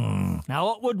thinking. Now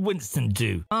what would Winston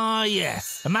do? Ah,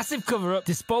 yes. A massive cover-up,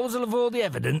 disposal of all the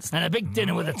evidence, and a big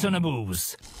dinner with a ton of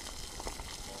booze.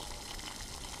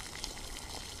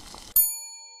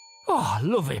 Oh,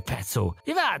 lovely, Petal.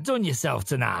 You've outdone yourself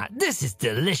tonight. This is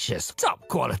delicious. Top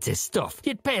quality stuff.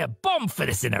 You'd pay a bomb for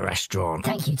this in a restaurant.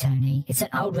 Thank you, Tony. It's an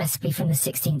old recipe from the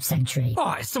 16th century.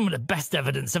 Oh, it's some of the best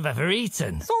evidence I've ever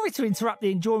eaten. Sorry to interrupt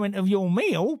the enjoyment of your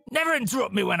meal. Never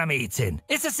interrupt me when I'm eating.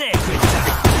 It's a sacred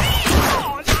time.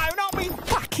 Oh, no, not me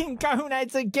fucking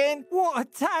gonads again. What a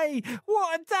day.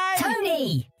 What a day.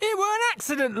 Tony! It were an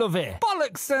accident, Lovey.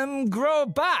 Bollocks grow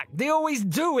back. They always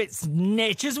do. It's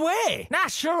nature's way. Now,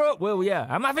 shut up, will ya?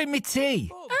 I'm having me tea.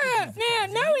 Now,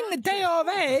 knowing the day I've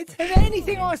had, and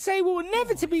anything I say will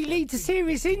inevitably lead to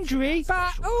serious injury,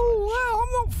 but,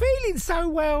 I'm not feeling so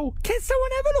well. Can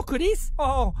someone have a look at this?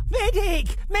 Oh,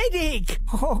 medic! Medic!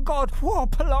 Oh, God, what a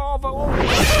palaver.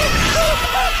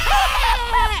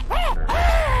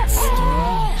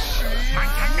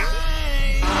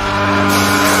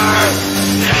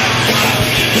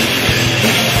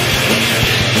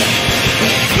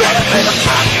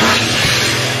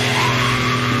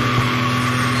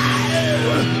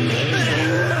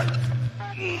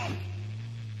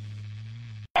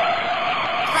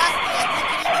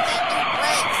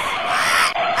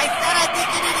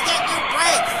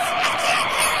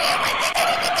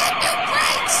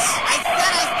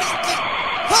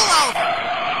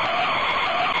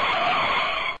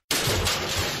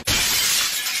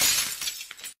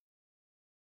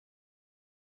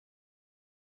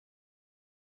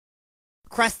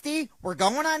 Krusty, we're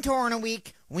going on tour in a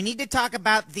week. We need to talk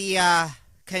about the,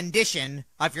 condition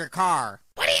of your car.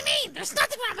 What do you mean? There's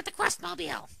nothing wrong with the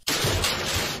Krustmobile.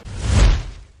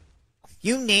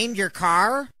 You named your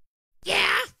car?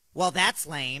 Yeah? Well, that's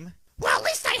lame. Well, at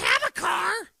least I have a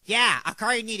car. Yeah, a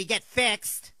car you need to get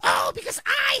fixed. Oh, because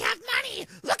I have money.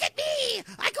 Look at me.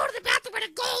 I go to the bathroom in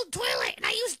a gold toilet, and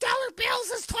I use dollar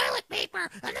bills as toilet paper,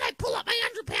 and then I pull up my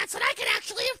underpants that I can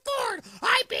actually afford.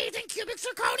 I bathe in cubic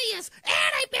zirconias,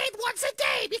 and I bathe once a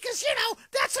day, because,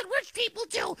 that's what rich people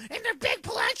do in their big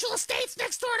palatial estates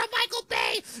next door to Michael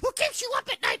Bay, who keeps you up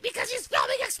at night because he's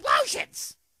filming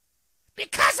explosions.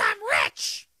 Because I'm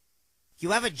rich.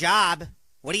 You have a job.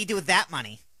 What do you do with that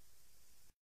money?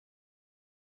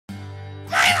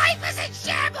 My life is in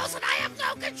shambles and I have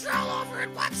no control over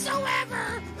it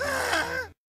whatsoever.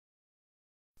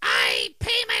 I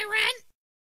pay my rent.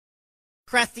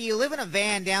 Krusty, you live in a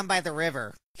van down by the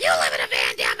river. You live in a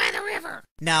van down by the river.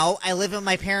 No, I live in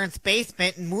my parents'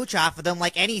 basement and mooch off of them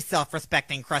like any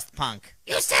self-respecting crust punk.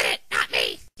 You said it, not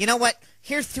me. You know what?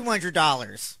 Here's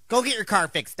 $200. Go get your car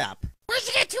fixed up. Where'd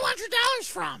you get $200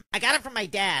 from? I got it from my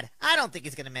dad. I don't think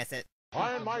he's gonna miss it.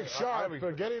 Iron Mike Sharp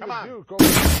for getting the Duke.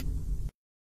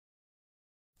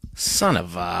 Son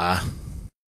of a...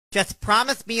 Just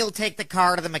promise me you'll take the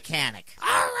car to the mechanic.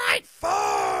 Alright,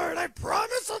 fine. I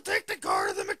promise I'll take the car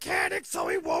to the mechanic so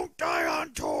he won't die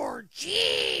on tour.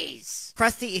 Jeez.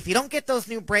 Krusty, if you don't get those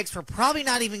new brakes, we're probably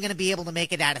not even gonna be able to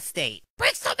make it out of state.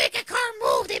 Brakes don't make a car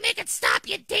move, they make it stop,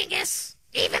 you dingus.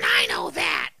 Even I know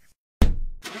that.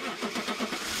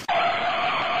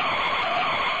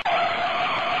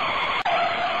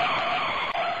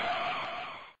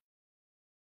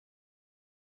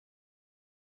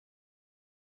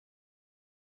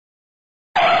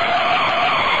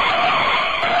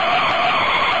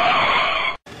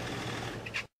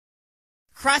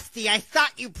 Krusty, I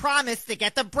thought you promised to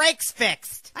get the brakes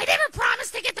fixed. I never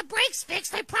promised to get the brakes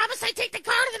fixed. I promised I'd take the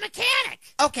car to the mechanic.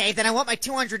 Okay, then I want my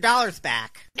 $200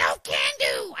 back. No can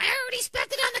do. I already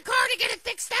spent it on the car to get it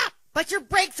fixed up. But your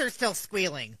brakes are still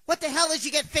squealing. What the hell did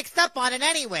you get fixed up on it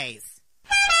anyways?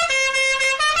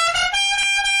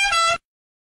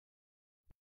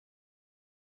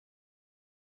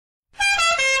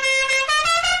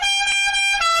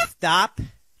 Stop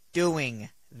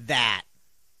doing that.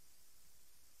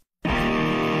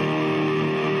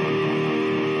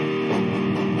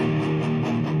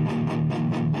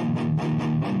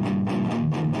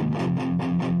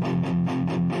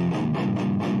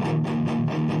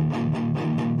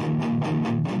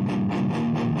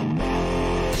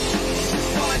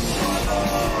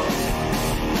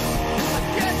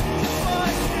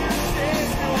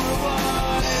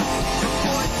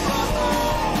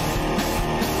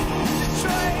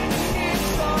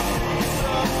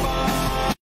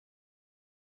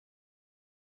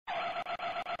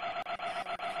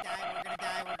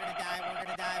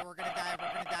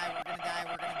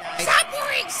 Stop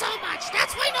worrying so much.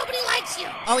 That's why nobody likes you.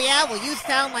 Oh yeah? Well, you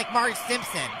sound like Marge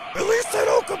Simpson. At least I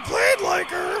don't complain like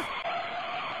her.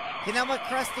 You know what,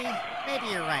 Krusty? Maybe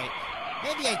you're right.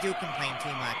 Maybe I do complain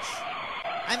too much.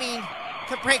 I mean,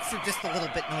 the brakes are just a little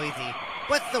bit noisy.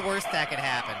 What's the worst that could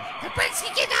happen? The brakes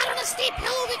can give out on a steep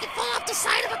hill and we can fall off the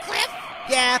side of a cliff.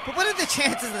 Yeah, but what are the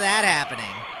chances of that happening?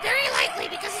 Very likely,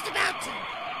 because it's about to.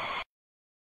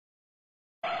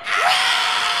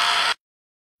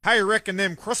 How you reckon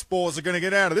them crust balls are gonna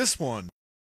get out of this one?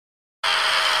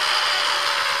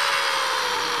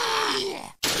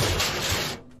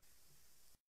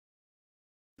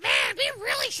 Man, we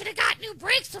really should have got new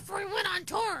brakes before we went on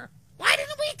tour. Why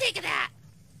didn't we think of that?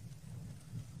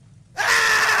 Well,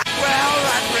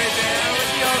 right there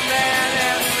with your man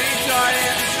and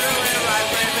retarded, truly right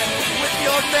there with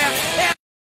your man.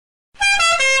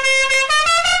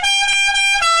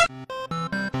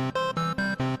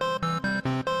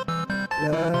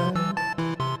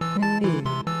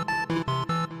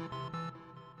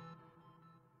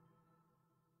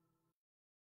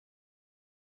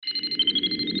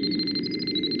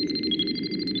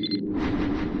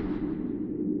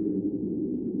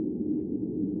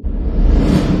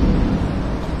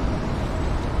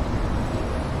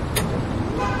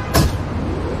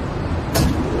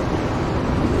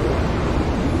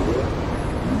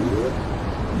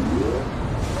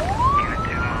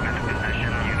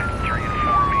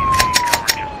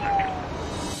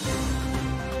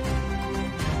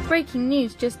 Breaking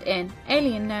news just in.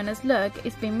 Alien known as Lug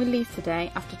is being released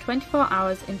today after 24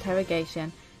 hours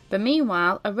interrogation. But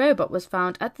meanwhile, a robot was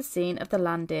found at the scene of the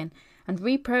landing and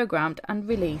reprogrammed and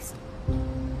released.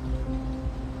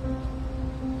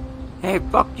 Hey,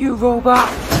 fuck you,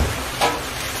 robot!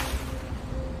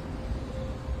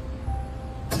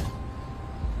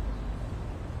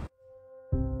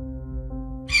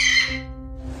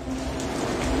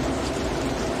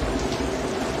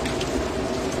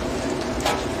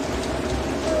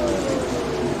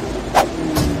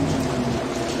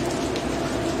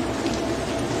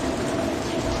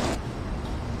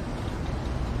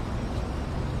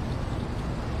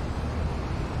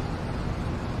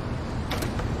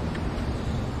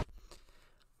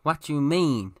 What you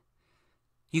mean?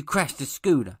 You crashed the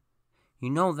scooter. You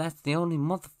know that's the only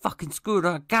motherfucking scooter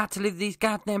I got to lift these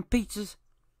goddamn pizzas.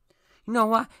 You know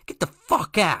what? Get the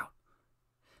fuck out.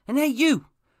 And hey you!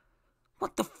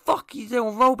 What the fuck you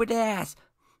little robot ass,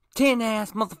 tin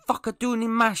ass motherfucker doing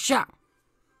in my shop?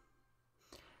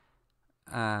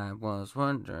 I was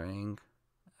wondering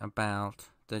about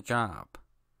the job.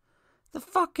 The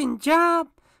fucking job?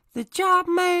 The job,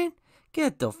 man?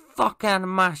 Get the fuck out of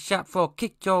my shop before I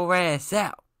kick your ass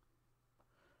out.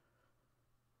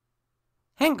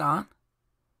 Hang on.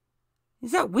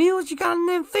 Is that wheels you got on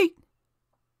them feet?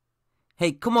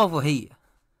 Hey, come over here.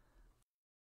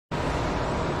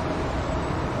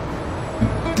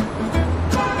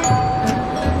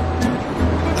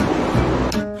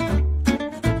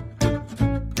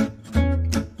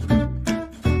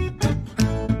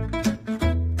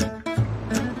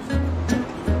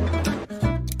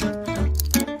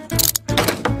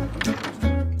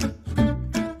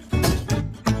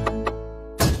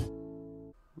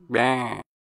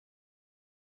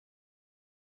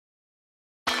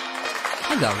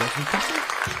 Hello,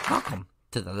 everybody. Welcome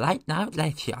to the Late Night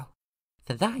Late Show.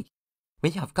 Today, we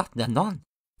have got the one,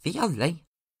 the only,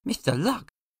 Mr.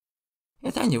 Luck.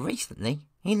 It's only recently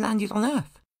he landed on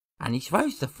Earth, and he's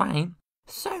rose to fame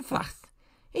so fast,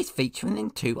 he's featuring in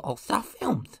 2 all-star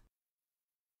films.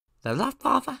 The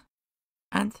Lovefather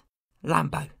and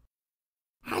Lambo.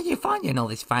 How you finding all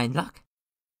this fame, Luck?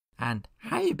 And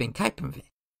how you been coping with it?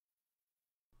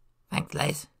 Thanks,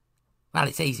 Les. Well,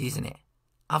 it's easy, isn't it?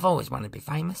 I've always wanted to be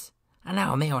famous, and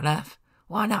now I'm here on Earth.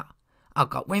 Why not? I've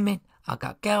got women, I've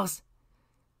got girls,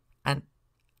 and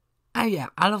oh yeah,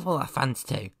 I love all our fans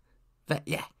too. But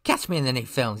yeah, catch me in the new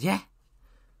films, yeah?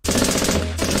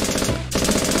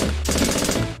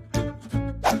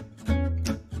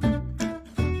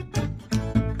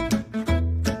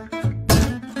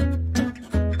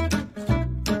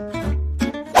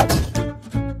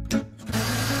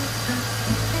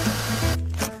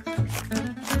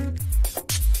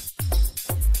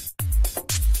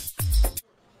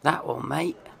 That one,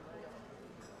 mate.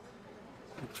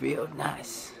 Looks real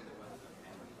nice.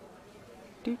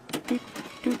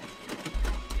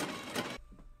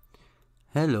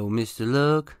 Hello, Mr.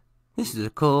 Luck. This is a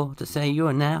call to say you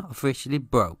are now officially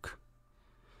broke.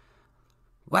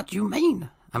 What do you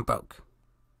mean, I'm broke?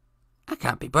 I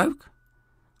can't be broke.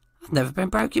 I've never been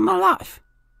broke in my life.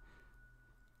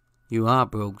 You are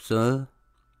broke, sir.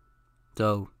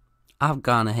 So, I've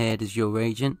gone ahead as your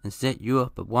agent and set you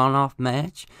up a one-off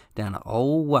match down at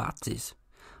Old Watts's.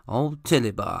 Old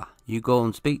Tilly Bar. You go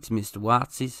and speak to Mr.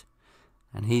 Watts's,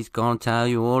 and he's gonna tell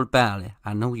you all about it.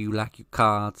 I know you like your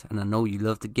cards, and I know you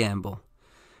love to gamble.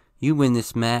 You win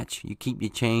this match, you keep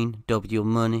your chain, double your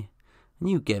money, and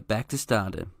you get back to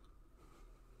stardom.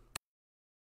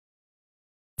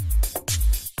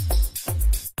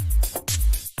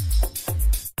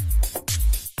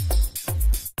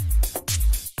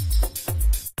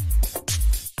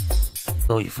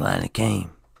 So you finally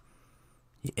came.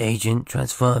 Your agent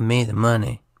transferred me the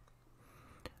money.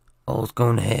 All's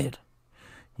going ahead.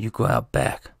 You go out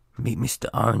back, meet Mr.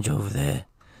 Orange over there.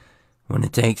 When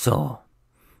it takes all.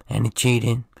 Any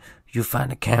cheating, you'll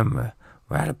find a camera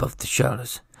right above the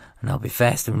shutters, and I'll be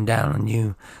fastening down on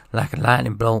you like a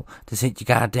lightning bolt to hit your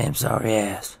goddamn sorry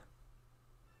ass.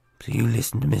 So you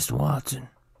listen to Mr. Watson.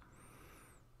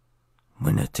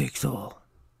 When it takes all.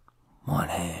 One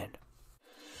hand.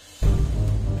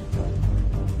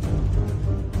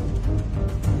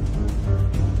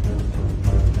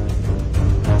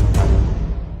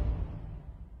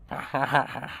 Ha ha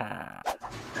ha ha.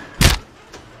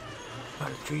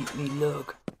 Gotta treat me,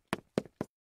 look.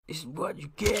 This is what you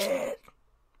get.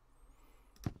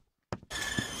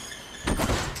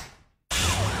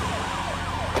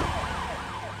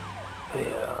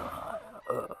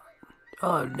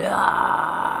 Oh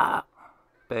no!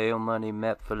 Bail money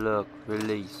met for look.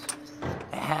 Release.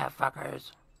 Ah,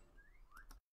 fuckers.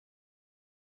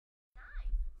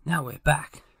 Now we're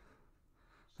back.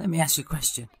 Let me ask you a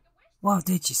question. Why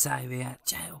did you say we out of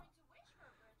jail?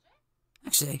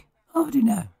 Actually, I already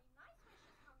know.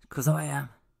 Because I am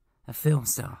a film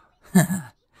star.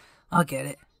 I get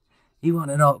it. You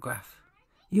want an autograph.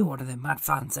 You're one of them mad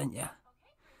fans, ain't you?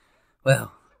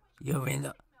 Well, you're in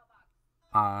the...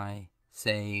 I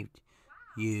saved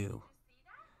you.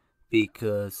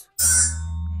 Because...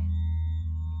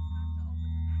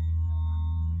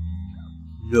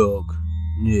 Look,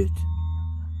 Nit.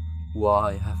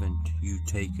 Why haven't you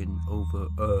taken over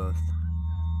Earth?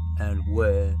 And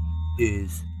where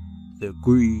is the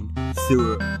green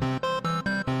syrup?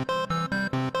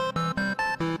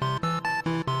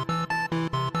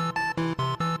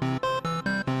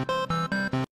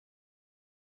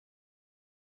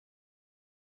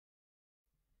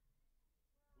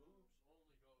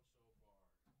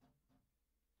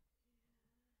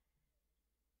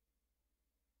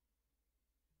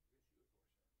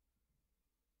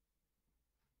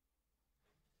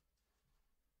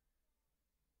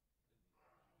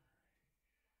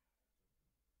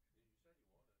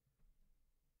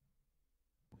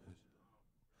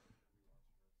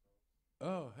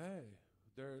 Oh, hey.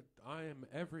 I am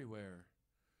everywhere.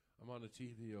 I'm on a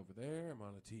TV over there. I'm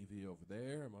on a TV over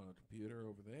there. I'm on a computer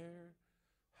over there.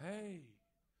 Hey.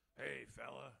 Hey,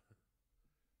 fella.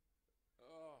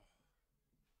 Oh.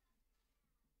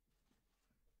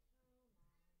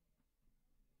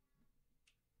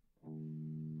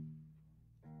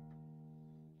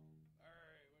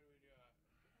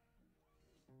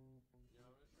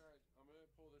 I'm gonna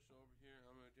pull this over here.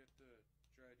 I'm gonna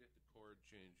try to get the chord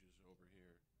changes over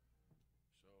here.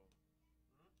 So,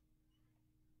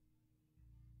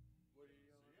 what are you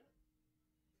yelling at?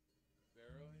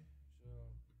 Barely. So,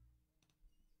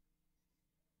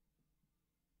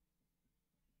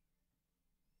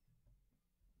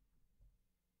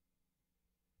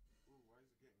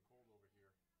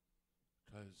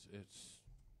 because it's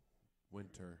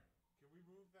winter. Can we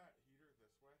move that heater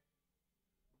this way?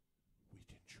 We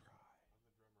can try.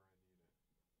 I'm the drummer.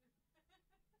 I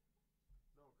need it.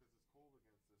 No, because it's cold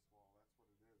against this wall. That's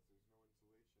what it is.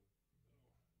 There's no insulation.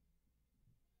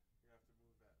 No. You have to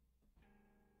move that stand.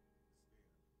 Yeah.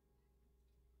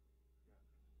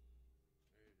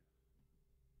 There you go.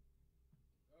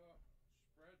 Oh,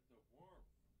 spread the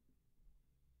warmth.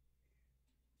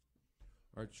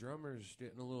 Our drummer's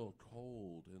getting a little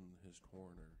cold in his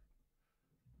corner.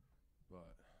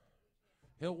 But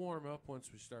he'll warm up once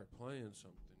we start playing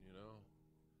something, you know.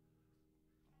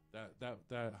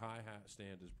 That hi-hat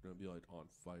stand is going to be like on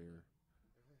fire.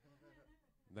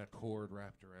 And that cord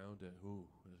wrapped around it. Ooh,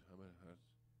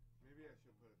 Maybe I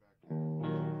should put it back.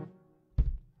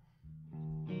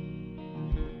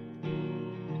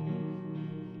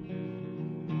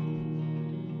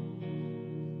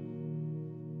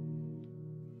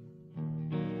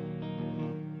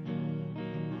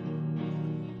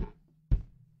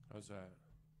 How's that?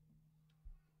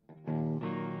 Do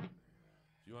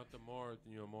you want the more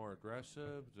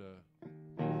aggressive,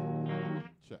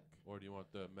 check, or do you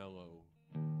want the mellow?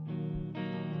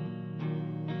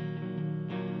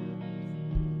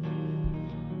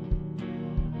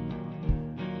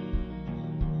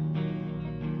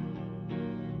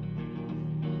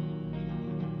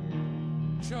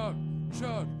 Chug.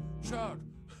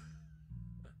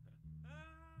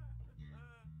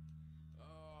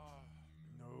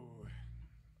 No.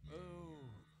 Oh.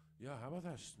 Yeah, how about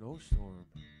that snowstorm?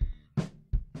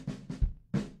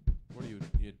 What are you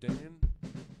digging?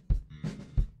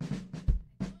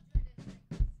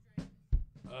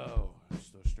 Oh,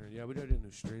 it's no string. Yeah, we gotta get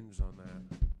new strings on that.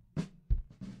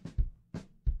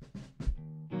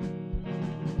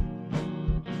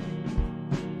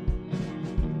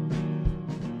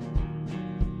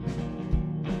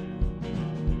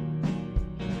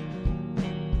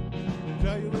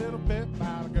 Tell you a little bit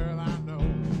about a girl I know.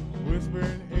 Whisper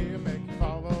in the ear, make you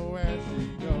follow where she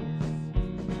goes.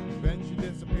 Then she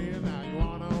disappears, now you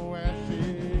wanna know where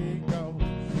she goes.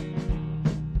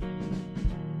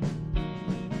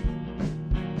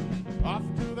 Off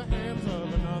to the hands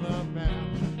of another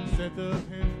man. Instead of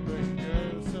him, bring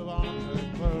girl still on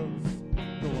her clothes.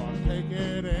 Go on, take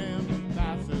it in,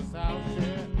 that's just how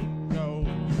shit goes.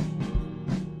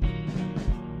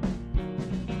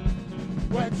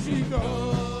 When she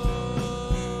goes,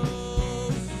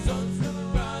 sun's gonna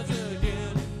rise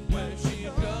again. When she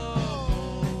goes,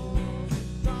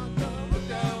 not gonna look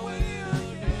that way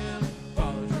again.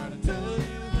 Father trying to tell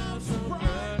you how so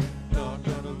bright, not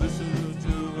gonna listen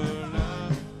to her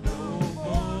lie. No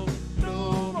more,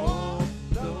 no more,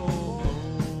 no more.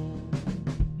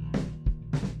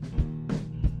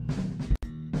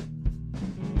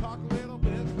 Talk a little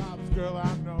bit about this girl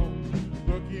I know.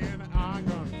 Look you in the eye,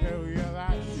 gonna tell you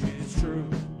that she's true.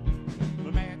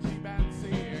 The man she been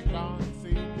seeing, gonna see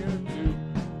you too.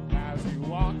 As you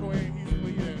walk away, he's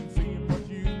bleeding, seeing what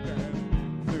you've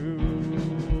been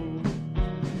through.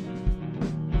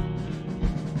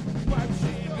 When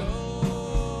she goes,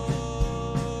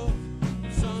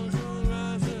 sun's gonna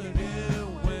rise again.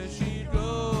 When she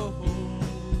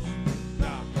goes,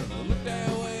 not gonna look that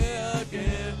way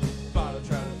again. Father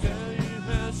trying to tell you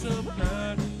how some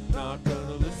kind, not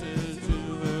gonna listen to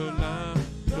her lie.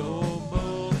 No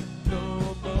more,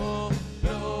 no more,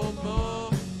 no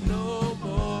more, no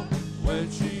more. When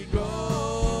she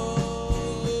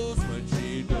goes, when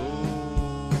she goes.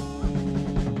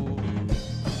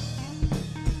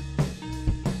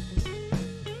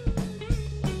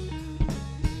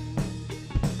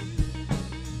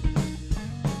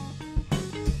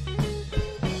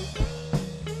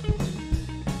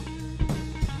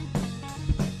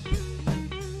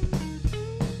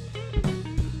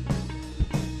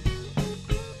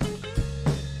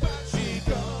 She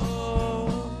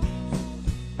goes,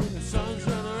 the sun's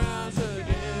gonna rise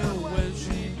again. When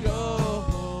she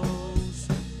goes,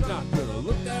 not gonna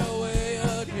look that way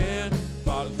again.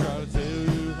 Father try to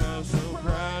tell you how so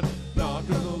proud, not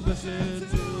gonna listen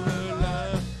to her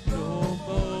lie. No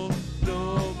more,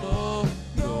 no more,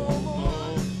 no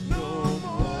more, no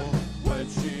more. When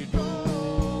she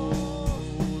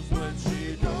goes, when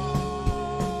she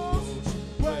goes,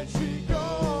 when she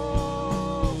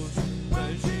goes,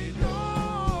 when she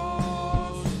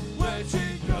goes, when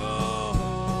she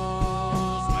goes,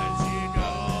 when she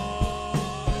goes.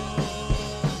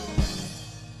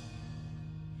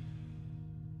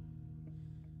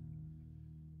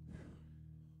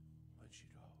 When she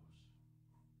goes.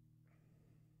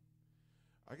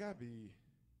 I gotta be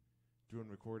doing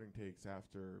recording takes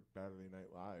after Baturday Night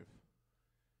Live.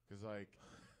 Cause like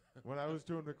when I was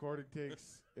doing recording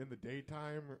takes in the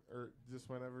daytime or just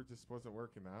whenever, it just wasn't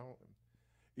working out.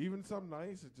 And even some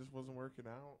nights, it just wasn't working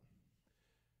out.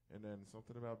 And then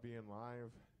something about being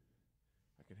live,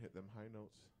 I can hit them high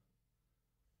notes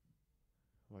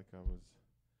like I was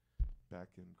back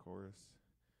in chorus.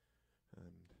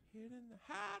 And hitting the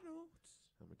high notes.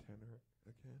 I'm a tenor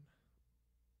again.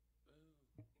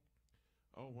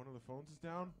 Oh, one of the phones is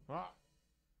down? Ah!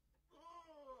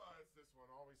 Oh, it's this one,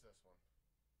 always this one.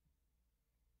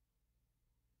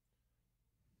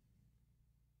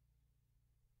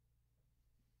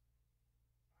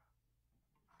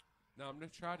 Now I'm going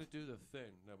to try to do the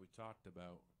thing that we talked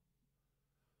about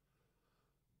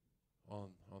on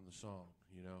the song,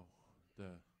 you know,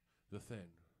 the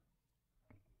thing.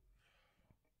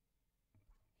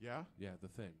 Yeah? Yeah, the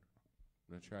thing. I'm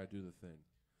going to try to do the thing.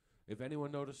 If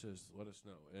anyone notices, let us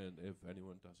know. And if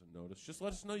anyone doesn't notice, just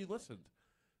let us know you listened.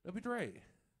 That'd be great.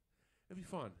 It'd be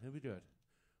fun. It'd be good.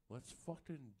 Let's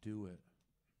fucking do it.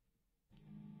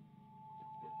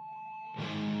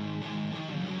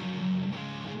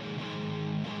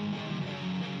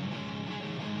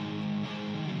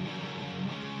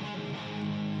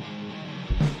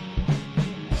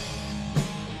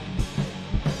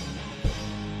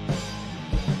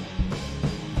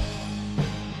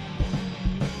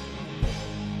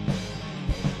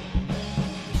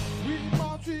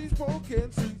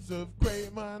 Broken streets of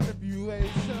great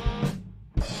manipulation.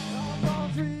 Our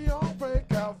boundary on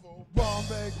breakout for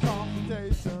Bombay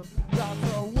confrontation.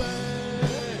 That's a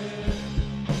way.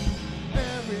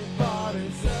 Everybody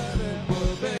said it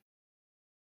would be.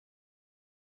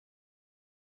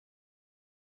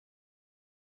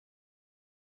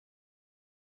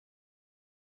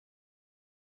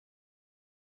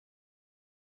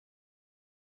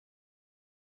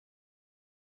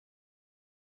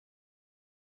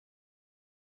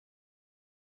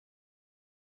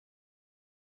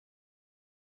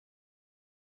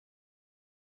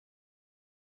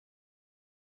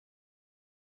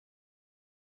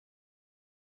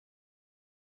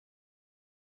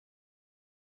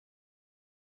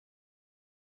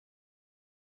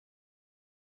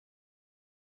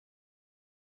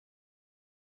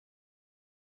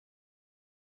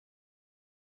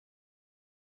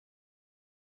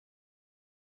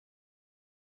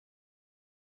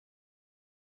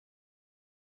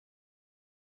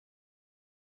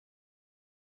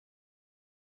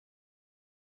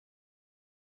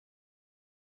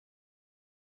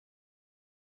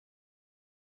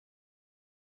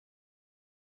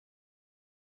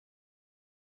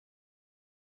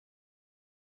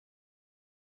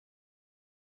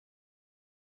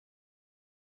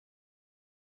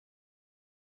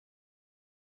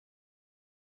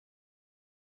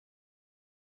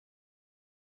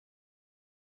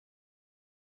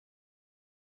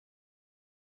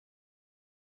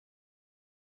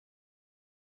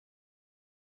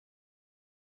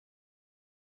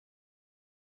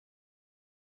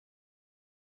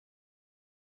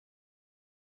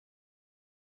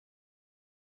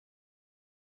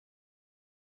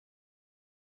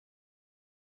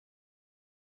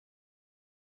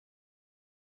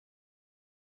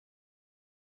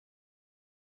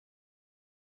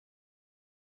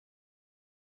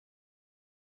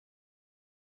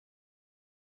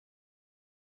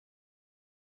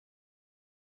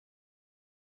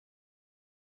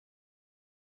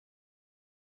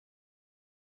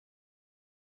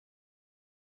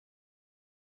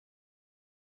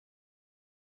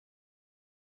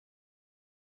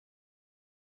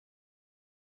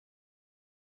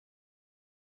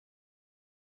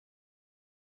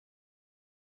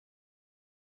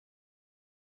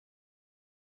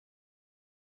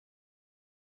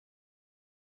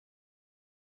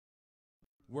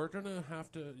 We're gonna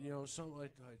have to, you know, some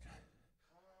like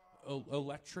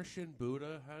electrician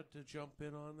Bhuddah had to jump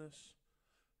in on this,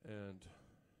 and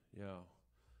yeah,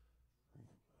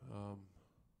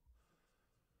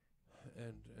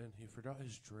 and he forgot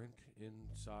his drink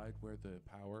inside where the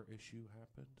power issue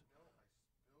happened.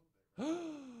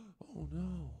 Oh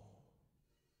no!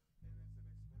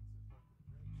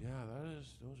 Yeah,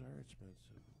 those are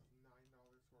expensive.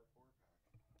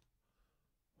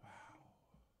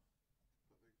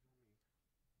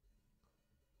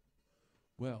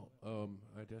 Well,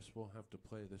 I guess we'll have to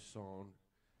play this song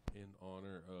in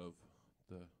honor of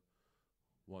the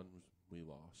ones we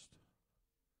lost.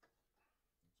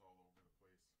 It's all over the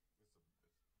place.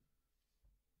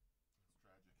 It's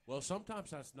tragic. Well,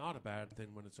 sometimes that's not a bad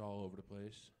thing when it's all over the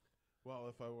place. Well,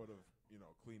 if I would have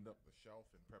cleaned up the shelf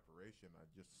in preparation,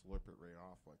 I'd just slurp it right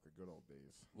off like the good old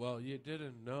days. Well, you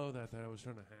didn't know that was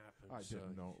going to happen. I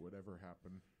didn't know it would ever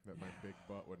happen, that my big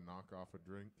butt would knock off a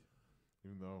drink,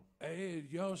 even though... Hey,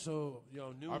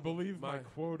 I believe my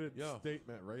quoted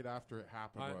statement right after it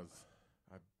happened was,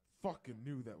 I fucking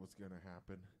knew that was going to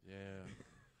happen. Yeah.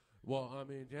 Well, I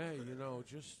mean, yeah,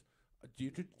 just...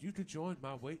 You could join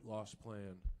my weight loss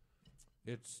plan.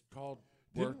 It's called...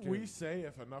 Didn't we say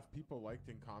if enough people liked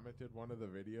and commented one of the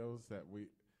videos that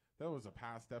was a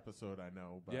past episode, I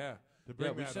know. But yeah. To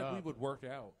bring we that said up, we would work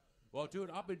out. Well, dude,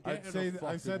 I've been getting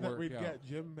I said that we'd get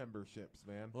gym memberships,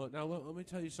 man. Well, now let me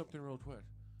tell you something real quick.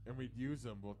 And we'd use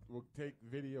them. We'll take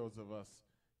videos of us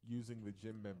using the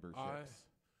gym memberships.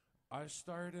 I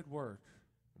started work.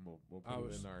 And we'll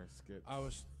put it in our skits. I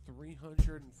was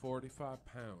 345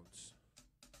 pounds.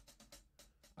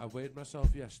 I weighed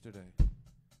myself yesterday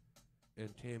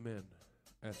and came in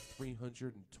at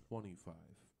 325.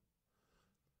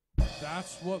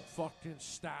 That's what fucking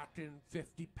stacking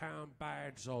 50-pound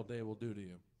bags all day will do to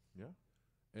you. Yeah.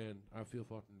 And I feel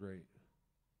fucking great.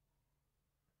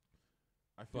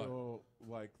 I feel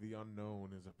like the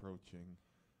unknown is approaching.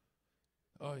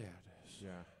 Oh, yeah, it is.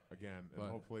 Yeah, again. And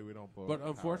hopefully we don't blow But the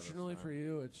unfortunately power for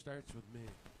you, it starts with me.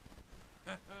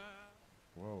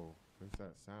 Whoa, there's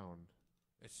that sound.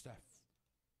 It's stuff.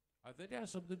 I think it has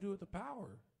something to do with the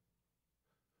power.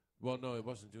 Well, no, it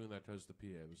wasn't doing that because the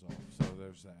PA was off. So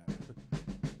there's that.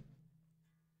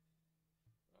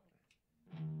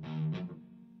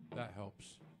 That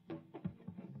helps.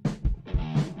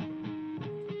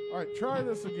 All right, try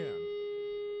this again.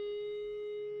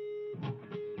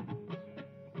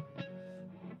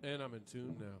 And I'm in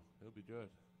tune now. It'll be good.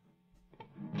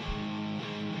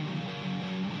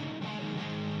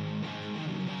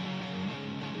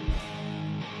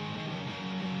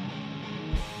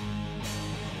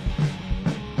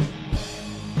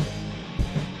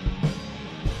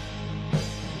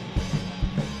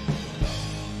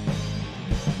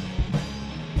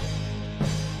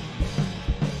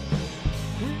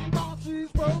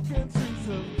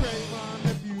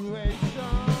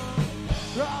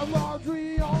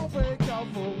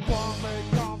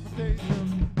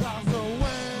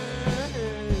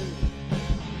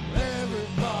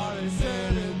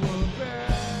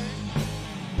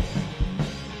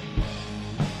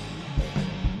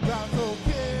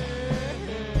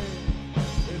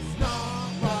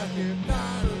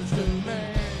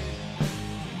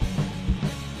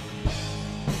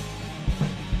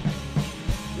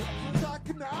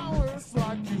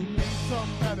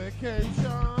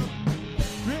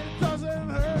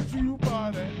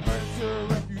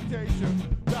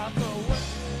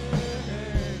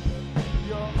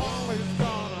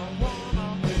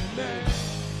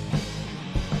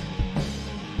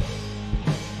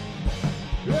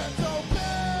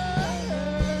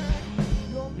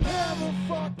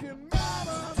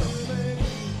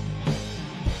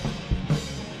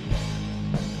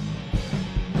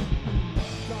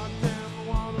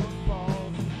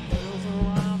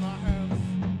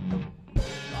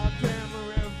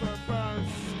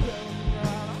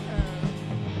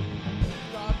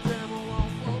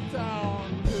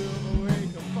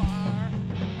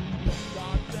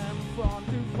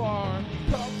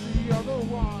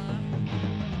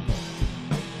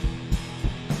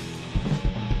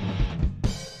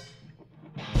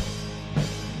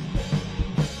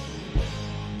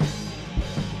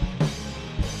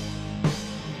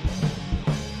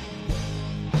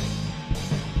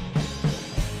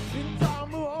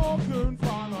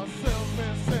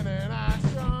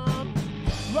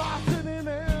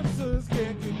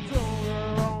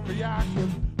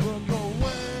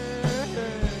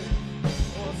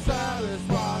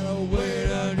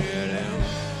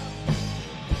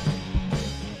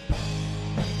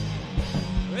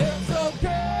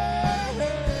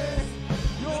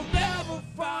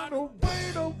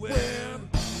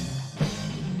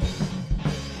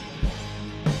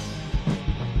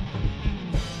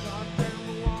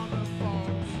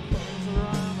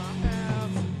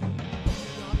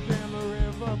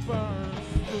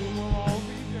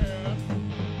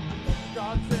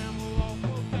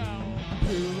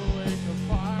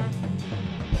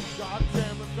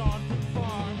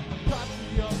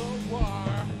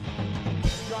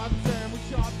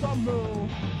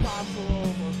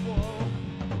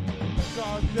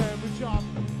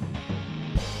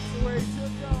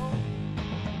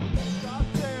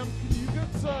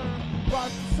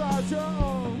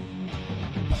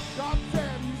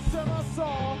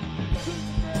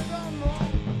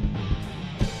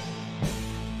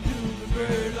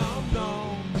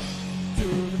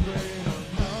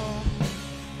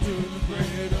 To the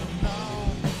great unknown.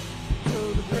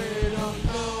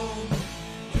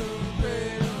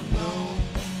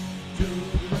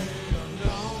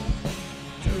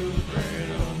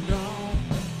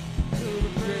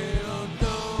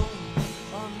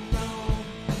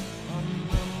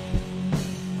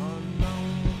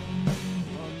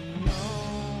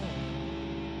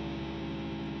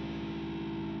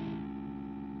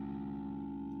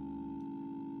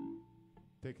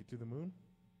 take you to the moon?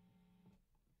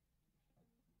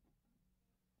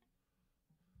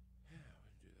 Yeah, we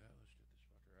can do that. Let's get this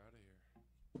fucker out of here.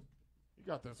 You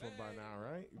got this one by now,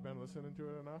 right? You've been listening to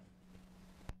it enough?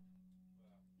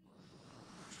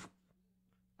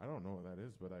 I don't know what that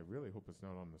is, but I really hope it's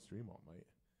not on the stream all night.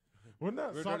 Wouldn't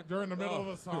that suck during the middle of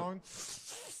a song?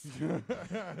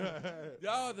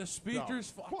 Yo, the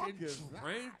speaker's fucking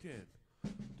cranking.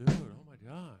 Dude, oh my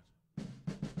god.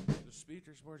 The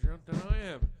speaker's more drunk than I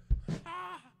am.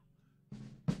 Ah!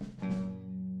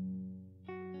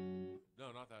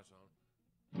 No, not that song.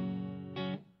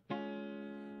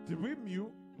 Did we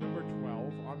mute number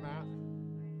 12 on that?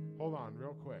 Hold on,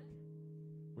 real quick.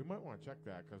 We might want to check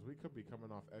that because we could be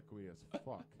coming off echoey as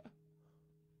fuck.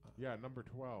 Yeah, number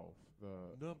 12.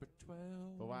 Number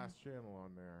 12. The last channel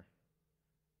on there.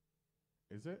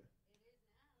 Is it?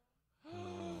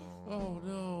 Oh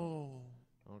no.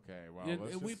 Okay, well, Yeah,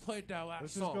 let's we just, played that last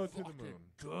let's song. just go to the Fucking moon.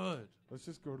 Good. Let's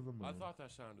just go to the moon. I thought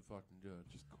that sounded fucking good.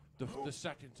 Just go. The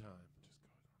second time.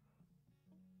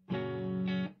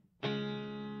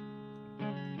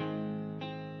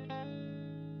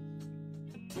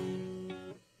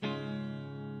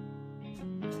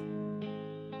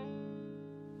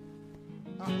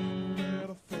 I'm a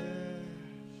little fish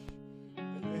in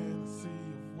a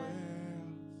sea of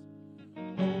whales,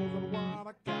 holding what I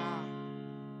got,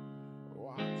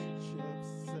 watching ships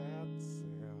set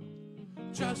sail.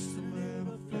 Just a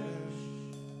little fish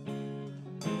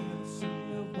in a sea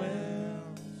of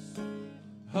whales,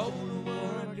 holding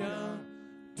what I got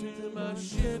till my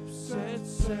ship set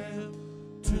sail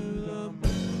to the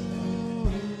moon,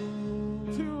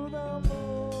 to the moon.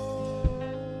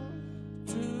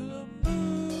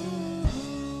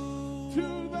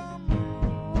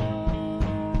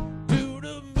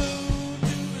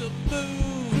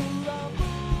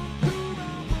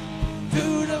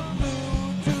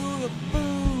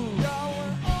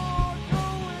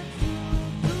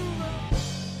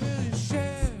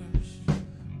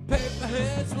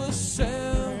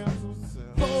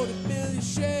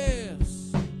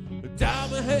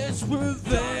 Were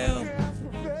there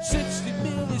 60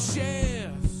 million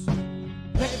shares.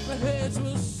 Paperheads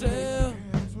will sell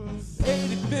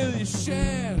 80 billion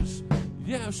shares.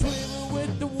 Yeah, I'm swimming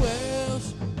with the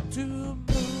whales to the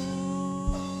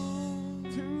moon,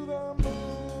 to the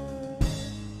moon,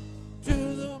 to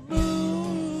the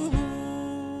moon,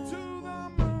 to the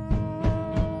moon,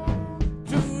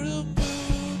 to the moon,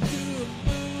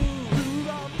 to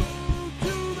the moon,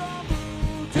 to the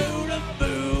moon, to the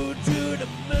moon, to the moon, to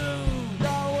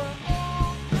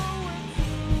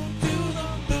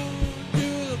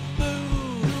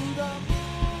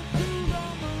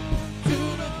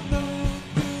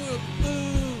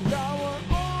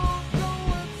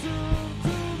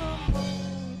the moon.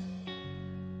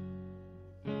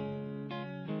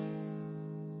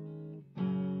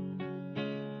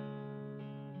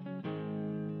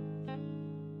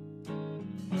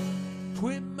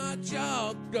 Quit my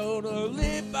job, gonna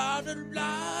live by the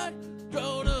light,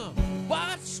 gonna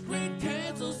watch screen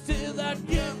cancels till I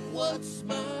get what's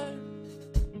mine.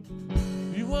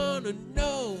 You wanna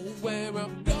know where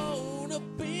I'm gonna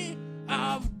be?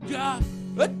 I've got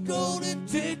a golden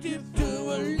ticket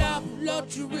to a life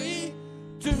lottery,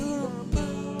 to the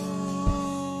moon,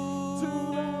 to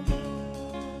the moon,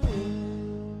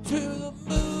 to the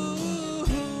moon.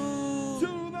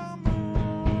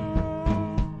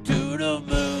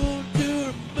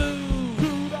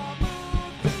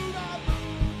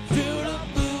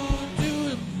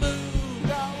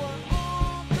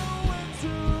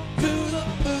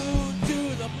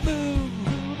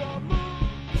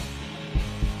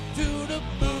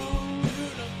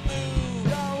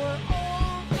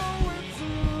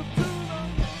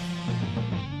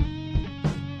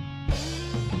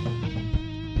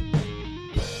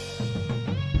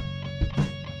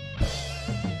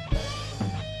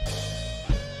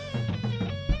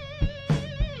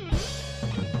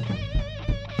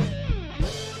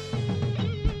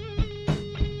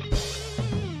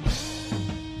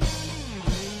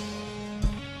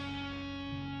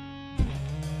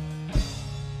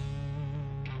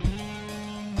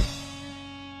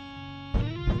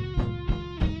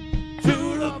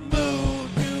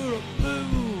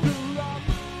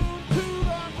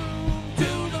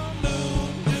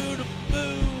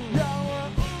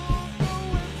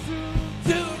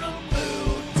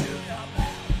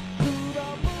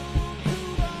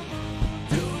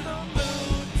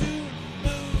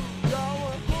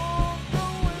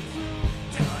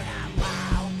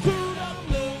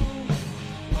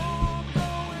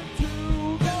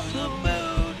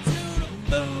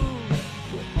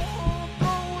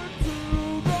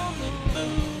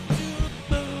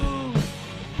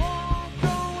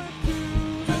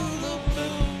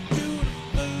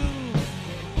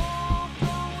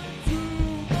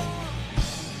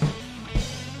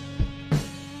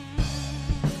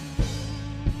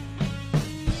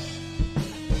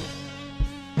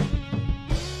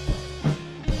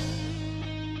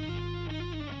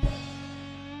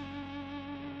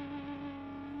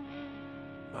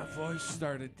 voice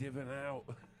started giving out.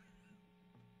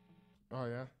 Oh,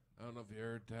 yeah? I don't know if you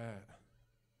heard that.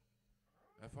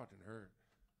 That fucking hurt.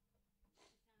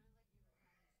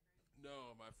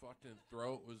 No, my fucking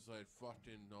throat was like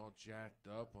fucking all jacked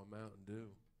up on Mountain Dew.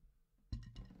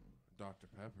 Dr.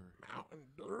 Pepper. Mountain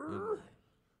Dew?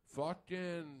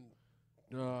 Fucking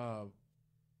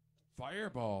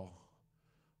Fireball.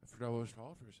 I forgot what it was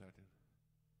called for a second.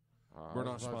 We're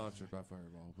not sponsored by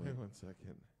Fireball. But Wait 1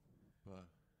 second. But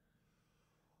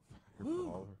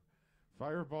Fireball.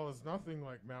 Fireball is nothing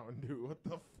like Mountain Dew. What the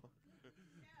fuck?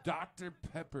 Dr.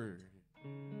 Pepper.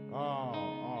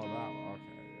 Oh, that.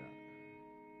 Okay,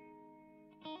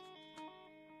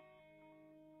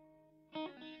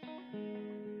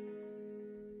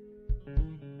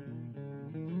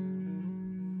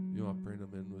 You want to bring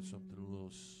them in with something a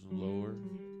little slower?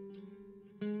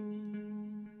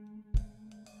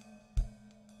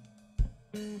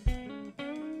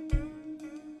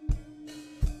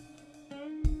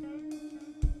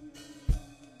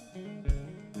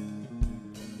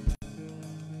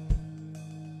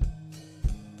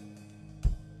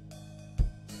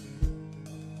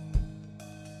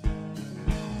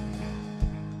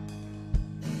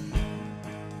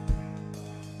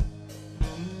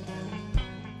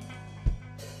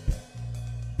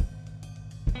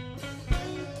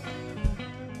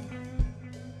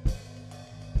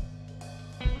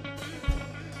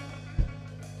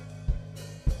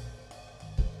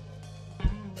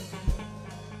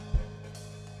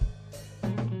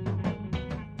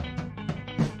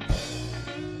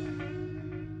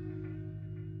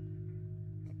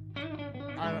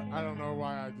 I don't know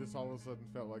why I just all of a sudden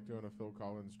felt like doing a Phil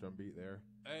Collins drum beat there.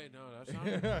 Hey, no, that's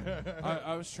not.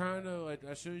 I was trying to, like,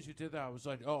 as soon as you did that, I was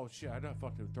like, oh shit, I gotta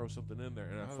fucking throw something in there,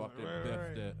 and I fucking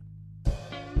biffed it.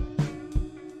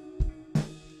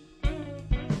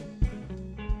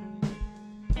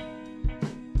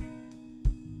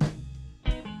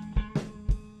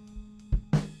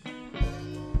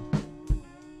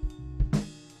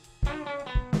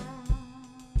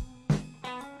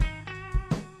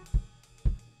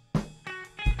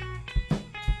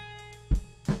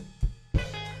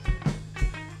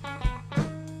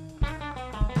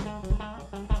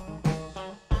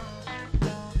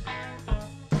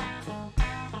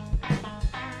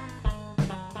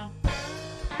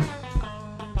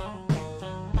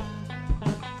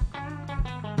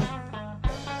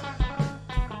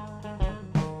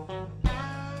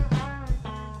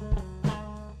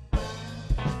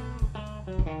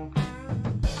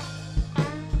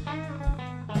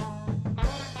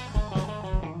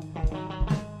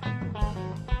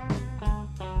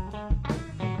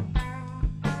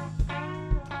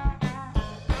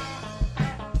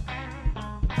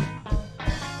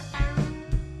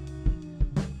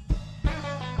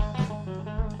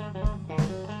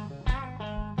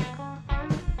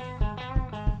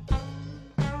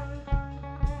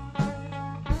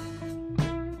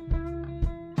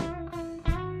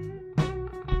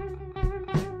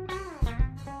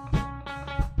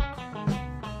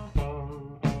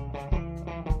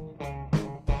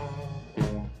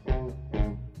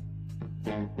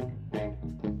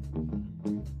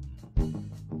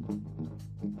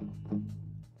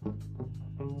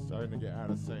 Starting to get out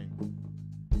of sync.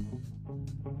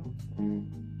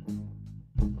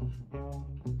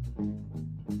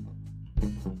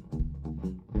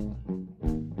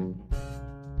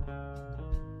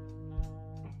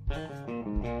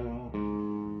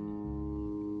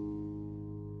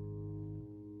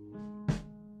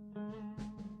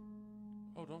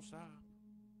 Oh, don't stop.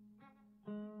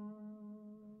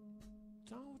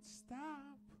 Don't stop.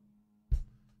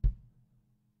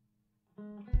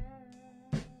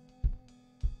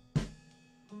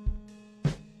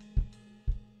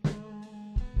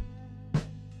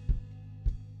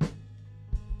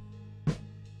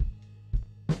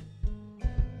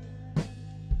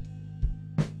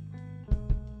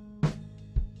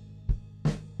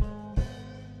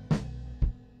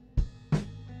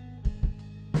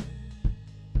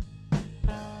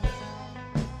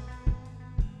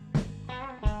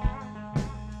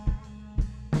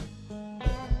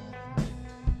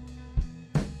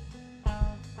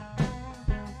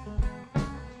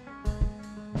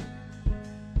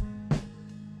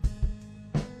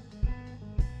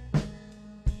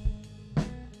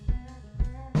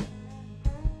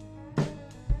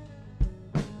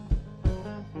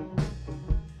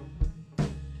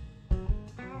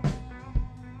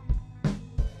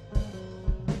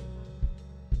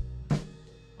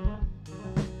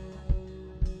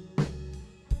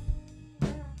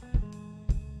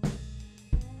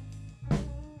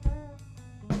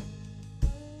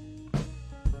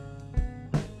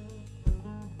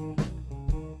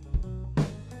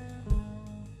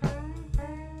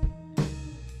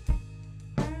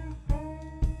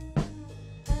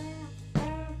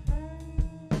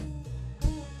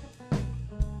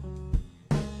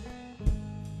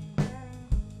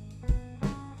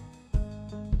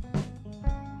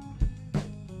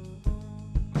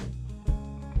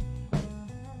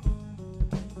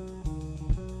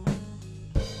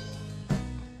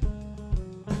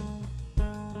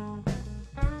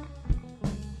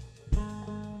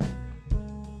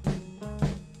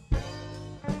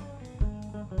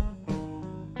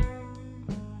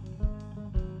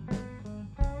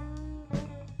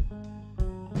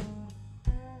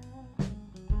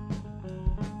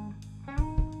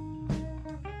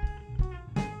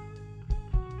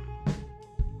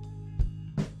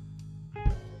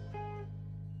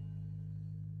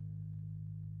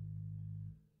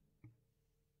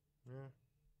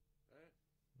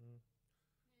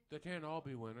 They can't all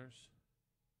be winners.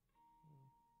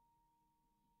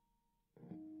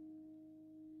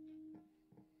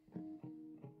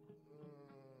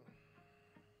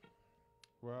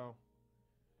 Well,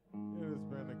 it has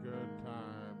been a good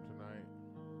time tonight.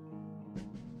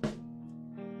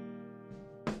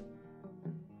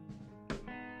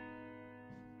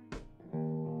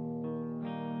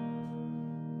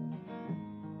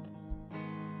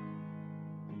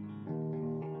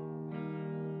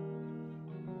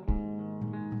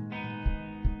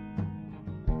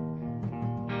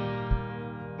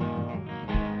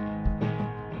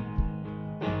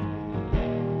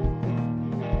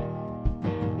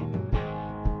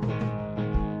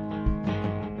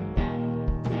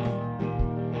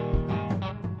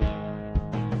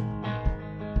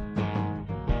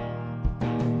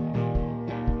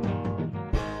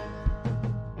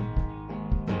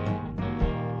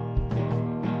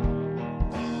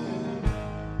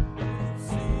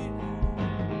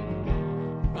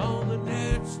 On the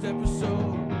next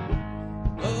episode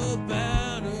of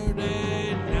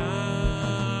Baturday night,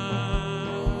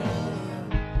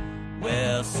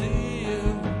 we'll see you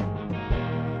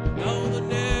on the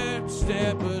next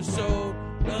episode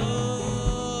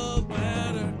of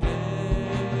Baturday.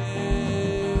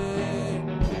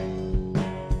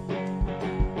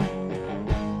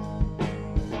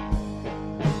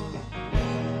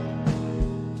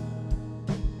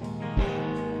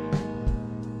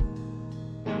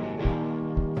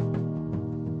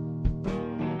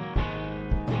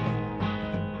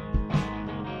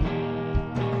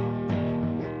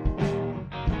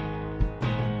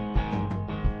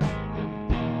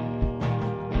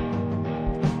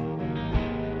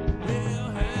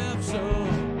 We'll have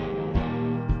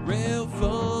some real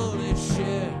funny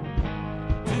shit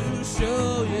to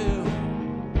show you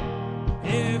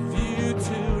if you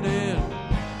tune in.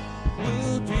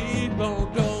 We'll keep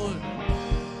on going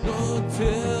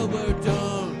until we're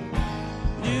done.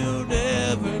 You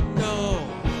never know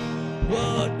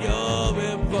what you're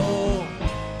in for.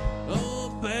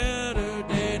 On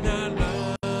Saturday Night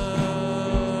Live.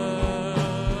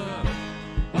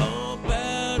 On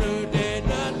Saturday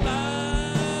Night Live.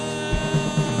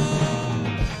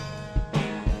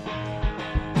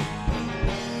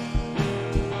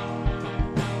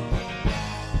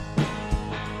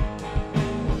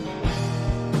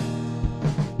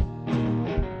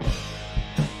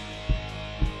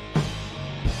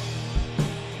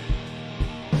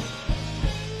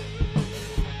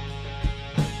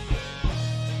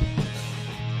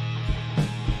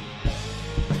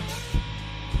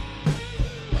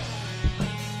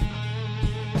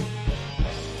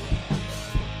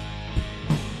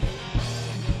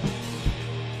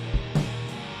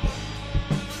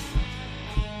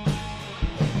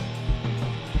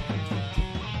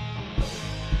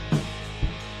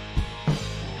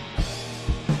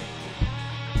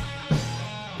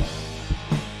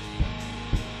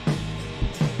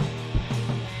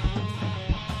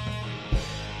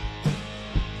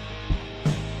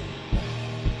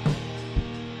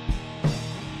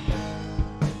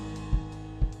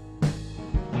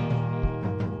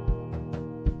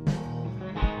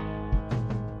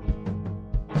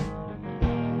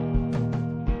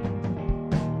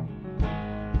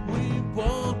 We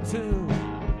want to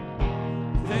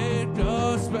thank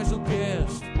our special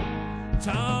guest,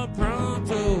 Tod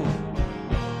Pronto,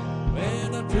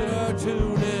 and the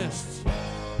cartoonists,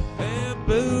 and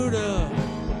Bhuddah,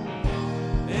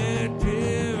 and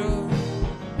Kihn,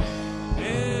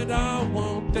 and I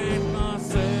won't thank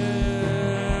myself.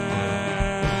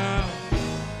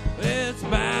 It's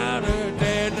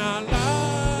Baturday Night Live.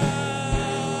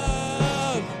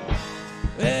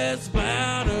 It's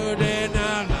Baturday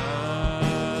Night Live.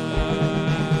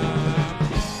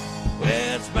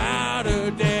 It's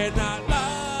Baturday Night Live.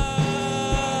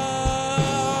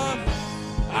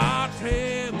 I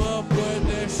came up with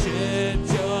this shit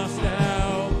just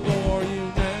out for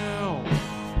you now.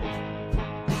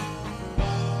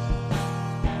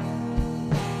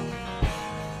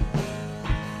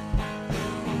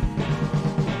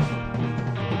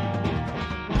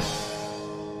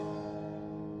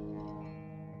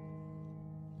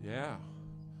 Yeah.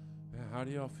 Man, how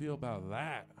do y'all feel about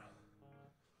that?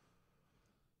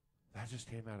 That just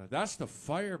came out of... That's the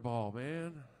fireball,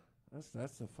 man.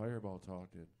 That's the fireball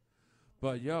talking.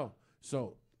 But, yo,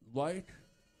 so like,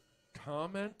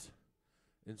 comment,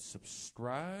 and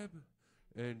subscribe,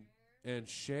 and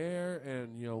share,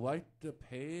 and, you know, like the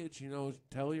page. You know,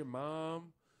 tell your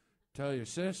mom, tell your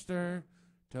sister,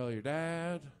 tell your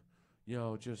dad. You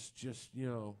know, just you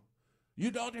know...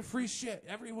 You don't get free shit.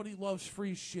 Everybody loves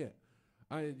free shit.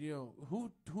 You know,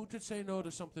 who could say no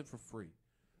to something for free?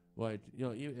 Like, you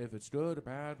know, even if it's good or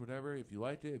bad, whatever, if you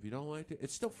liked it, if you don't like it,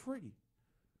 it's still free.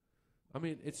 I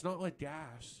mean, it's not like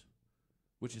gas,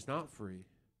 which is not free.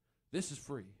 This is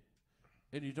free.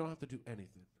 And you don't have to do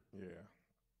anything. Yeah.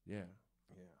 Yeah.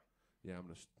 Yeah. Yeah,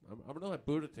 I'm gonna let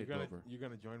Bhuddah take over. You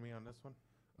gonna join me on this one?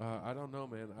 I don't know,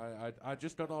 man. I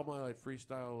just got all my like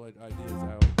freestyle like ideas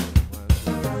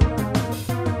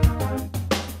out.